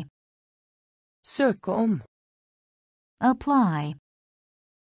 apply, søke om, apply,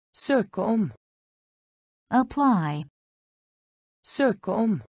 søke om, apply, søke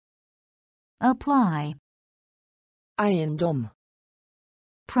om, apply, eiendom,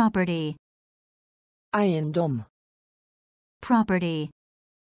 property, eiendom, property,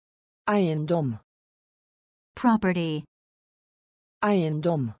 eiendom, property,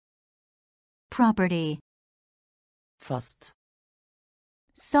 eiendom, property, fast,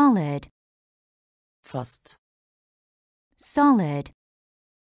 solid, fast, solid,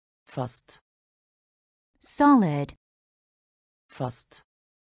 fast, solid, fast,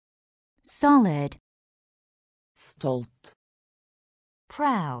 solid, stolt,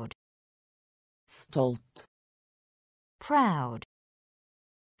 proud, stolt, proud,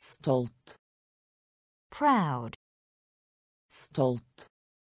 stolt, proud, stolt,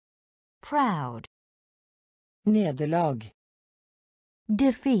 proud, nederlag,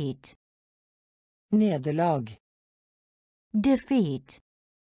 defeat, nederlag, defeat,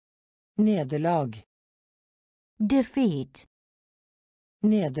 nederlag, defeat,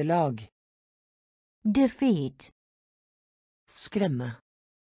 nederlag, defeat, skremme,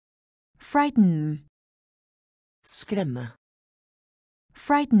 frighten, skremme,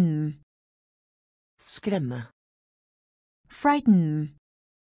 frighten, skremme, frighten,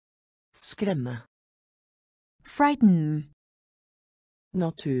 skremme, frighten,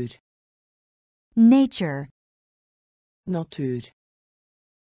 natur, nature, natur,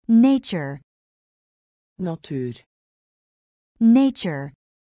 nature, natur, nature,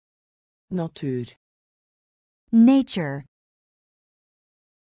 natur, nature,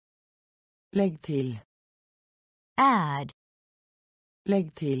 legg til, add,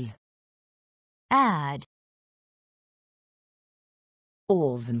 legg til, add,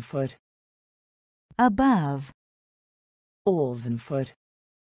 ovenfor, above, Ovenfor.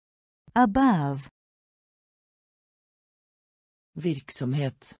 above,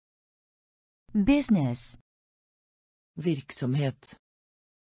 Virksomhet. business, Virksomhet.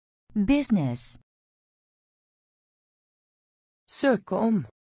 business, Søke om.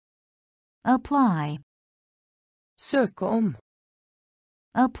 apply, Søke om.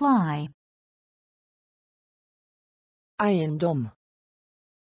 apply, Eiendom.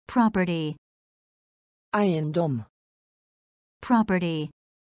 property, Eiendom. property,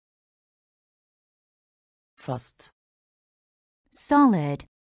 Fast. solid,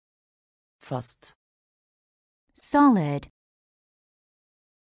 Fast. solid,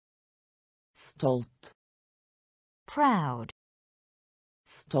 Stolt. proud,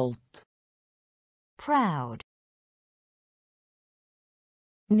 Stolt. proud,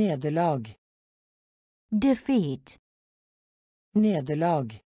 Nederlag. defeat,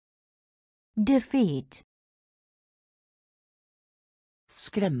 Nederlag. defeat,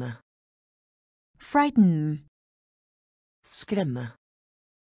 Skremme. frighten, Skremme.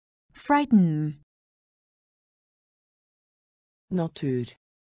 frighten, Natur.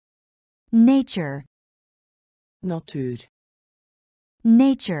 nature, Natur.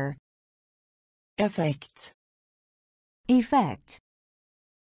 nature, Effekt. effect,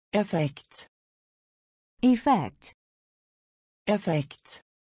 Effekt. effect, Effekt.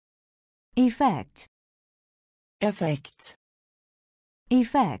 effect, Effekt.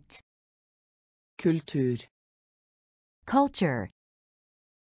 effect, Kultur. culture,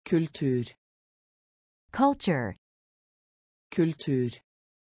 Kultur. culture, Kultur.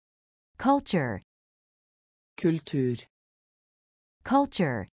 culture, Kultur.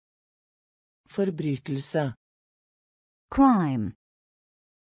 culture, Forbrytelse. crime,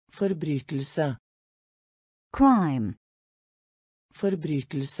 Forbrytelse. crime,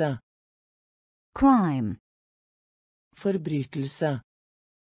 Forbrytelse. crime, Forbrytelse.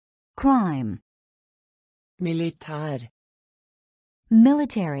 crime, Militær.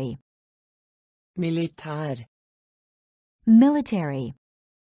 military, Militær. military,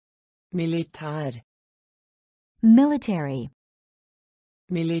 Militær. military,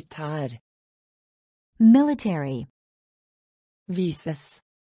 Militær. military, Vises.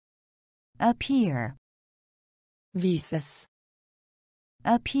 appear, Vises.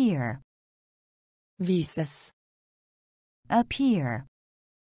 appear, Vises. appear,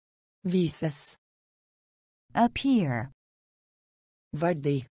 Vises. appear,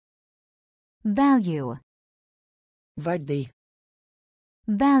 Verdi. value, Verdi.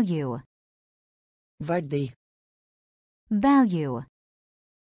 value, Verdi. value,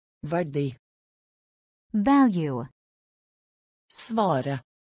 Verdi. value, Svare.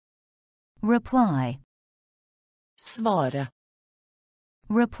 reply, Svare.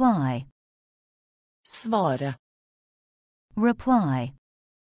 reply, Svare. reply,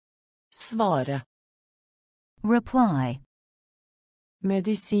 Svare. reply,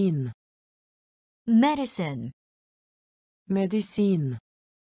 Medisin. medicine, Medisin.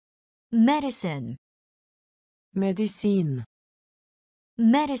 medicine, Medisin.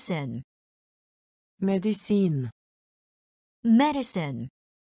 medicine, Medisin. medicine,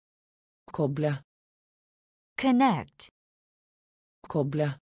 Koble. connect,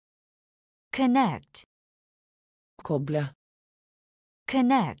 Koble. connect, Koble.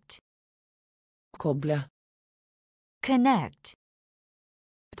 connect, Koble. connect,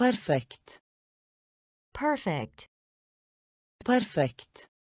 Perfekt. perfect, Perfekt.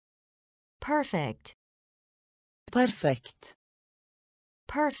 perfect, Perfekt.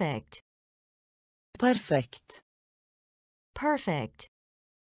 perfect, Perfekt. perfect,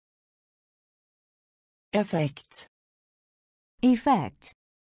 Effekt. effect,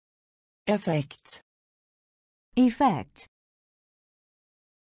 Effekt. effect,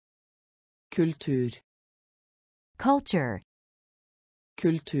 Kultur. culture,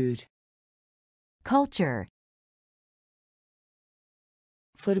 Kultur. culture,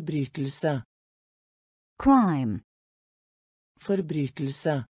 Forbrytelse. crime,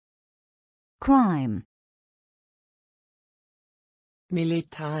 Forbrytelse. crime,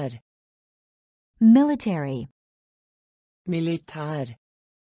 Militær. military, Militær.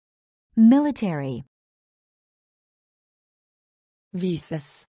 military,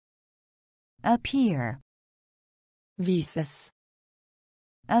 Vises. appear, Vises.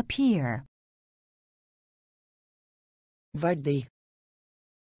 appear, Verdi.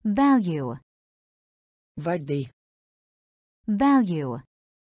 value, Verdi. value,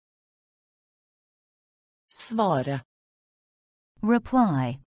 Svare.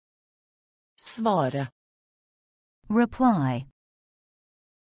 reply, Svare. reply,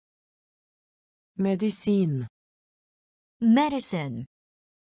 Medisin. medicine,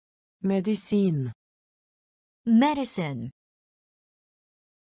 Medisin. medicine,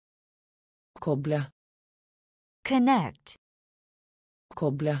 Koble. connect,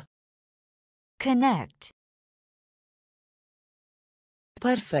 Koble. connect,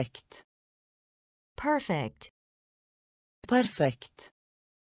 Perfekt. perfect, Perfekt.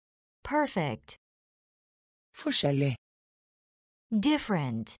 perfect, Forskjellig.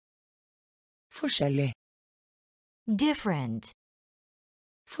 different, Forskjellig. different,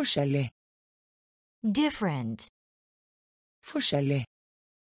 Forskjellig. different, Forskjellig.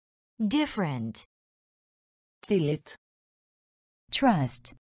 different, Tillit.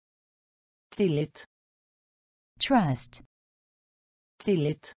 trust, Tillit. trust,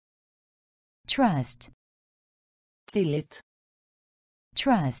 Tillit. trust, Tillit.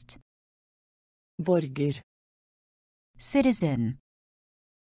 trust, Borger. citizen,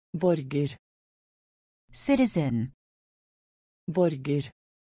 Borger. citizen, Borger.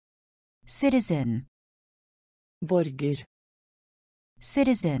 citizen, Borger.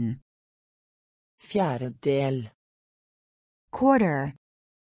 citizen, Fjerdedel. quarter,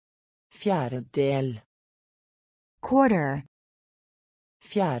 Fjerdedel. quarter,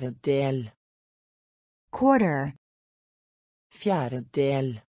 Fjerdedel. quarter,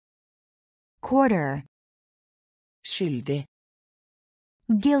 Fjerdedel. quarter, Skyldig.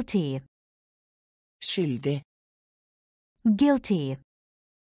 guilty, Skyldig. guilty,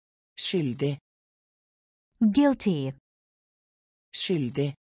 Skyldig. guilty,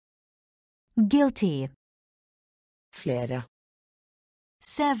 Skyldig. guilty, Flere.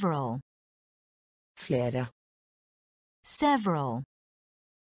 several, Flere. several,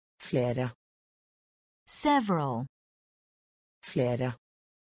 Flere. several, Flere.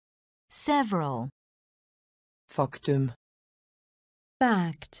 several, Faktum.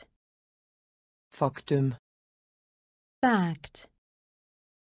 fact, Faktum. fact,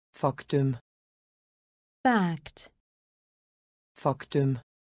 Faktum. fact, Faktum.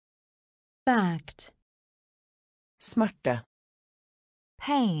 fact, Smerte.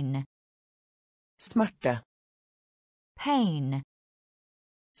 pain, Smerte. pain,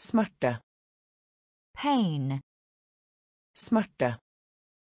 Smerte. pain, Smerte.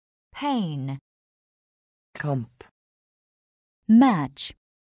 pain, Kamp. match,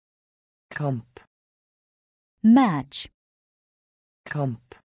 Kamp. match,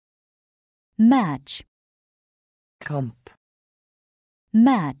 Kamp. match, Kamp.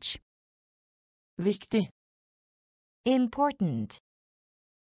 match, Viktig. important,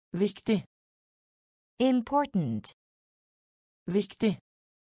 Viktig. important, Viktig.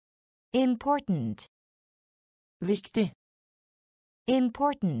 important, Viktig.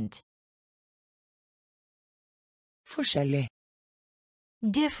 important, Forskjellig.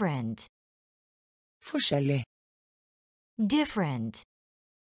 different, Forskjellig. different,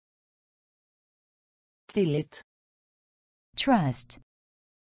 Tillit. trust,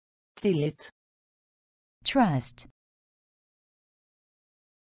 Tillit. trust,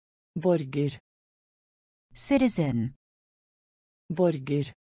 Borger. citizen,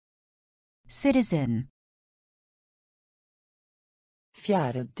 Borger. citizen,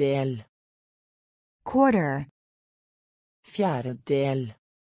 Fjerdedel. quarter, Fjerdedel.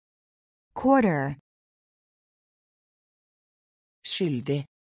 quarter, Skyldig.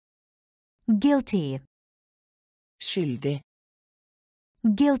 guilty, Skyldig.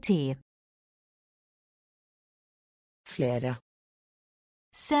 guilty, Flere.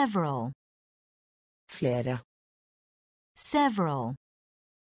 several, Flere. several,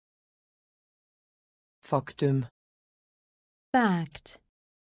 Faktum. fact,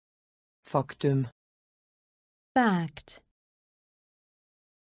 Faktum. fact,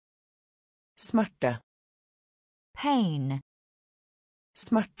 Smerte. pain,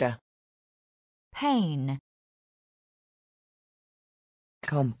 Smerte. pain,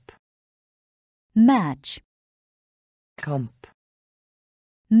 Kamp. match, Kamp.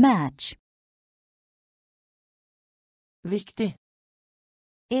 match, Viktig.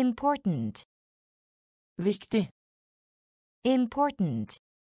 important, Viktig. important,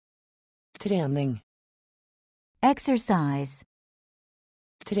 Trening. exercise,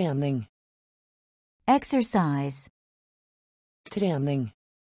 Trening. exercise, Trening.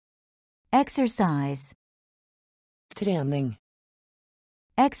 exercise, Trening.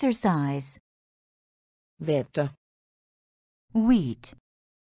 exercise, Hvete. wheat,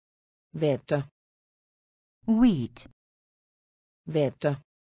 Hvete. wheat, Hvete.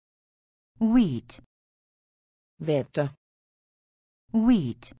 wheat, Hvete.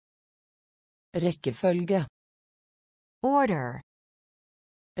 wheat, Rekkefølge. order,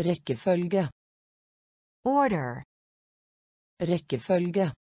 Rekkefølge. Order.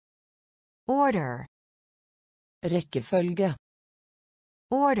 Rekkefølge. Order. Rekkefølge.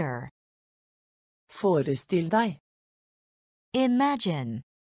 Order. Forestill deg. Imagine.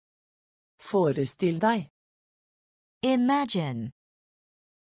 Forestill deg. Imagine.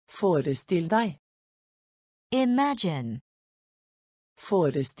 Forestill deg. Imagine.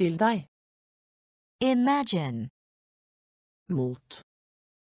 Forestill deg. Imagine. Mot.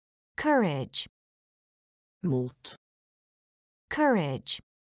 Courage. Mot. Courage.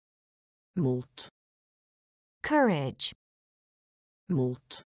 Mot. Courage.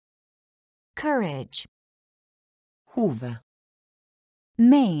 Mot. Courage. Hove.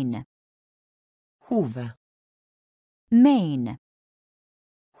 Main. Hove. Main.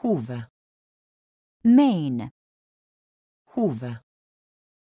 Hove. Main. Hove.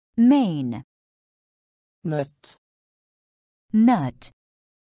 Main. Nøtt. Nut.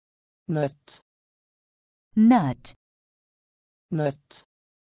 Nøtt. Nut. Nøtt.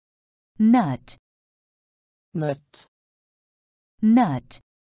 Nut. Nøtt. Nut.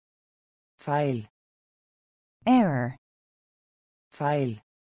 Feil. Error. Feil.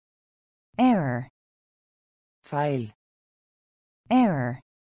 Error. Feil. Error.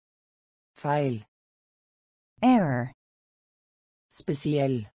 Feil. Error.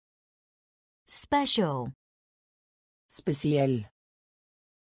 Spesiell. Special. Spesiell.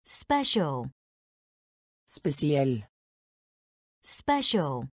 Special. Spesiell.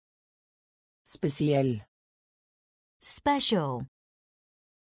 Special. Spesiell. Special.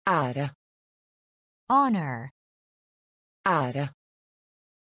 Ære. Honor. Ære.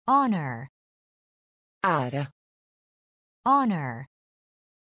 Honor. Ære. Honor.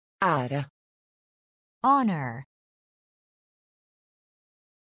 Ære. Honor.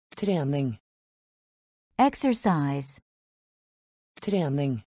 Trening. Exercise.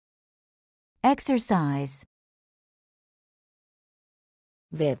 Trening. Exercise.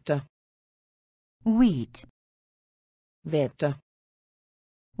 Hvete. Wheat. Hvete.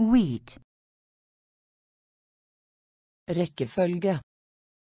 Wheat. Rekkefølge.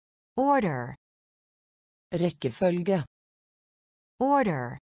 Order. Rekkefølge.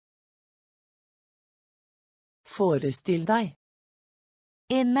 Order. Forestill deg.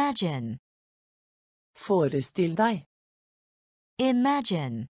 Imagine. Forestill deg.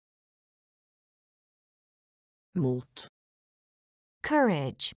 Imagine. Mot.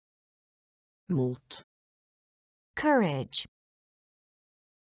 Courage. Mot. Courage.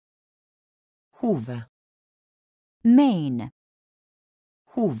 Hove. Main.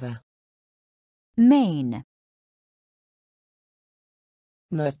 Hove. Main.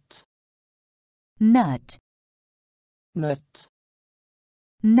 Nøtt. Nut. Nøtt.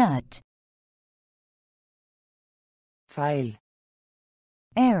 Nut. Feil.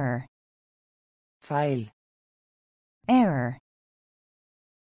 Error. Feil. Error.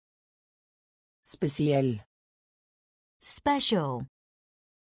 Spesiell. Special.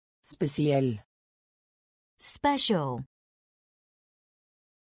 Spesiell. Special.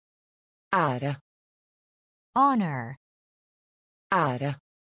 Ære. Honor. Ære.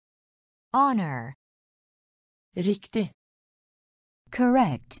 Honor. Riktig.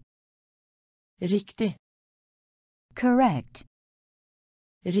 Correct. Riktig. Correct.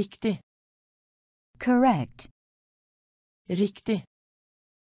 Riktig. Correct. Riktig.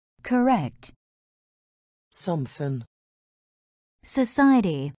 Correct. Samfunn.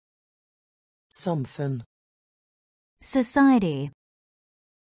 Society. Samfunn. Society.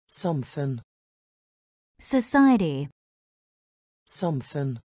 Samfunn. Society.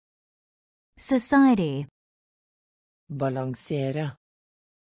 Samfunn. Society. Balansere.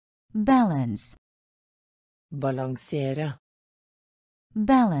 Balance. Balansere.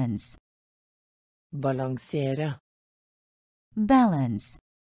 Balance. Balansere. Balance.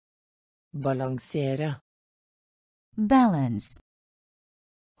 Balansere. Balance.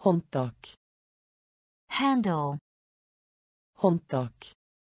 Håndtak. Handle. Håndtak.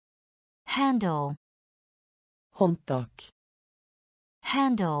 Handle. Håndtak.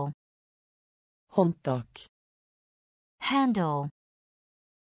 Handle. Håndtak. Handle.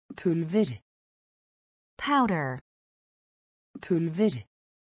 Pulver. Powder. Pulver.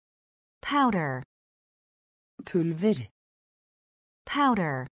 Powder. Pulver.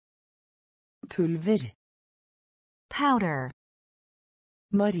 Powder. Pulver. Powder.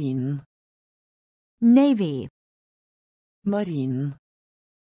 Marinen. Navy. Marinen.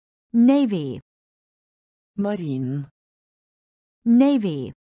 Navy. Marinen.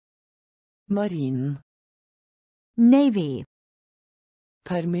 Navy. Marinen. Navy.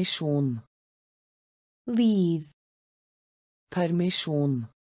 Permisjon. Leave. Permisjon.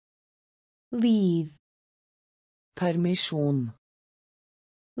 Leave. Permisjon.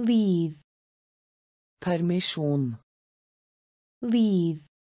 leave, Permisjon. leave,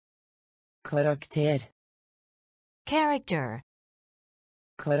 Karakter. character,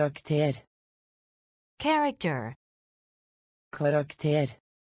 Karakter. character, Karakter.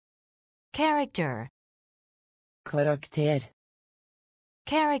 character, Karakter.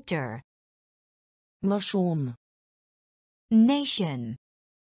 character, Nasjon. nation,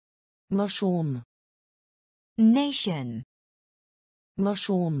 Nasjon. nation,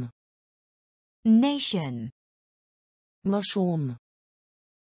 Nasjon. nation, Nasjon.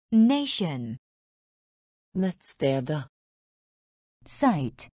 nation, Nettstedet.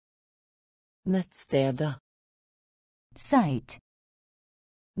 site, Nettstedet. site,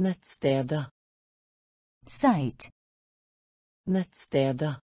 Nettstedet. site,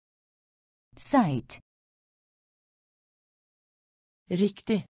 Nettstedet. site,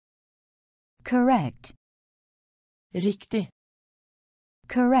 Riktig. correct, Riktig.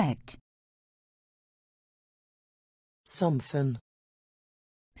 correct, Samfunn.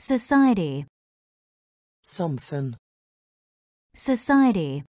 society, Samfunn.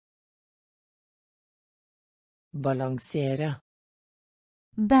 society, Balansere.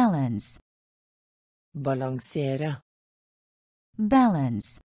 balance, Balansere.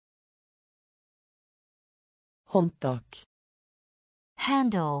 balance, Håndtak.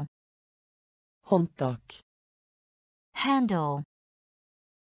 handle, Håndtak. handle,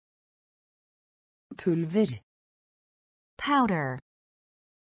 Pulver. powder,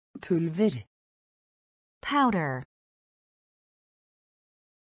 Pulver. powder,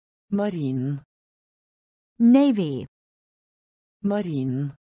 Marinen. navy,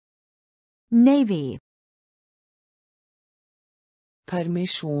 Marinen. navy,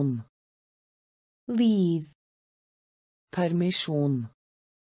 Permisjon. leave, Permisjon.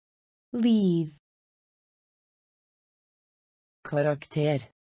 leave, Karakter.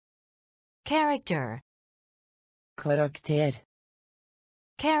 character, Karakter.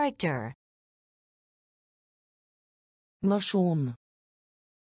 character, Nasjon.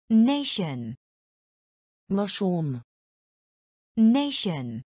 nation, Nasjon.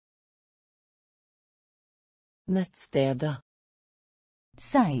 nation, Nettstedet.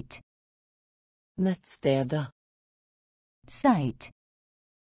 site, Nettstedet. site,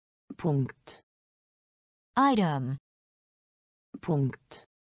 Punkt. item, Punkt.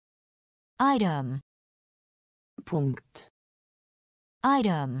 item, Punkt.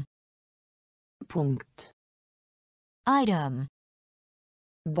 item, Punkt. item,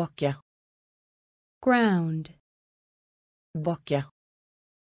 Bakke. ground, Bakke.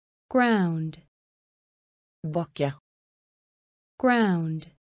 ground, Bakke.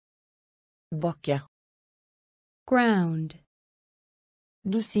 ground, Bakke. ground,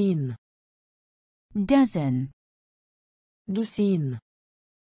 Dusin. dozen, Dusin.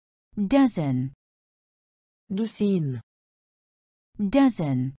 dozen, Dusin.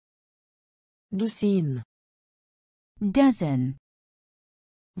 dozen, Dusin. dozen,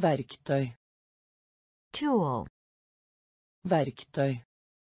 Verktøy. tool, Verktøy.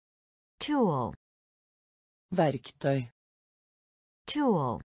 tool, Verktøy.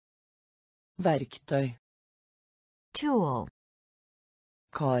 tool, Verktøy. tool,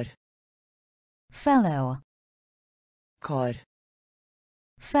 Kar. fellow, Kar.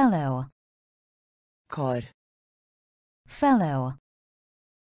 fellow, Kar. fellow,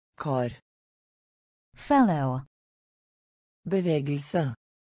 Kar. fellow, Bevegelse.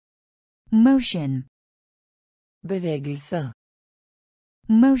 motion, Bevegelse.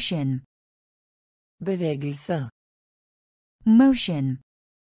 motion, Bevegelse. motion,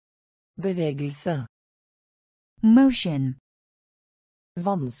 Bevegelse. motion,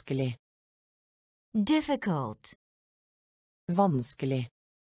 Vanskelig. difficult, Vanskelig.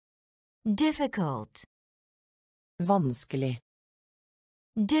 difficult, Vanskelig.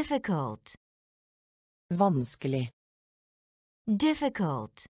 difficult, Vanskelig.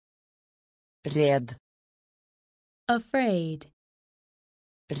 difficult, Red. afraid,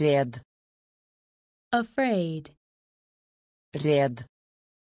 Red. afraid, Red.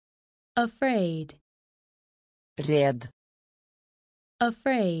 afraid, Red.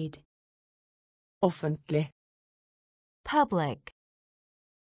 afraid, Offentlig. public,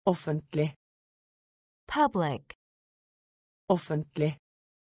 Offentlig. public, Offentlig.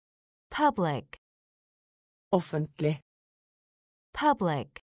 public, Offentlig.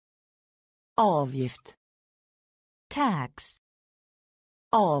 public, Avgift. tax,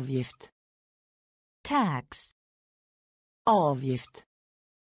 Avgift. tax, Avgift.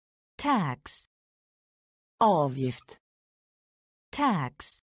 tax, Avgift.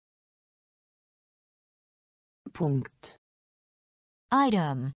 tax, Punkt.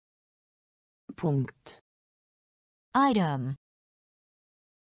 Item. Punkt. Item.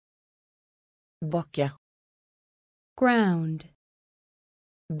 Bakke. ground,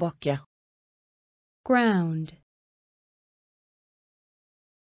 Bakke. ground,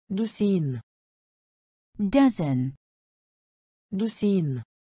 Dusin. Dozen. Dusin.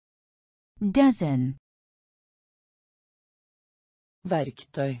 Dozen.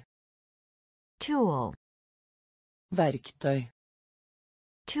 Verktøy. Tool. Verktøy.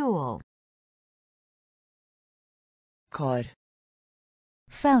 Tool. Kar.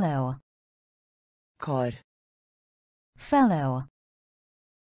 Fellow. Kar. Fellow.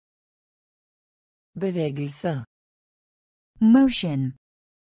 Bevegelse. Motion.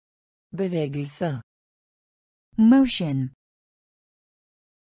 Bevegelse. Motion.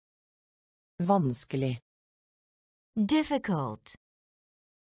 Vanskelig. Difficult.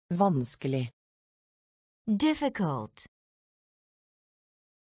 Vanskelig. Difficult.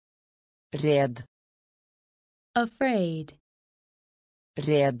 Red. afraid,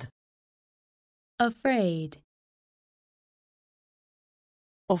 Red. afraid,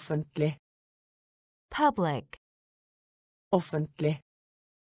 Offentlig. Public. Offentlig.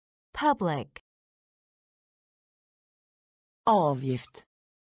 Public. Avgift.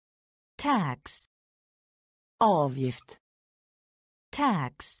 Tax. Avgift.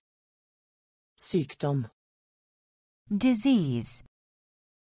 Tax. Sykdom. Disease.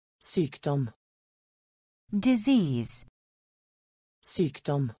 Sykdom. Disease.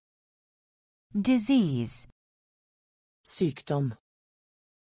 Sykdom. Disease. Sykdom.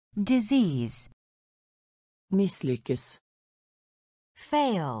 Disease. Mislykkes.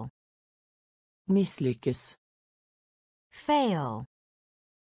 Fail. Mislykkes. Fail.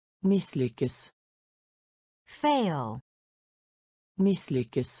 Mislykkes. Fail.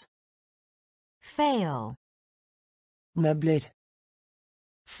 Mislykkes. Fail. Møbler.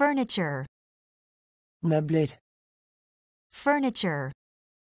 Furniture. Møbler. Furniture.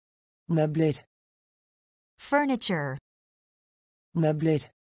 Møbler. Furniture.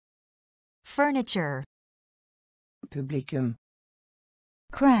 Møbler. Furniture. Publikum.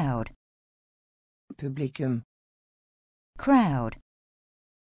 Crowd. Publikum. Crowd.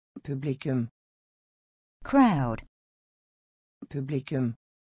 Publikum. Crowd. Publikum.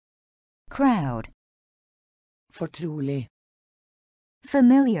 Crowd. Fortrolig.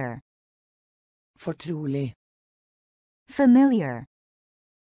 Familiar. Fortrolig. Familiar.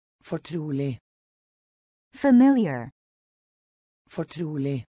 Fortrolig. Familiar.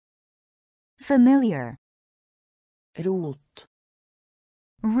 Fortrolig. Familiar. Rot.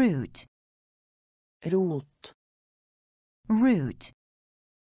 Root. Rot. Root.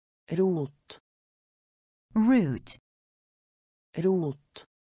 Rot. Root. Rot.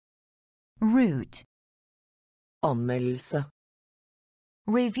 Root. Anmeldelse.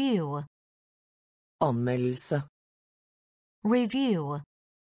 Review. Anmeldelse. Review.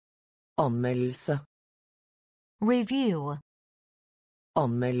 Anmeldelse. Review.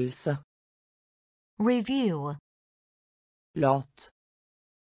 Anmeldelse. Review. Lat.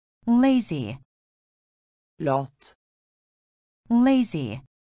 Lazy. Lat. Lazy.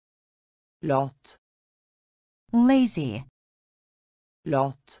 Lat. Lazy.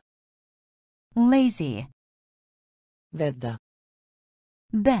 Lat. Lazy. Vedde.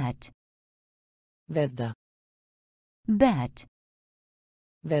 Bet. Vedde. Bet.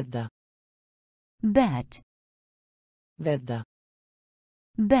 Vedde. Bet. Vedde.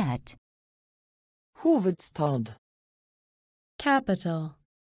 Bet. Hovedstad. capital,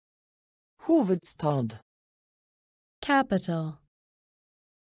 Hovedstad. capital,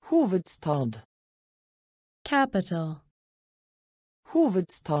 Hovedstad. capital,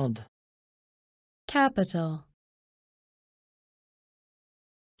 Hovedstad. capital,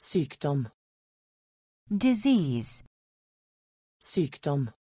 Sykdom. Disease.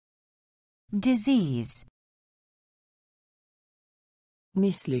 Sykdom. Disease.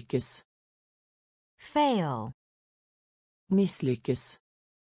 Mislykkes. Fail. Mislykkes.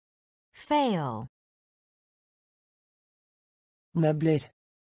 Fail. Møbler.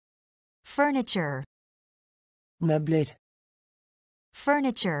 Furniture. Møbler.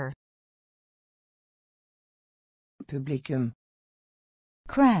 Furniture. Publikum.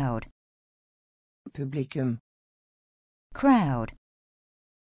 Crowd. Publikum. Crowd.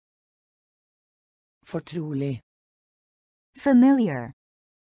 Fortrolig. Familiar.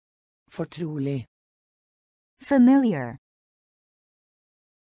 Fortrolig. Familiar.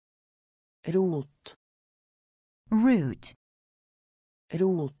 Rot. Root.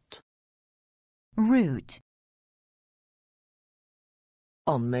 Rot. Root.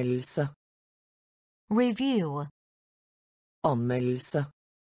 Anmeldelse. Review. Anmeldelse.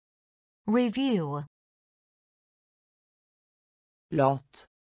 Review. Lat.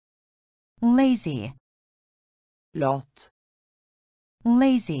 Lazy. Lat.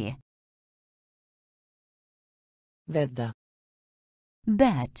 Lazy. Vedde.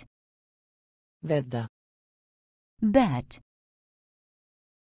 Bet. Vedde. Bet.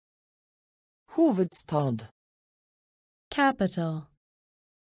 Hovedstad. capital,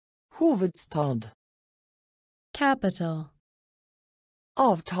 Hovedstad. capital,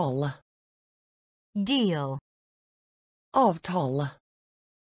 Avtale. Deal. Avtale.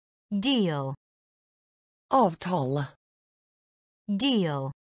 Deal. Avtale.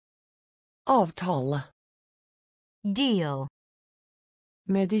 Deal. Avtale. Deal.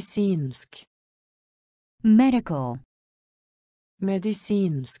 Medisinsk. Medical.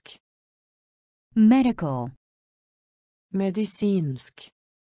 Medisinsk. Medical. Medisinsk.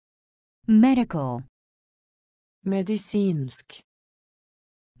 Medical. Medisinsk.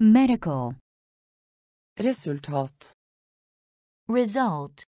 Medical. Resultat.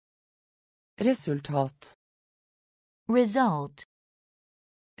 Result. Resultat. Result.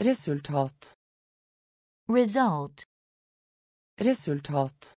 Resultat. Result.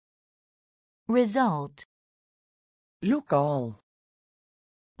 Resultat. Result. Lokal.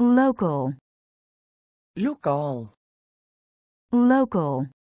 Local. Lokal. Local.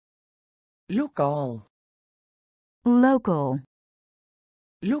 Lokal. Local.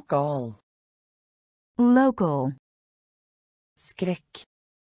 Lokal. Local. Skrekk.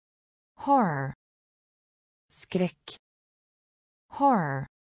 Horror. Skrekk. Horror.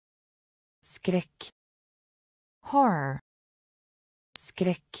 Skrekk. Horror.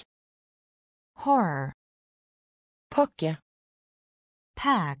 Skrekk. Horror. Pakke.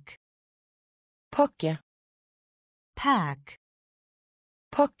 Pack. Pakke. Pack.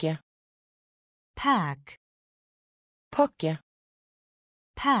 Pakke. Pack. Pakke.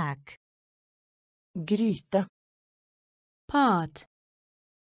 Pack. Gryte. pot,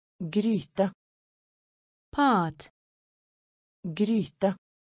 Gryte. pot, Gryte.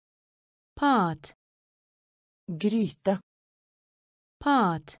 pot, Gryte.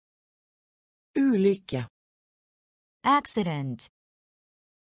 pot, Ulykke. Accident.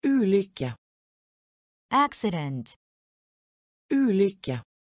 Ulykke. Accident. Ulykke.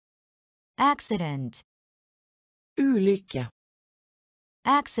 Accident. Ulykke.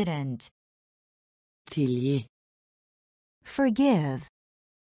 Accident. Tilgi. Forgive.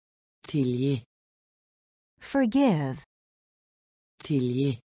 Tilgi. Forgive.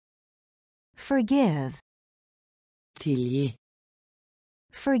 Tilgi. Forgive. Tilgi.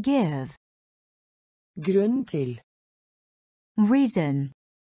 Forgive. Grunn til. Reason.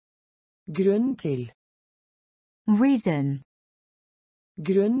 Grunn til. Reason.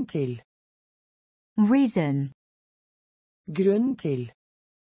 Grunn til. Reason. Grunn til.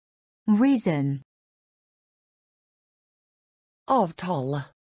 Reason.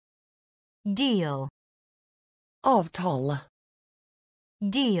 Avtale. Deal. Avtale.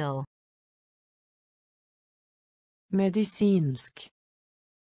 Deal. Medisinsk.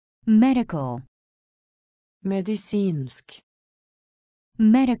 Medical. Medisinsk.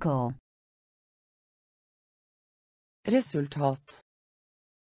 Medical. Resultat.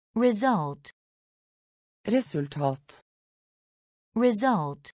 Result. Resultat.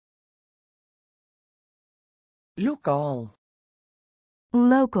 Result. Lokal.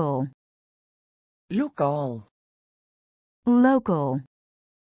 Local. Lokal. Local.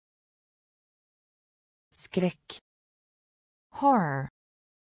 Skrekk. Horror.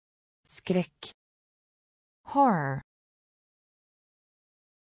 Skrekk. Horror.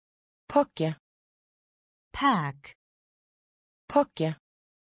 Pakke. Pack. Pakke.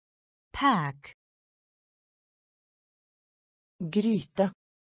 Pack. Gryte.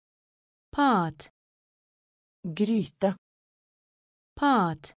 pot, Gryte.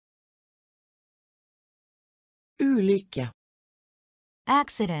 pot, Ulykke.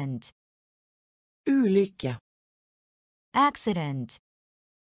 Accident. Ulykke. Accident.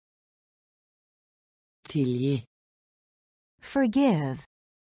 Tilgi. Forgive.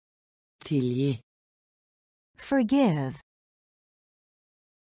 Tilgi. Forgive.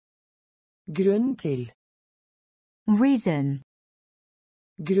 Grunn til. Reason.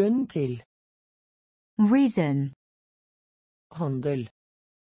 Grunn til. Reason. Handel.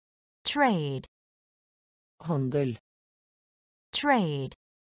 Trade. Handel. Trade.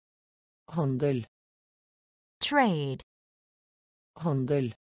 Handel. Trade.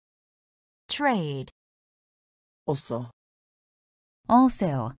 Handel. Trade. Også.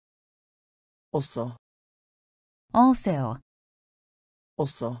 Also. Også. Also.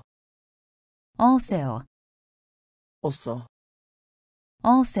 Også. also, også,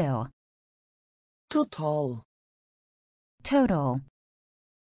 also, total, total,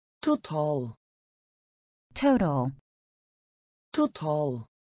 total, total, total,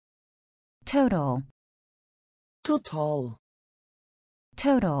 total, total,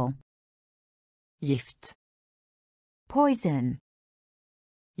 total, gift, poison,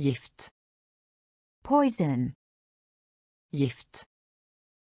 gift, poison, gift,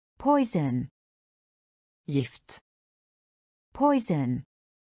 poison, gift, poison,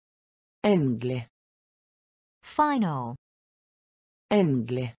 endelig, final,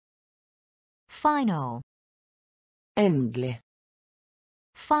 endelig, final, endelig,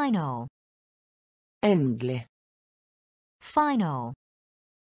 final, endelig, final,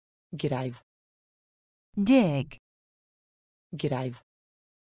 greiv, dig, greiv,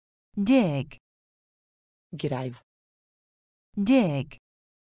 dig, greiv, dig,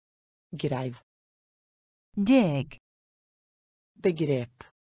 greiv, dig, begrep,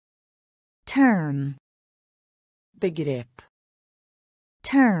 term, begrep,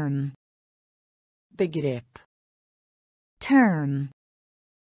 term, begrep, term,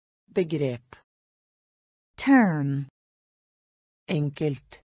 begrep, term,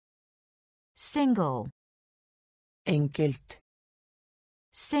 enkelt, single, enkelt,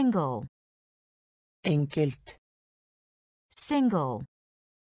 single, enkelt, single,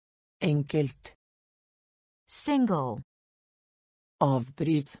 enkelt, single,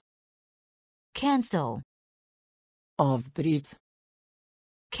 avbryt, cancel, avbryt,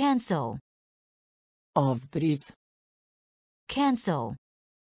 cancel, avbryt, cancel,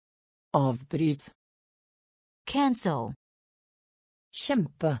 avbryt, cancel,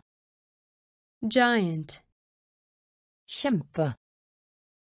 kjempe, giant, kjempe,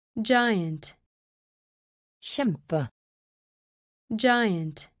 giant, kjempe,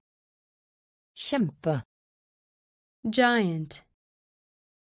 giant, kjempe, giant,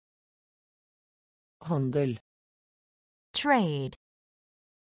 handel, trade,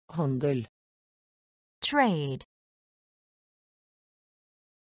 handel, trade,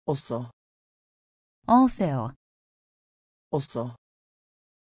 også, also, også,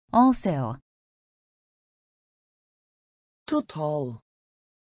 also, total,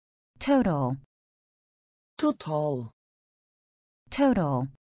 total, total, total,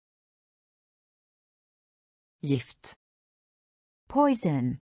 gift,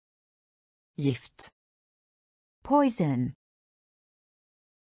 poison, gift, poison,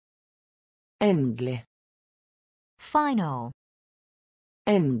 endelig, final,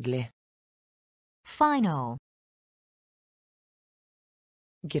 endelig, final,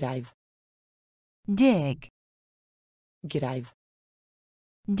 greiv, dig, greiv,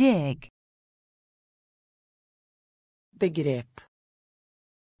 dig, begrep,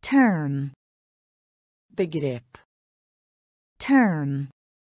 term, begrep, term,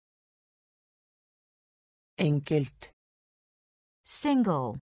 enkelt,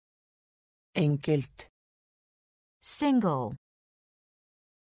 single, enkelt, single,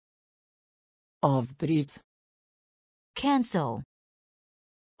 avbryt, cancel,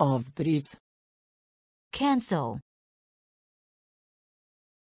 avbryt, cancel,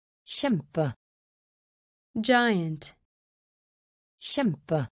 kjempe, giant,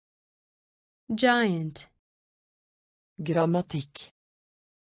 kjempe, giant, grammatikk,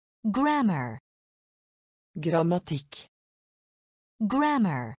 grammar, grammatikk,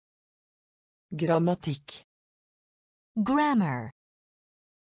 grammar, grammatikk, grammar,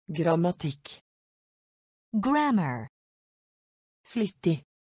 grammatikk, grammar, flittig,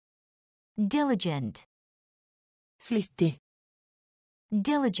 diligent, flittig,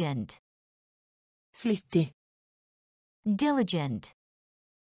 diligent, flittig, diligent,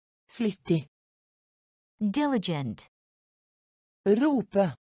 flittig, diligent,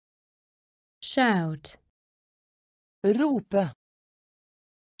 rope, shout, rope,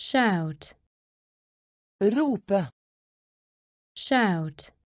 shout, rope,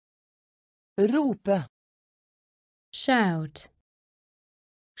 shout, rope, shout,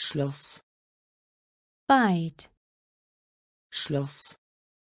 slåss, fight, slåss,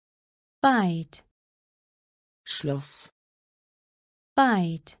 fight, slåss,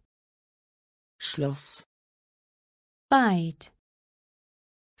 fight, slåss, fight,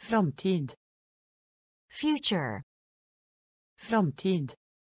 framtid, future, framtid,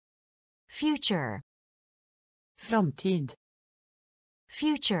 future, framtid,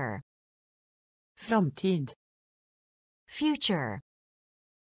 future, framtid, future,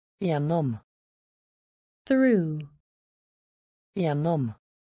 gjennom, through, gjennom,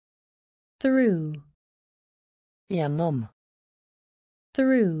 through, gjennom,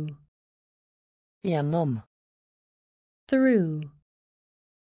 through, Gjennom. through,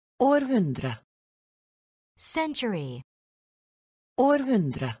 Århundre. century,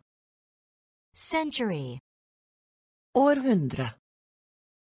 Århundre. century, Århundre.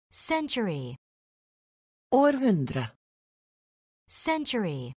 century, Århundre.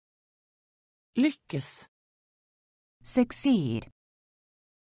 century, Lykkes. succeed,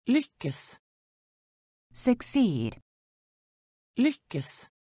 Lykkes. succeed, Lykkes.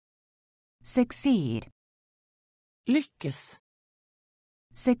 succeed, Lykkes.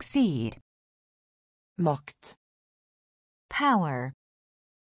 succeed, Makt. power,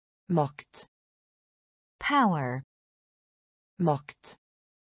 Makt. power, Makt.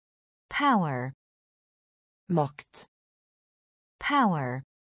 power, Makt. power,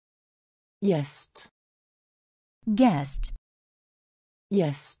 Gjest. guest,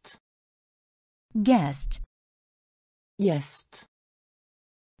 Gjest. guest, Gjest.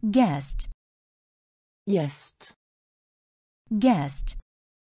 guest, Gjest. guest,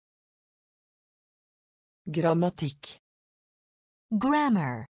 Grammatikk.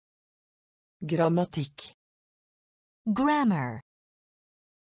 grammar, Grammatikk. grammar,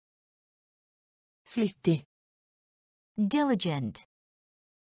 Flittig. diligent,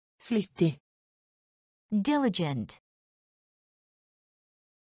 Flittig. diligent,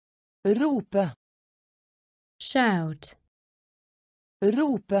 Rope. shout,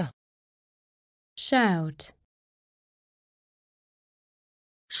 Rope. shout,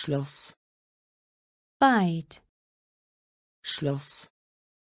 Slåss. fight, Slåss.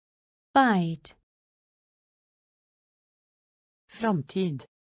 fight, Framtid.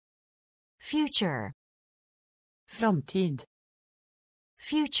 future, Framtid.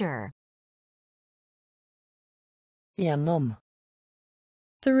 future, Gjennom.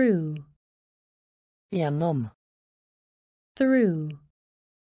 through, Gjennom. through,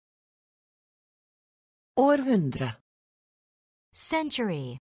 Århundre.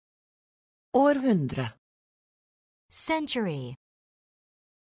 century, Århundre. century,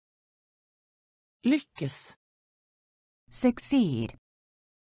 Lykkes. succeed,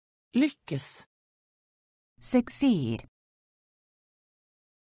 Lykkes. succeed,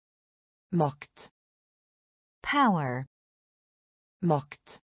 Makt. power,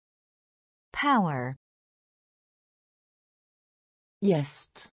 Makt. power,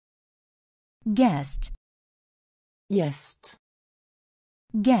 Gjest. guest, Gjest.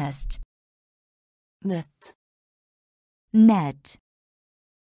 guest, Nett. net,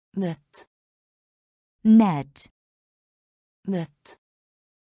 Nett. net, Nett.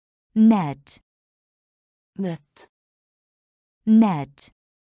 net, Nett. net,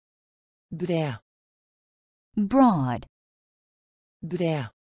 Bred. broad, Bred.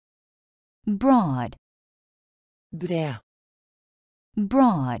 broad, Bred.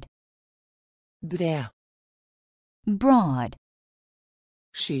 broad, Bred. broad,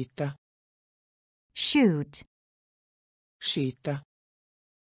 Skyte. shoot, Skyte.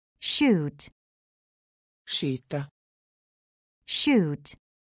 shoot, Skyte. shoot,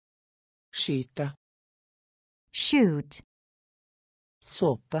 Skyte. shoot,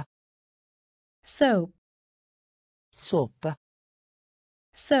 Såpe. soap, Såpe.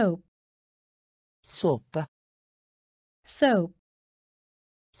 soap, Såpe. soap,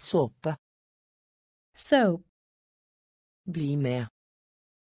 Såpe. soap, Bli med.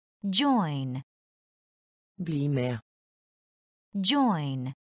 join, Bli med.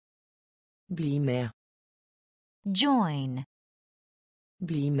 join, Bli med. join,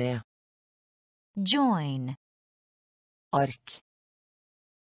 Bli med. join, Ark.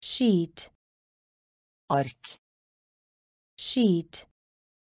 sheet, Ark. sheet,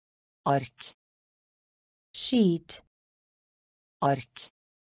 Ark. sheet, Ark.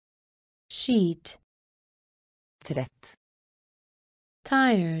 sheet, Trett.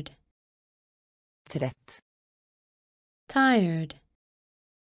 tired, Trett. tired,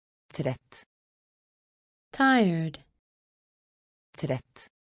 Trett. tired, Trett.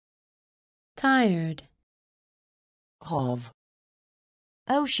 tired, Hav.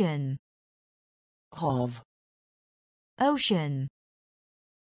 ocean, Hav. ocean,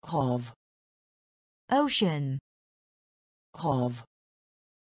 Hav. ocean, Hav.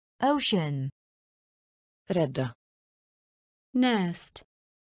 ocean, Redde. nest,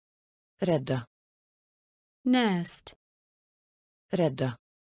 Redde. nest, Redde.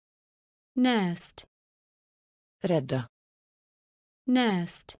 nest, Redde.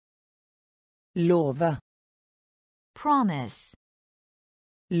 nest, Love. promise,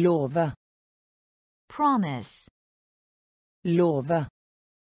 Love. promise, Love.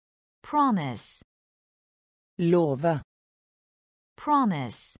 promise, Love.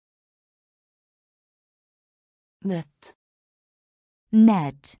 promise, nett,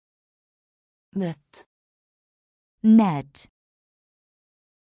 net, nett, net,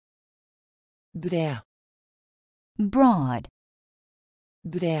 bred, broad,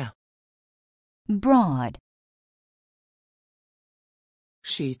 bred, broad,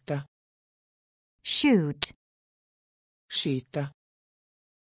 skyte, shoot, skyte,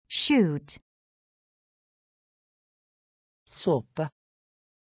 shoot, såpe,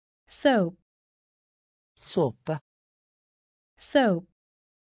 soap, såpe, soap,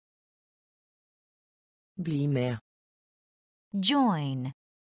 bli med, join,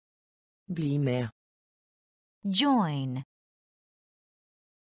 bli med, join,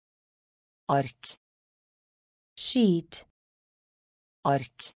 ark, sheet,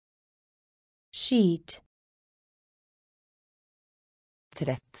 ark, sheet,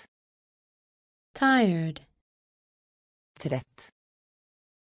 trett, tired, trett,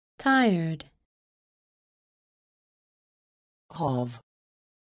 tired, hav,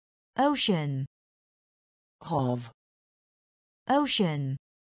 ocean, hav, ocean,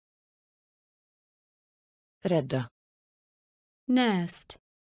 redde, nest,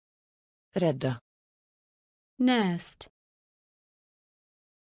 redde, nest,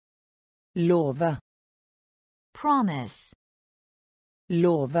 love, promise,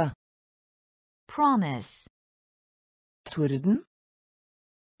 love, promise, torden,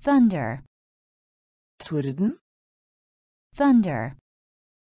 thunder, torden, thunder,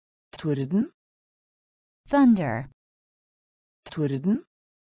 torden, thunder, torden,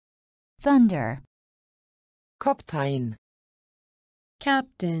 thunder, kaptein,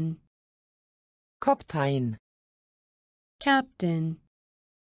 captain, kaptein, captain,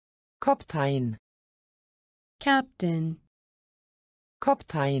 kaptein, captain,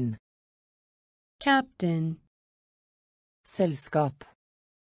 kaptein, captain, selskap,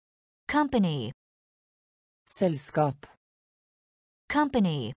 company, selskap,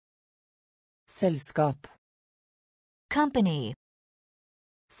 company, selskap, company,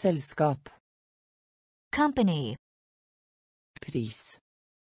 selskap, company, pris,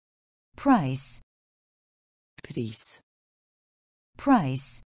 price, pris,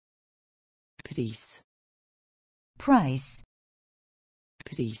 price, pris, price,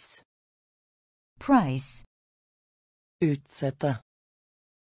 pris, price, utsette,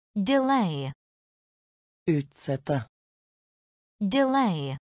 delay, utsette,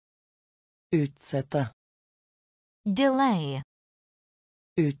 delay, utsette, delay,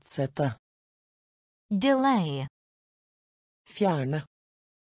 utsette, delay, fjerne,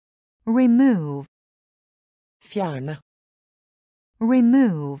 remove, fjerne,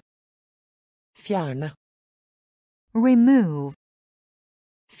 remove, fjerne, remove,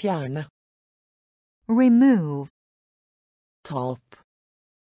 fjerne, remove, tap,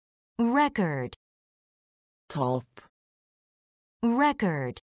 record, tap,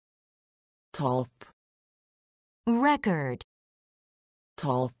 record, tap, record,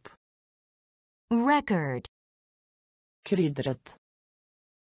 tap, record, krydret,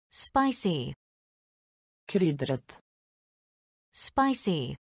 spicy, krydret,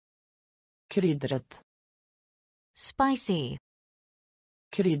 spicy, krydret, spicy,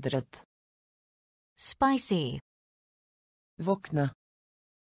 krydret, spicy, våkne,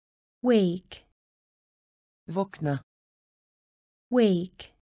 wake, våkne,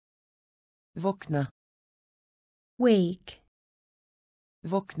 wake, våkne, wake,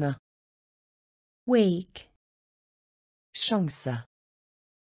 våkne, wake, sjanse,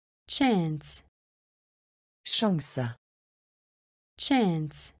 chance, sjanse,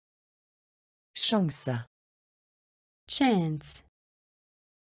 chance, sjanse, chance,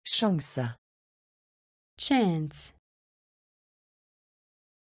 sjanse, chance,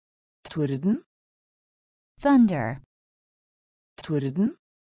 torden, thunder, torden,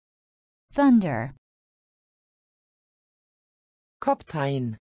 thunder,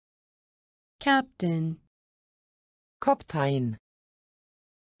 kaptein, captain, kaptein,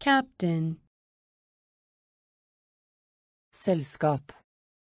 captain, selskap,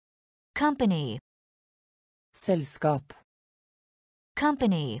 company, selskap,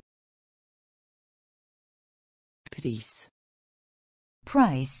 company, pris,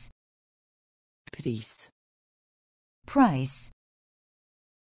 price, pris, price,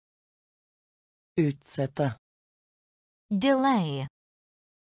 utsette, delay,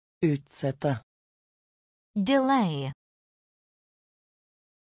 utsette, delay,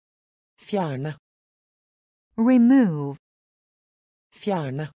 fjerne, remove,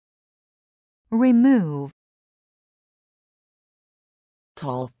 fjerne, remove,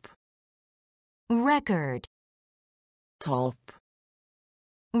 tap, record, tap,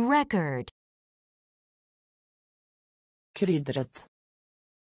 record, Krydret.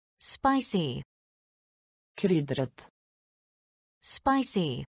 Spicy. Krydret.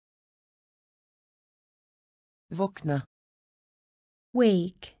 Spicy. Våkne.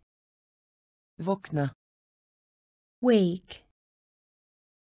 Wake. Våkne. Wake.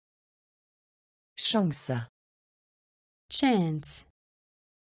 Sjanse. Chance.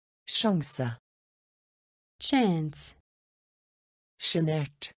 Sjanse. Chance.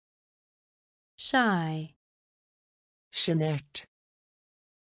 Sjenert. Shy. Sjenert.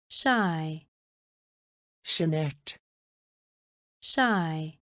 Shy. Sjenert.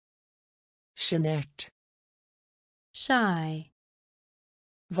 Shy. Sjenert. Shy.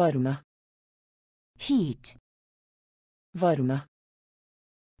 Varme. Heat. Varme.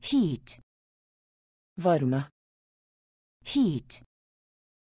 Heat. Varme. Heat.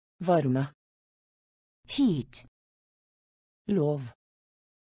 Varme. Heat. Lov.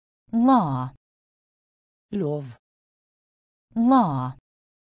 Law. Lov. Law.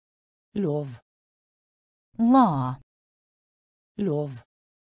 Lov. Law. Lov.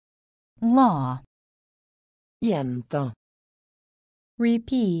 Law. Gjenta.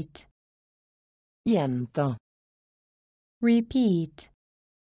 Repeat. Gjenta. Repeat.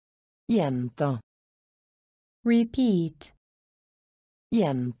 Gjenta. Repeat.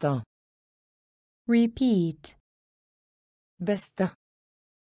 Gjenta. Repeat. Beste.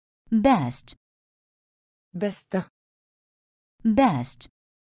 Best. Beste. Best.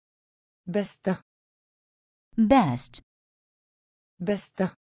 Beste. Best.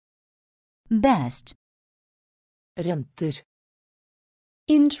 Beste. Best. Renter.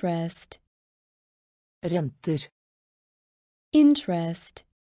 Interest. Renter. Interest.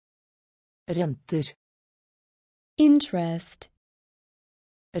 Renter. Interest.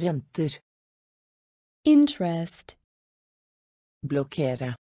 Renter. Interest.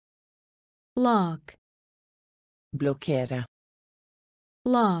 Blokkere. Lock. Blokkere.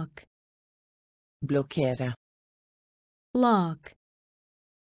 Lock. Blokkere. Lock.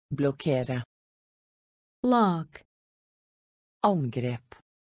 Blokkere. Lock. Angrep.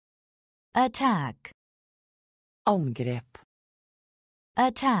 Attack. Angrep.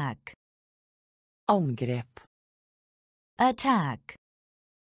 Attack. Angrep. Attack.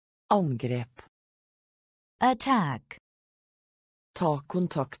 Angrep. Attack. Ta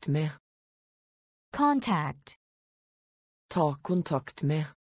kontakt med. Contact. Ta kontakt med.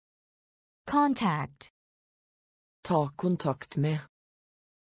 Contact. Ta kontakt med.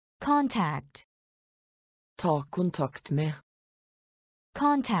 Contact. Ta kontakt med.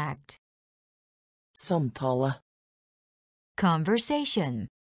 Contact. Samtale. Conversation.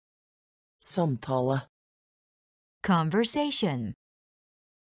 Samtale. Conversation.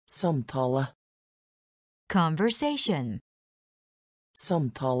 Samtale. Conversation.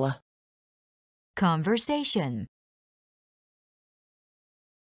 Samtale. Conversation.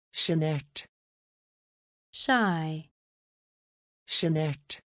 Sjenert. Shy.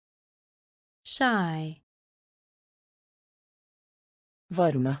 Sjenert. Shy.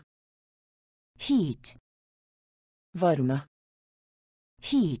 Varme. Heat. Varme.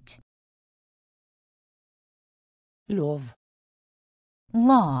 Heat. Lov.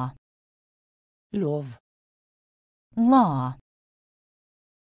 Law. Lov. Law.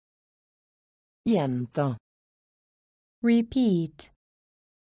 Gjenta. Repeat.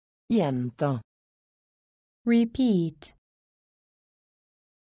 Gjenta. Repeat.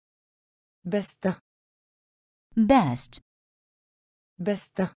 Beste. Best.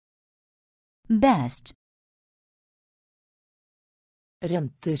 Beste. Best.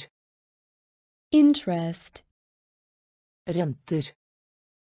 Renter. Interest. Renter.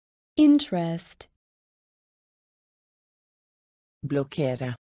 Interest.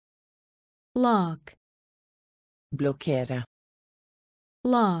 Blokkere. Lock. Blokkere.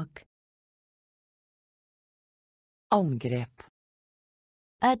 Lock. Angrep.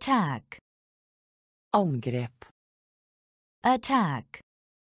 Attack. Angrep. Attack.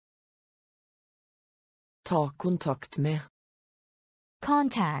 Ta kontakt med.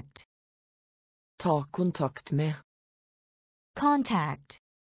 Contact. Ta kontakt med. Contact.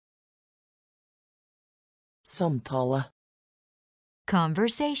 Samtale.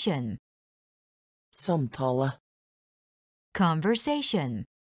 Conversation. Samtale. Conversation.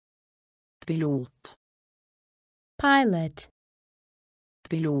 Pilot. Pilot.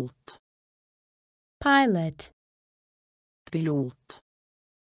 Pilot. Pilot. Pilot.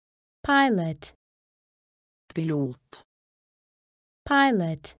 Pilot. Pilot.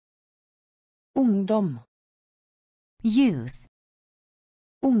 Pilot. Ungdom. Youth.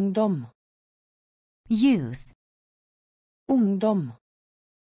 Ungdom. Youth. Ungdom.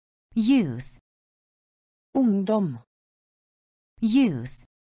 Youth. Ungdom. youth,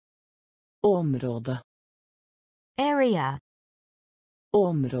 Område. area,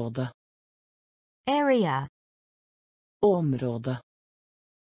 Område. area, Område.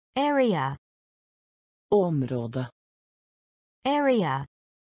 area, Område. area,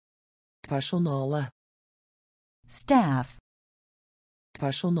 Personale. staff,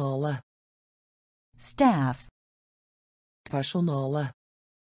 Personale. staff, Personale.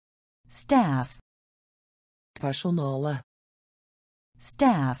 staff, Personale.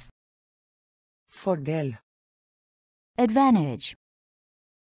 staff, Fordel. advantage,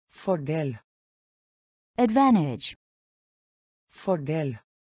 Fordel. advantage, Fordel.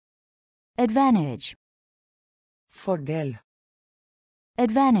 advantage, Fordel.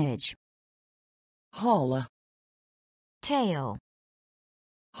 advantage, Hale. tail,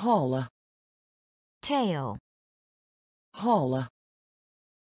 Hale. tail, Hale.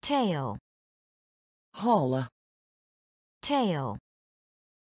 tail, Hale. tail,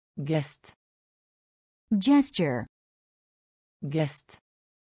 Gest. gesture, Gest.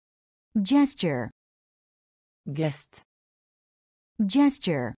 gesture, Gest.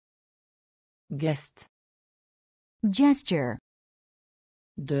 gesture, Gest. gesture,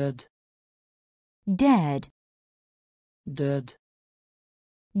 Død. dead, Død.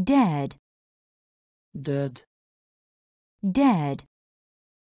 dead, Død. dead,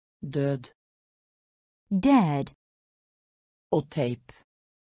 Død. dead, Og tape.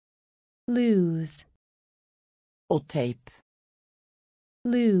 lose, Og tape.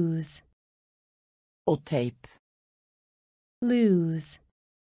 lose, Og tape. lose,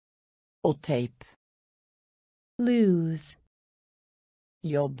 Og tape. lose,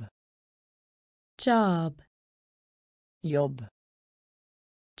 Jobb. job, Jobb.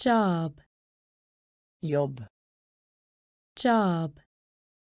 job, Jobb. job,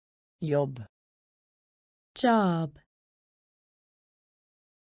 Jobb. job,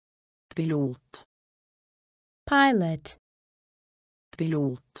 Pilot. pilot,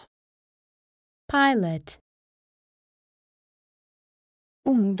 Pilot. pilot,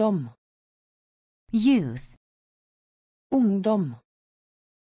 Ungdom. youth, Ungdom.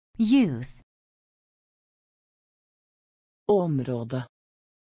 youth, Område.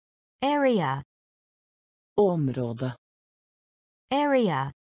 area, Område.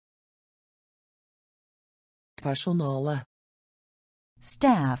 area, Personale.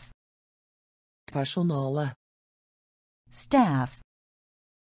 staff, Personale. staff,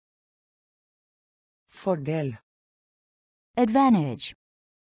 Fordel. advantage,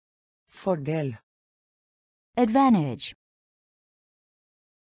 Fordel. advantage,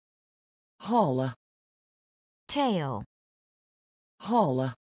 Hale. tail,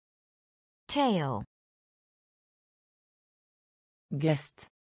 Hale. tail, Gest.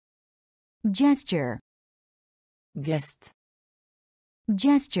 gesture, Gest.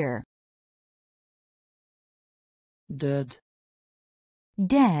 gesture, Død.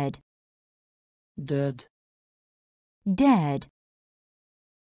 dead, Død. dead,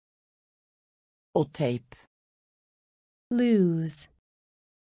 Og tape. lose,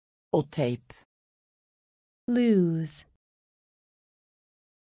 Og tape. lose,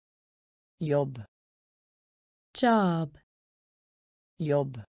 Jobb. job,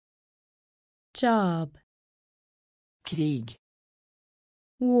 Jobb. job, Krig.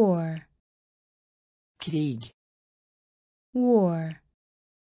 war, Krig. war,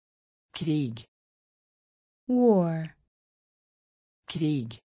 Krig. war,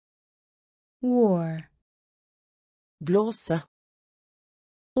 Krig. war, Blåse.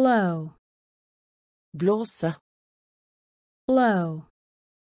 blow, Blåse. blow,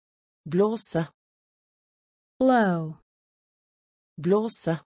 Blåse. blow,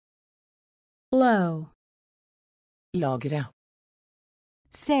 Blåse. blow, Lagre.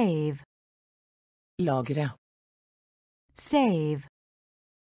 save, Lagre. save,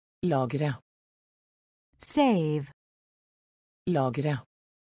 Lagre. save, Lagre.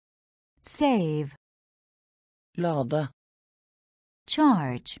 save, Lade.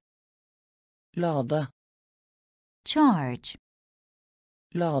 charge, Lade. charge,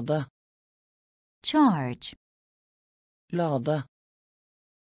 Lade. charge, Lade.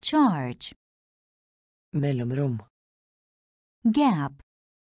 charge, Mellomrom. gap,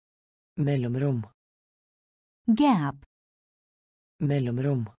 Mellomrom. gap,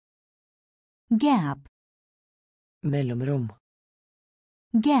 Mellomrom. gap, Mellomrom.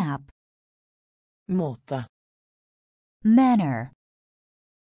 gap, Måte. manner,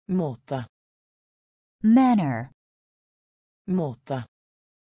 Måte. manner, Måte.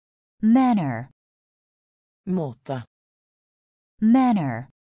 manner, Måte. manner,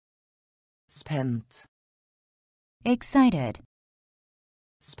 Spent. excited,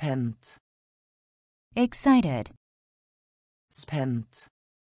 Spent. excited, Spent.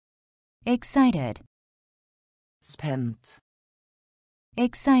 excited, Spent.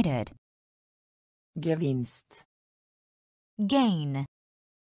 excited, Gevinst. gain,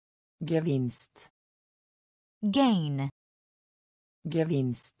 Gevinst. gain,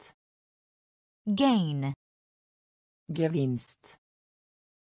 Gevinst. gain, Gevinst.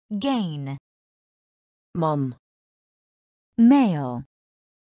 gain, Mann. male,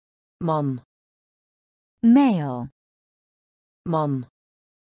 Mann. male, Mann.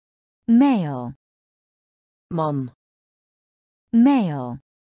 male, Mann. male,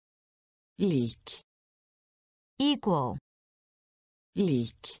 Lik. equal,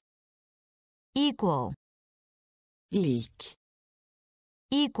 Lik. equal, Lik.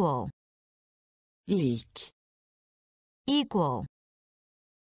 equal, Lik. equal,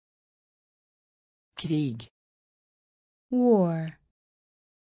 Krig. war,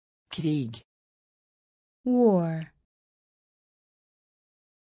 Krig. war,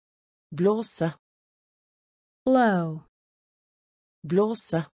 Blåse. blow,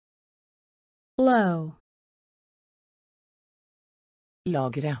 Blåse. blow,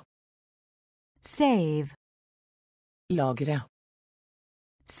 Lagre. save, Lagre.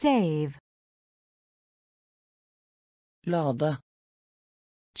 save, Lade.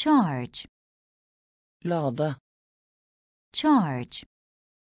 charge, Lade. charge,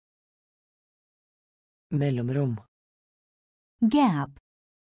 Mellomrom. gap,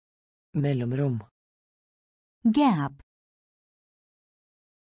 Mellomrom. gap,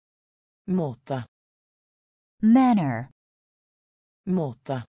 Måte. manner,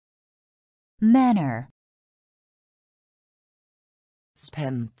 Måte. manner,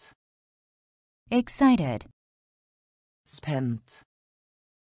 Spent. excited, Spent.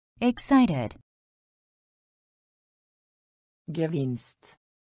 excited, Gevinst.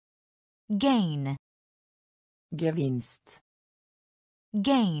 gain, Gevinst.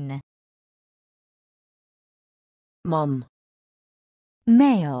 gain, Mann.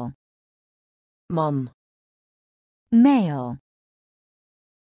 male, Mann. male,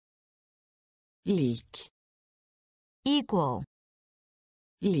 Lik. equal,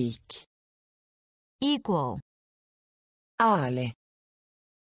 Lik. equal, Ærlig.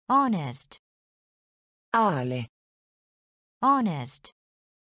 honest, Ærlig. honest,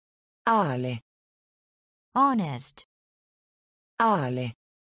 Ærlig. honest, Ærlig.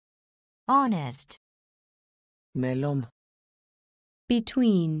 honest, Mellom.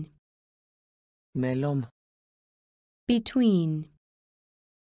 between, Mellom. between,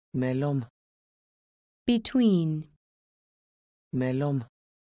 Mellom. between, Mellom.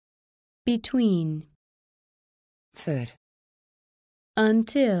 between, Før.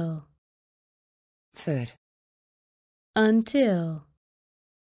 until, Før. until,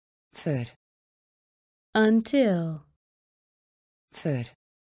 Før. until, Før.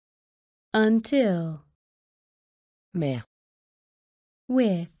 until, Med.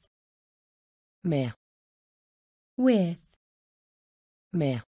 with, Med. with,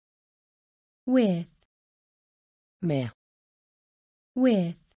 Med. with, Med.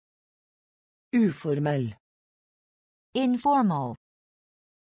 with, Uformell. informal,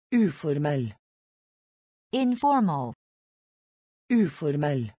 Uformell. informal,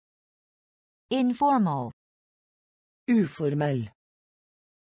 Uformell. informal, Uformell.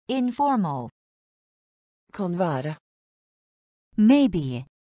 informal, Kan være. maybe,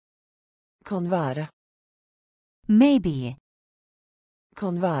 Kan være. maybe,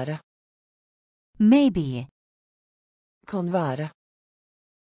 Kan være. maybe, Kan være.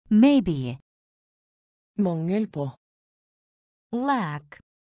 maybe, Mangel på. lack,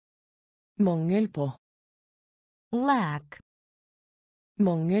 Mangel på. lack,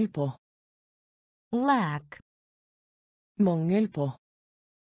 Mangel på. lack, Mangel på.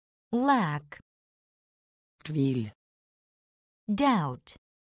 lack, Tvil. doubt,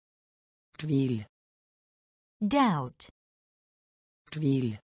 Tvil. doubt,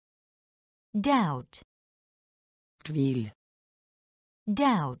 Tvil. doubt, Tvil.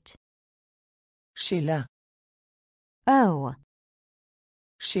 doubt, Skille. oh,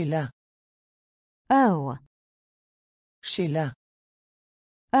 Skille. oh, Skille.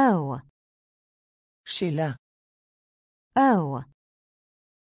 oh, Skille. oh,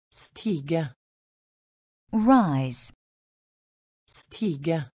 Stige. rise,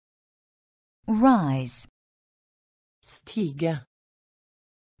 Stige. rise, Stige.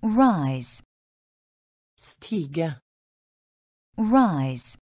 rise, Stige.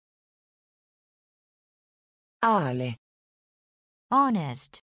 rise, Ærlig.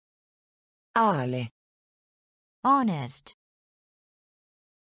 honest, Ærlig. honest,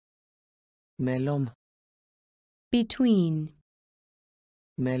 Mellom. between,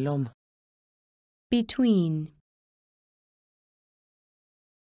 Mellom. between,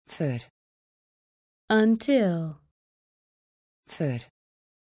 Før. until, Før.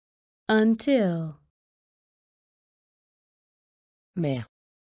 until, Med.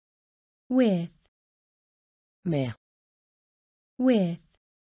 with, Med. with,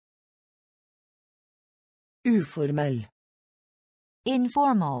 Uformell.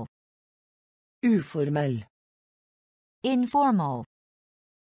 Informal. Uformell. Informal.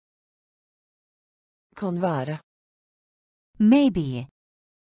 Kan være. Maybe.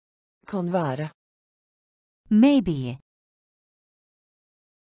 Kan være. Maybe.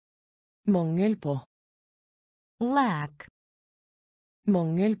 Mangel på. Lack.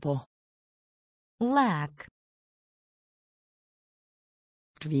 Mangel på. Lack.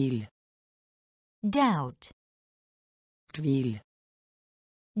 Tvil. Doubt. Tvil.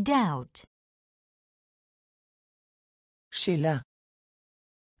 Doubt. Skille.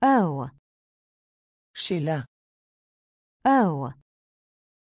 Oh. Skille. Oh.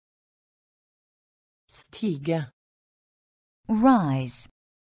 Stige. Rise.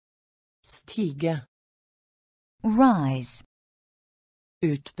 Stige. Rise.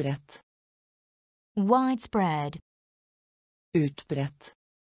 Utbredt. Widespread. Utbredt.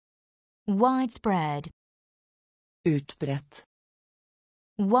 Widespread. Utbredt.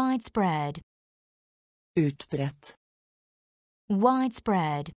 Widespread. Utbredt.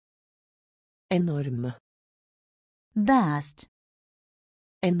 Widespread. Enorme. Vast.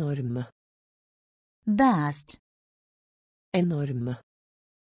 Enorme. Vast. Enorme.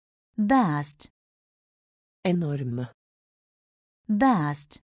 Vast. Enorme.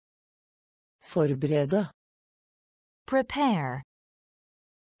 Vast. Forberede. Prepare.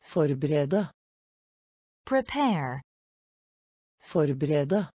 Forberede. Prepare.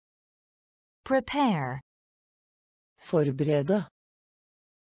 Forberede. Prepare. Forberede.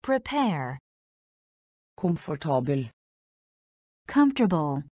 Prepare. Komfortabel.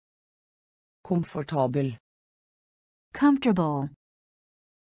 Comfortable. Komfortabel. Comfortable.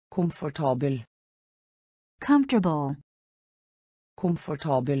 Komfortabel. Comfortable.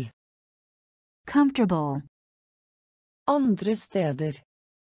 Komfortabel. Comfortable. Andre steder.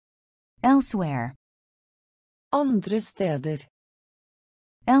 Elsewhere. Andre steder.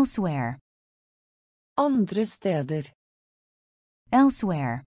 Elsewhere. Andre steder.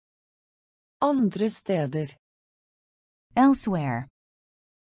 Elsewhere. Andre steder. Elsewhere.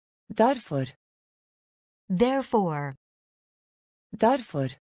 Derfor. Therefore. Derfor.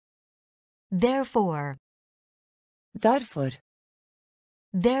 Therefore. Derfor.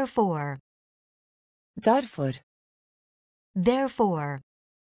 Therefore. Derfor. Therefore.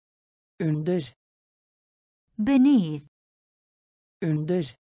 Under. Beneath. Under.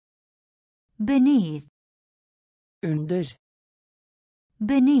 Beneath. Under.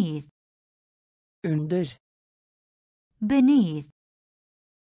 Beneath. Under. Beneath.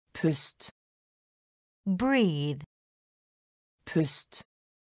 Pust. Breathe. Pust.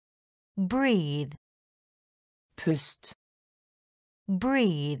 Breathe. Pust.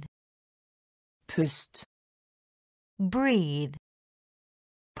 Breathe. Pust. Breathe.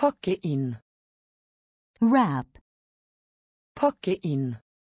 Pakke inn. Wrap. Pakke inn.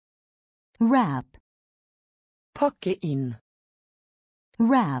 Wrap. Pakke inn.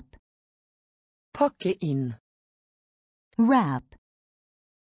 Wrap. Pakke inn. Wrap.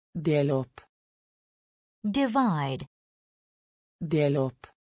 Del opp. Divide. Del opp.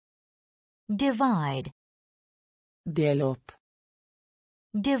 Divide. Del opp.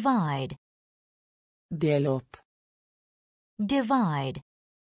 Divide. Del opp. Divide.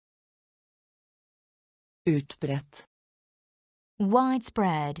 Utbredt.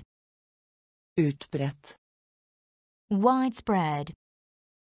 Widespread. Utbredt. Widespread.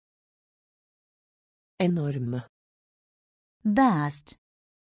 Enorme. Vast.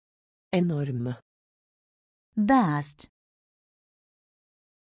 Enorme. Vast.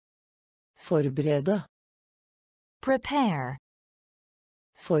 Forberede. Prepare.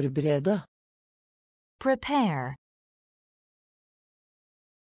 Forberede. Prepare.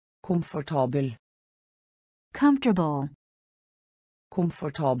 Komfortabel. Comfortable.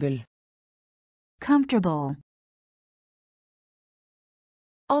 Komfortabel. Comfortable.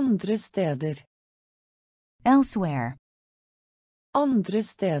 Andre steder. Elsewhere. Andre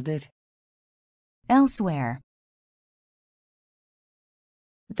steder. Elsewhere.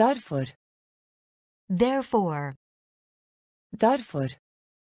 Derfor. Therefore. Derfor.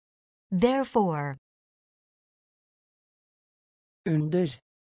 Therefore. Under.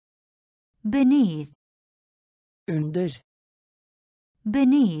 Beneath. Under.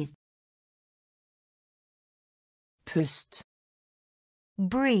 Beneath. Pust.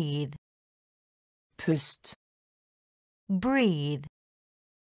 breathe, Pust. breathe,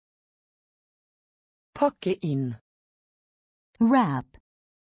 Pakke inn. wrap,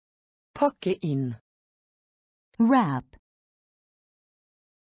 Pakke inn. wrap,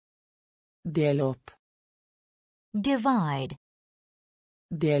 Del opp. divide,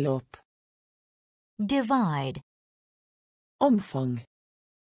 Del opp. divide, Omfang.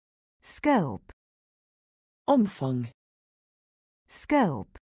 scope, Omfang.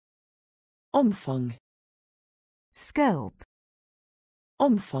 scope, Omfang. scope,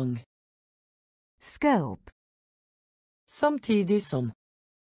 Omfang. scope, Samtidig som.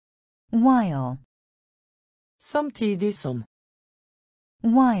 while, Samtidig som.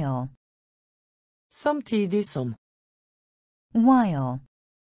 while, Samtidig som. while,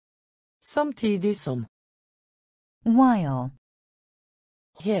 Samtidig som. while,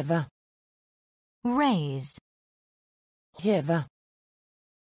 Heve. raise, Heve.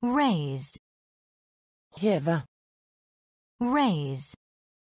 raise, Heve. raise,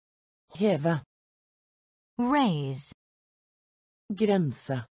 Heve. raise,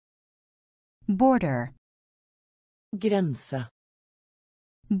 Grense. border, Grense.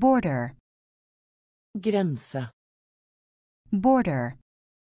 border, Grense. border,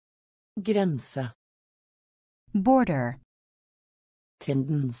 Grense. border,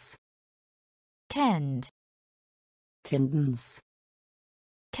 Tendens. tend, Tendens.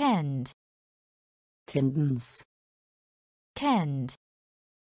 tend, Tendens. tend,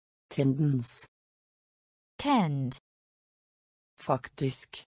 Tendens. tend,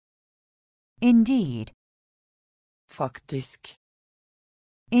 Faktisk. indeed, Faktisk.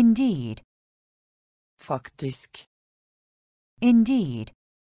 indeed, Faktisk. indeed,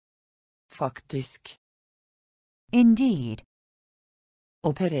 Faktisk. indeed,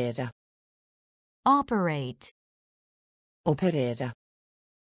 Operere. operate, Operere.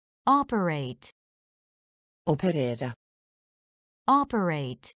 operate, Operere.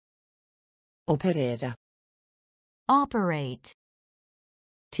 operate, Operere. operate,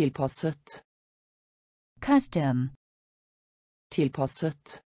 Tilpasset. custom,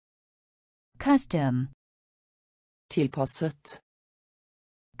 Tilpasset. custom, Tilpasset.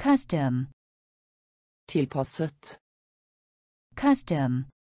 custom, Tilpasset. custom,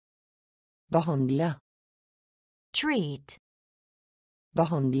 Behandle. treat,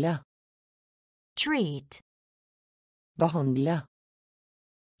 Behandle. treat, Behandle.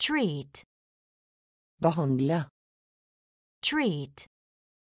 treat, Behandle. treat,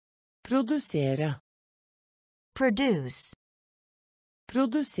 Produsere. produce,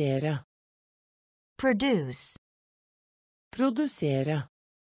 Produsere. produce, Produsere.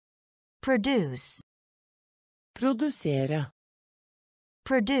 produce, Produsere.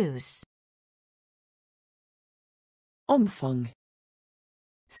 produce, Omfang.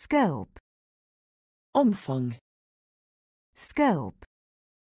 scope, Omfang. scope,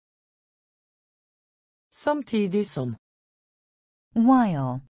 Samtidig som.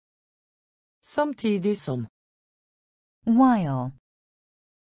 while, Samtidig som. while,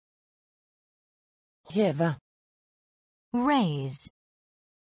 Heve. raise,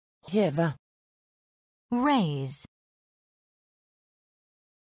 Heve. raise,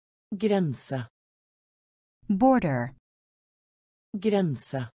 Grense. border,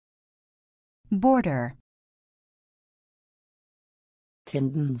 Grense. border,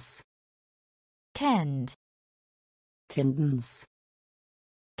 Tendens. tend, Tendens.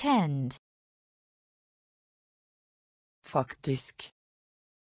 tend, Faktisk.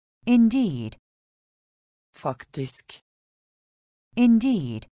 indeed, Faktisk.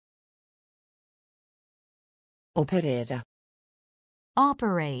 indeed, Operere.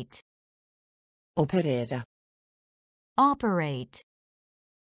 operate, Operere. operate,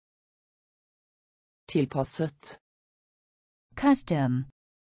 Tilpasset. custom,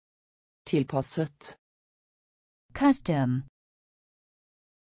 Tilpasset. custom,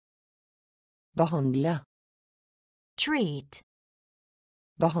 Behandle. treat,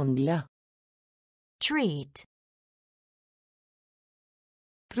 Behandle. treat,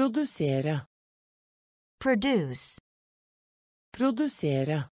 Produsere. produce,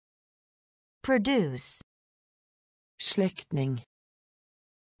 Produsere. produce, Slektning.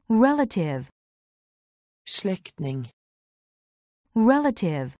 relative, Slektning.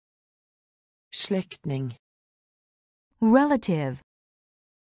 relative, Slektning. relative,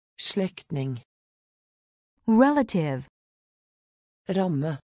 Slektning. relative,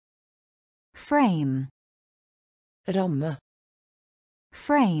 Ramme. frame, Ramme.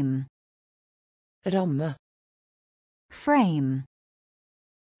 frame, Ramme. frame,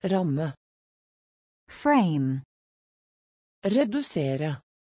 Ramme. frame, Redusere.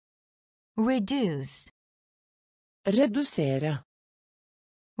 reduce, Redusere.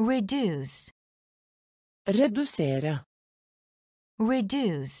 reduce, Redusere.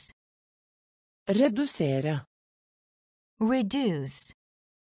 reduce, Redusere. reduce,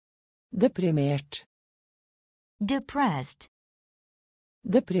 Deprimert. depressed,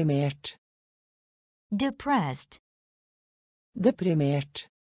 Deprimert. depressed, Deprimert.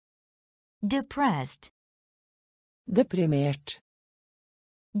 depressed, Deprimert.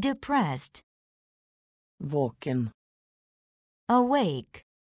 depressed, Våken. awake,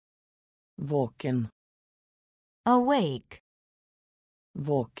 Våken. awake,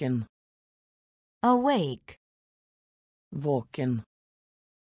 Våken. awake, Våken.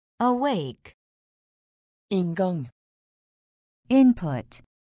 awake, Inngang. input,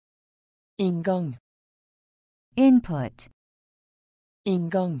 Inngang. input,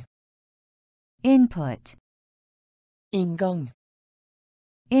 Inngang. input, Inngang.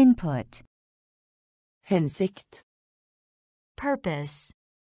 input, Hensikt. purpose,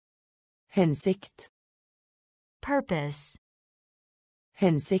 Hensikt. purpose,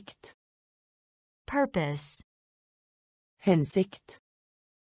 Hensikt. purpose, Hensikt.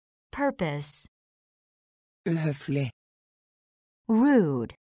 purpose, Uhøflig.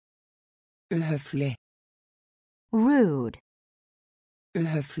 rude, Uhøflig. rude,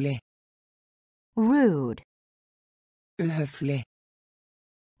 Uhøflig. rude, Uhøflig.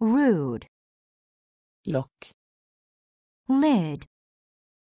 rude, Lokk. lid,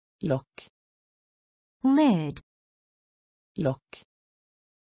 Lokk. lid, Lokk.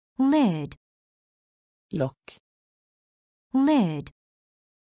 lid, Lokk. lid,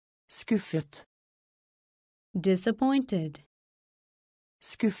 Skuffet. disappointed,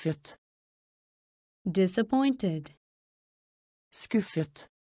 Skuffet. disappointed, Skuffet.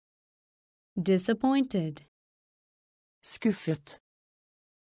 disappointed, Skuffet.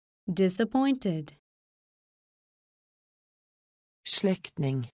 disappointed,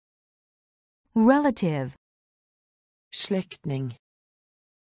 Slektning. relative, Slektning.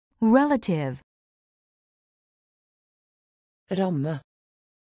 relative, Ramme.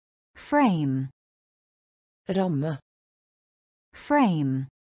 frame, Ramme. frame,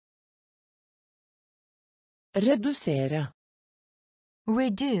 Redusere.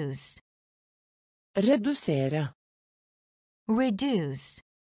 reduce, Redusere. reduce,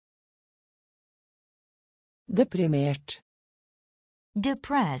 Deprimert.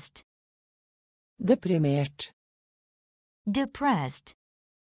 depressed, Deprimert. depressed,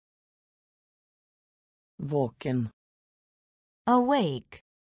 Våken. awake,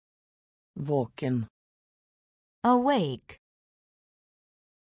 Våken. awake,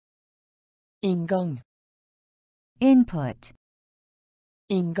 Inngang. input,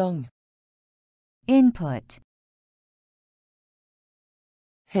 Inngang. input,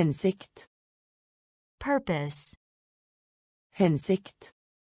 Hensikt. purpose, Hensikt.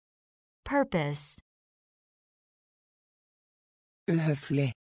 purpose,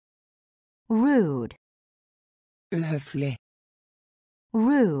 Uhøflig. rude, Uhøflig.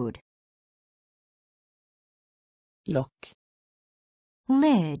 rude, Lokk.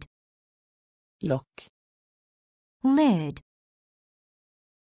 lid, Lokk. lid,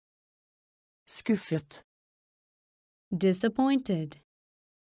 Skuffet. disappointed,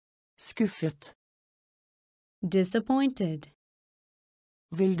 Skuffet. disappointed,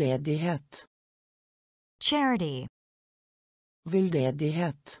 Veldedighet. charity,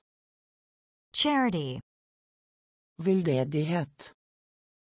 Veldedighet. charity, Veldedighet.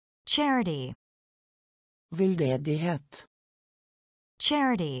 charity, Veldedighet.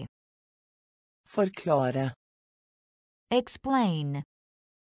 charity, Forklare. explain,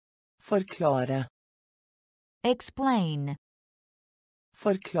 Forklare. explain,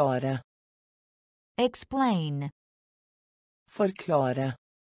 Forklare. explain, Forklare.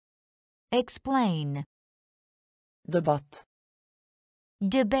 explain, Debatt.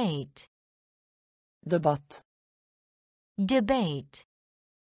 debate, Debatt. debate,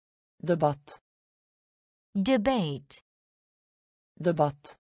 Debatt. debate,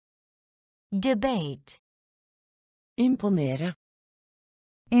 Debatt. debate, Imponere.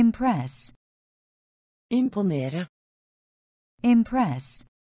 impress, Imponere. impress,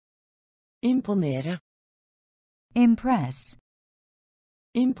 Imponere. impress,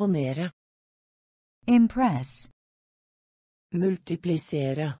 Imponere. impress,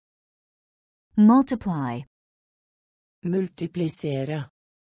 Multiplisere. multiply, Multiplisere.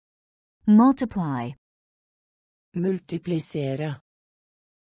 multiply, Multiplisere.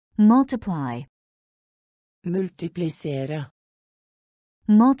 multiply, Multiplisere.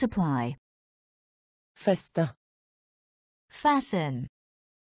 multiply, Feste. fasten,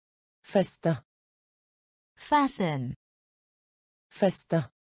 feste, fasten, feste,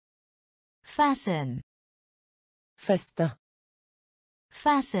 fasten, feste,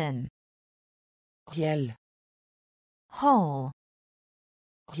 fasten, hjell, hole,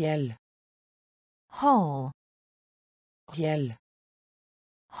 hjell, hole, hjell,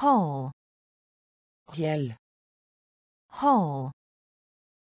 hole, hjell, hole,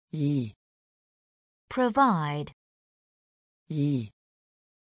 gi, provide, gi,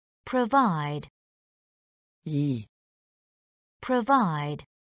 provide, gi, provide,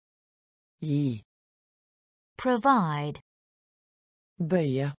 gi, provide,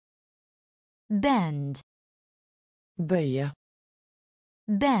 bøye, bend, bøye,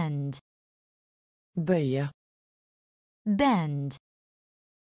 bend, bøye, bend,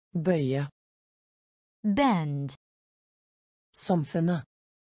 bøye, bend, samfunnet,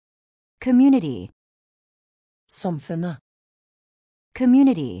 community, samfunnet,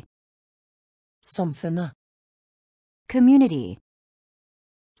 community, samfunnet, community,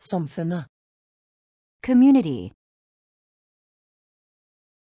 samfunnet, community,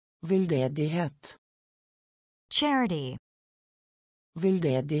 veldedighet, charity,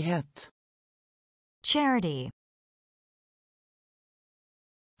 veldedighet, charity,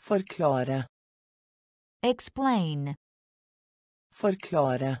 forklare, explain,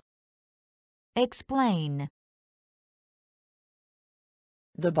 forklare, explain,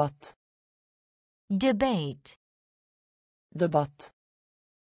 debatt, debate, debatt,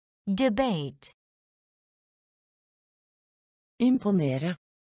 debate, imponere,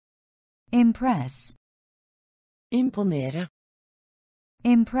 impress, imponere,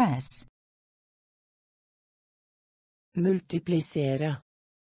 impress, multiplisere,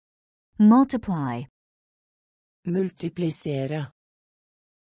 multiply, multiplisere,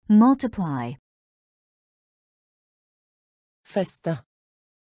 multiply, feste,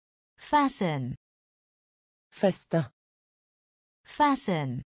 fasten, feste,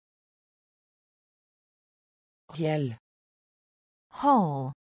 fasten, hjell,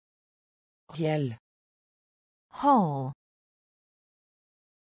 hole, hjell, hole,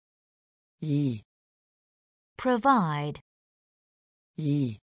 gi, provide,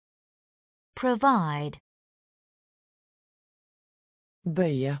 gi, provide,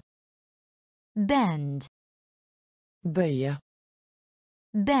 bøye, bend, bøye,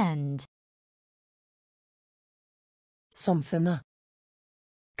 bend, samfunnet,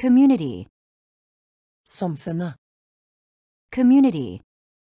 community, samfunnet, community,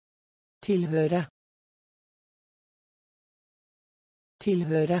 tilhøre,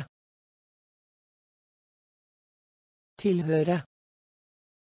 tilhøre, tilhøre,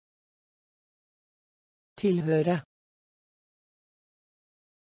 tilhøre,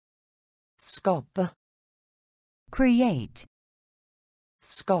 skape, create,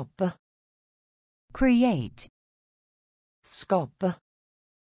 skape, create, skape,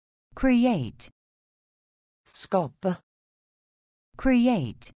 create, skape,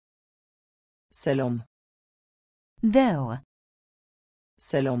 create, selv om, though,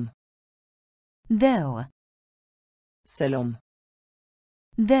 selv om, though, selv om,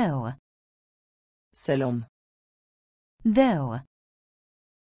 though, selv om, though,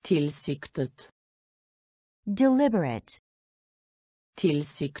 tilsiktet, deliberate,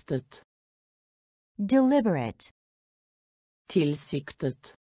 tilsiktet, deliberate,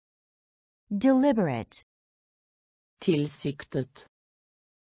 tilsiktet, deliberate, tilsiktet,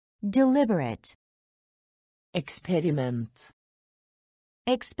 deliberate, eksperiment,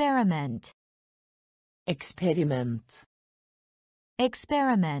 experiment, eksperiment,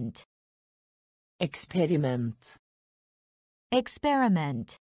 experiment, eksperiment,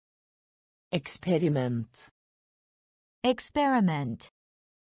 experiment, eksperiment, experiment,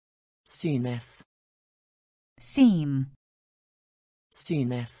 synes, seem,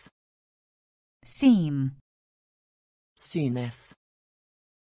 synes, seem, synes,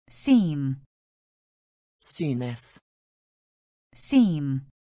 seem, synes, seem,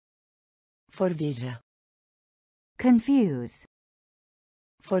 forvirre, confuse,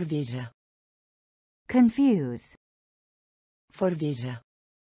 forvirre, confuse, forvirre,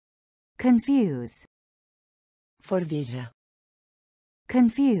 confuse, forvirre,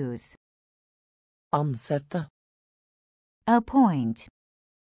 confuse, ansette, appoint,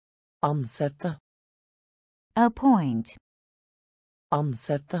 ansette, appoint,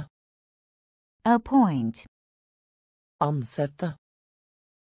 ansette, appoint, ansette,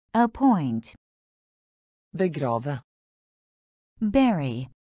 appoint, begrave, bury,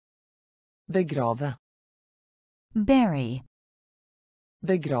 begrave, bury,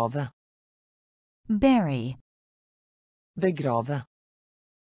 begrave, bury, Begrave.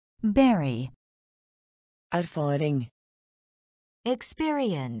 Bury. Erfaring.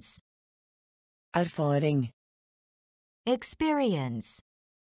 Experience. Erfaring. Experience.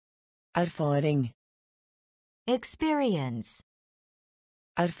 Erfaring. Experience.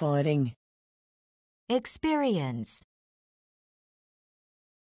 Erfaring. Experience.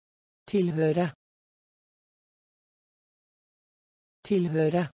 Tilhøre.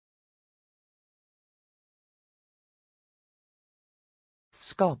 Tilhøre.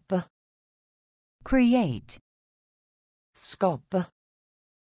 Skape. Create. Skape.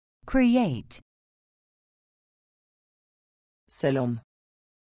 Create. Selv om.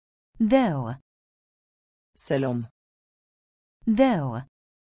 Though. Selv om. Though.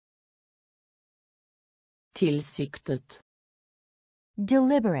 Tilsiktet.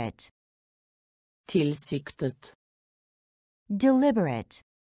 Deliberate. Tilsiktet. Deliberate.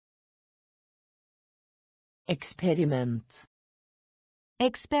 Eksperiment.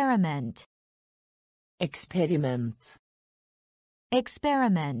 Experiment. Eksperiment.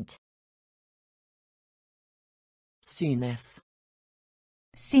 Experiment. Synes.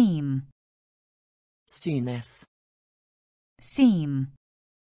 Seem. Synes. Seem.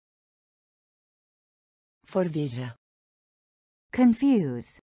 Forvirre.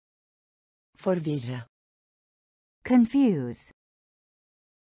 Confuse. Forvirre. Confuse.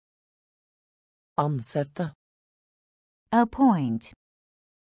 Ansette. Appoint.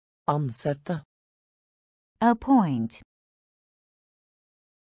 Ansette. Appoint.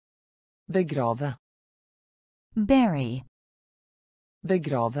 Begrave. Bury.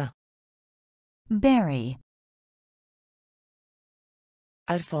 Begrave. Bury.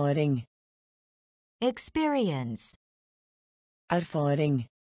 Erfaring. Experience. Erfaring.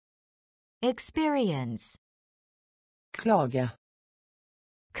 Experience. Klage.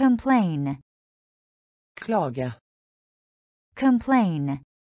 Complain. Klage. Complain.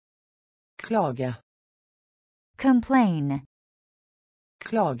 Klage. Complain.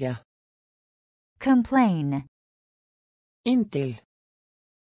 Klage. Complain. Inntil.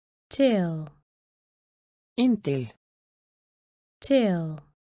 till, Inntil. till,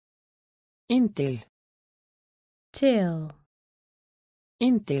 Inntil. till,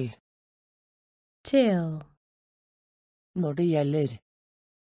 Inntil. till, Når det gjelder.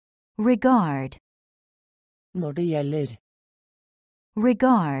 Regard. Når det gjelder.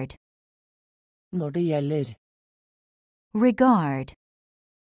 Regard. Når det gjelder. Regard.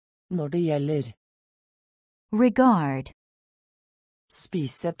 Når det gjelder. Regard.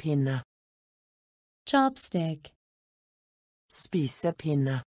 Spisepinne. chopstick,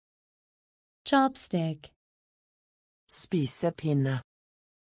 Spisepinne. chopstick, Spisepinne.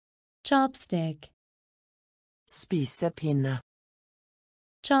 chopstick, Spisepinne.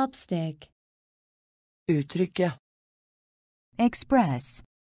 chopstick, Uttrykke. Express.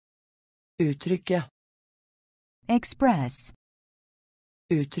 Uttrykke. Express.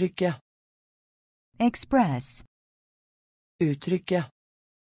 Uttrykke. Express. Uttrykke.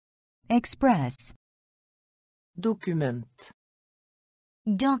 Express. Dokument.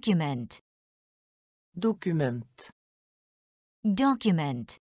 Document. Dokument.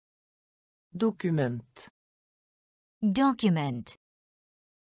 Document. Dokument. Document.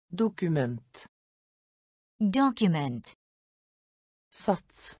 Dokument. Document.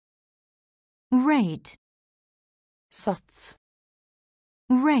 Sats. Rate. Sats.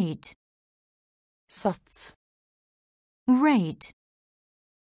 Rate. Sats. Rate.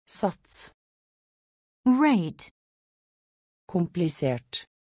 Sats. Rate. Komplisert.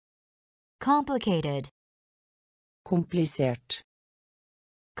 Complicated. Komplisert.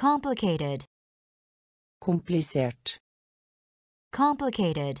 Complicated. Komplisert.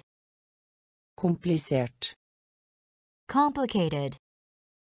 Complicated. Komplisert. Complicated.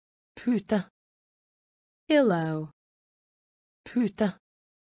 Pute. pillow, Pute.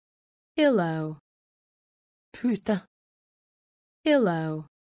 pillow, Pute. pillow,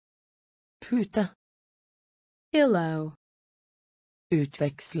 Pute. pillow,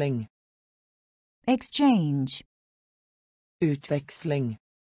 Utveksling. Exchange. Utveksling.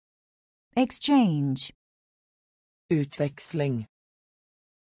 Exchange. Utveksling.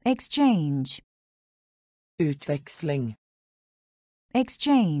 Exchange. Utveksling.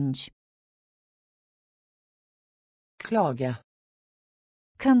 Exchange. Klage.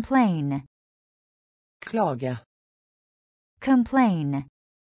 Complain. Klage. Complain.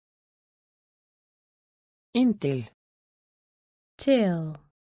 Inntil. till,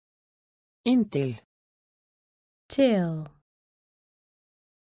 Inntil. till,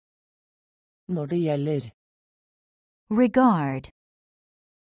 Når det gjelder. Regard.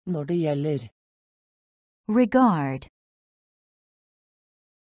 Når det gjelder. Regard.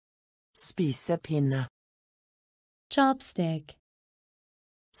 Spisepinne. chopstick,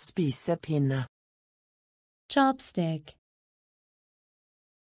 Spisepinne. chopstick,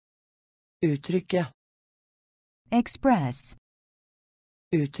 Uttrykke. Express.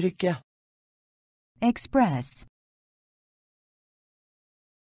 Uttrykke. Express.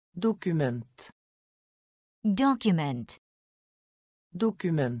 Dokument. Document.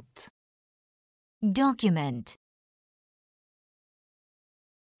 Dokument. Document.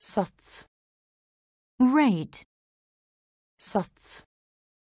 Sats. Rate. Sats.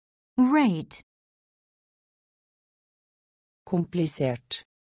 Rate. Komplisert.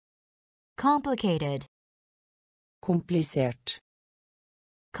 Complicated. Komplisert.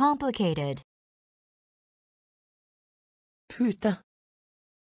 Complicated. Pute.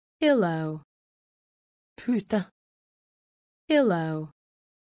 pillow, Pute. pillow,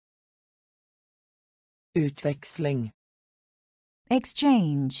 Utveksling.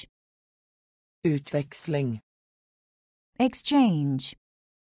 Exchange. Utveksling. Exchange.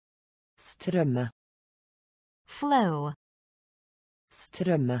 Strømme. Flow.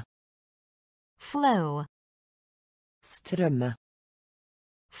 Strømme. Flow. Strømme.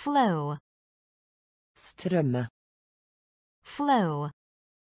 Flow. Strømme. Flow.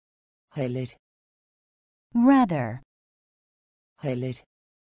 Heller. Rather. Heller.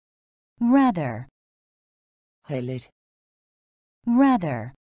 Rather. Heller.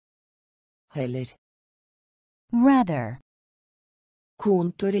 Rather. Heller. Rather.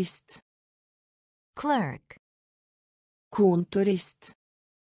 Kontorist. Clerk. Kontorist.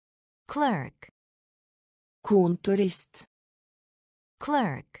 Clerk. Kontorist.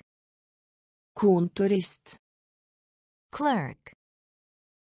 Clerk. Kontorist. Clerk.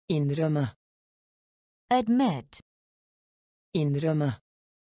 Innrømme. Admit. Innrømme.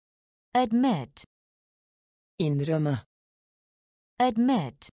 Admit. Innrømme.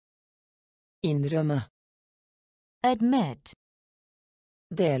 Admit. Innrømme. Admit.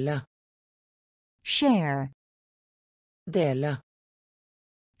 Dele. Share. Dele.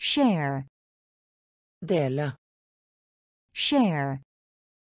 Share. Dele. Share.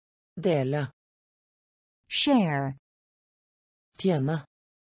 Dele. Share. Tjene.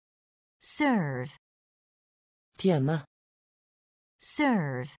 Serve. Tjene.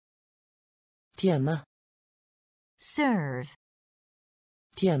 Serve. Tjene. Serve.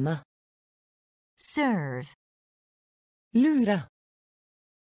 Tjene. Serve. Lure.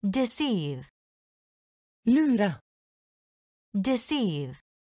 Deceive. Lure. Deceive.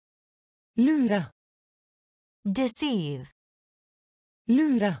 Lure. Deceive.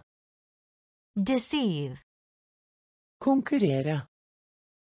 Lure. Deceive. Konkurrere.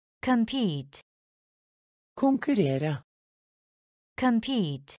 Compete. Konkurrere.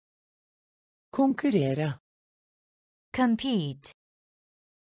 Compete. Konkurrere. Compete.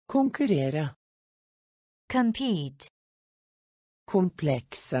 Konkurrere. Compete.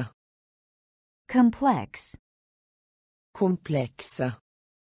 Komplekse. Complex. Komplekse.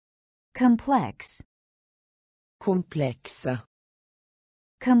 Complex. Komplekse.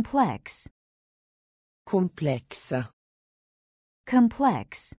 Complex. Komplekse.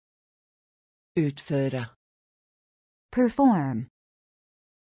 Complex. Utføre. Perform.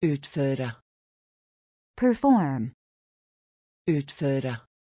 Utføre. Perform. Utføre.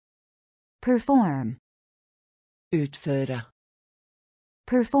 Perform. Utføre.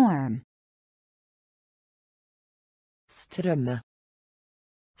 Perform. Strømme.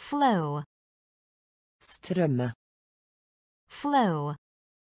 Flow. Strømme. Flow.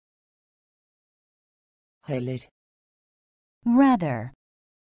 Heller. Rather.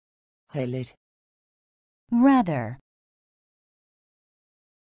 Heller. Rather.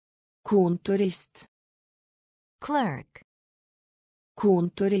 Kontorist. Clerk.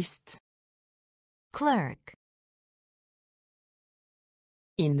 Kontorist. Clerk.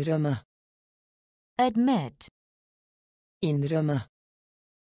 Innrømme. Admit. Innrømme.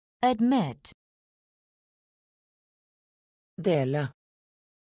 Admit. Dele.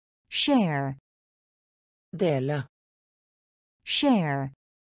 Share. Dele. Share.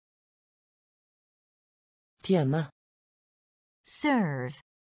 Tjene. Serve.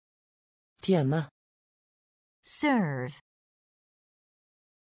 Tjene. Serve.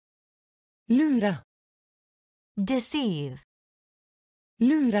 Lure. Deceive.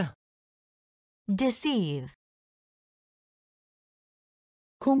 Lure. Deceive.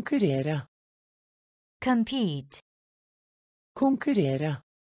 Konkurrere. Compete. Konkurrere.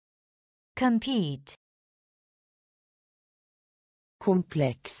 Compete.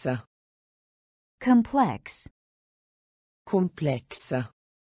 Komplekse. Complex. Komplekse.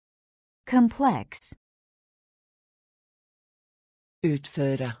 Complex.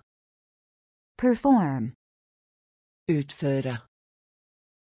 Utføre. perform, Utföra.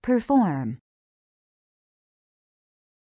 perform.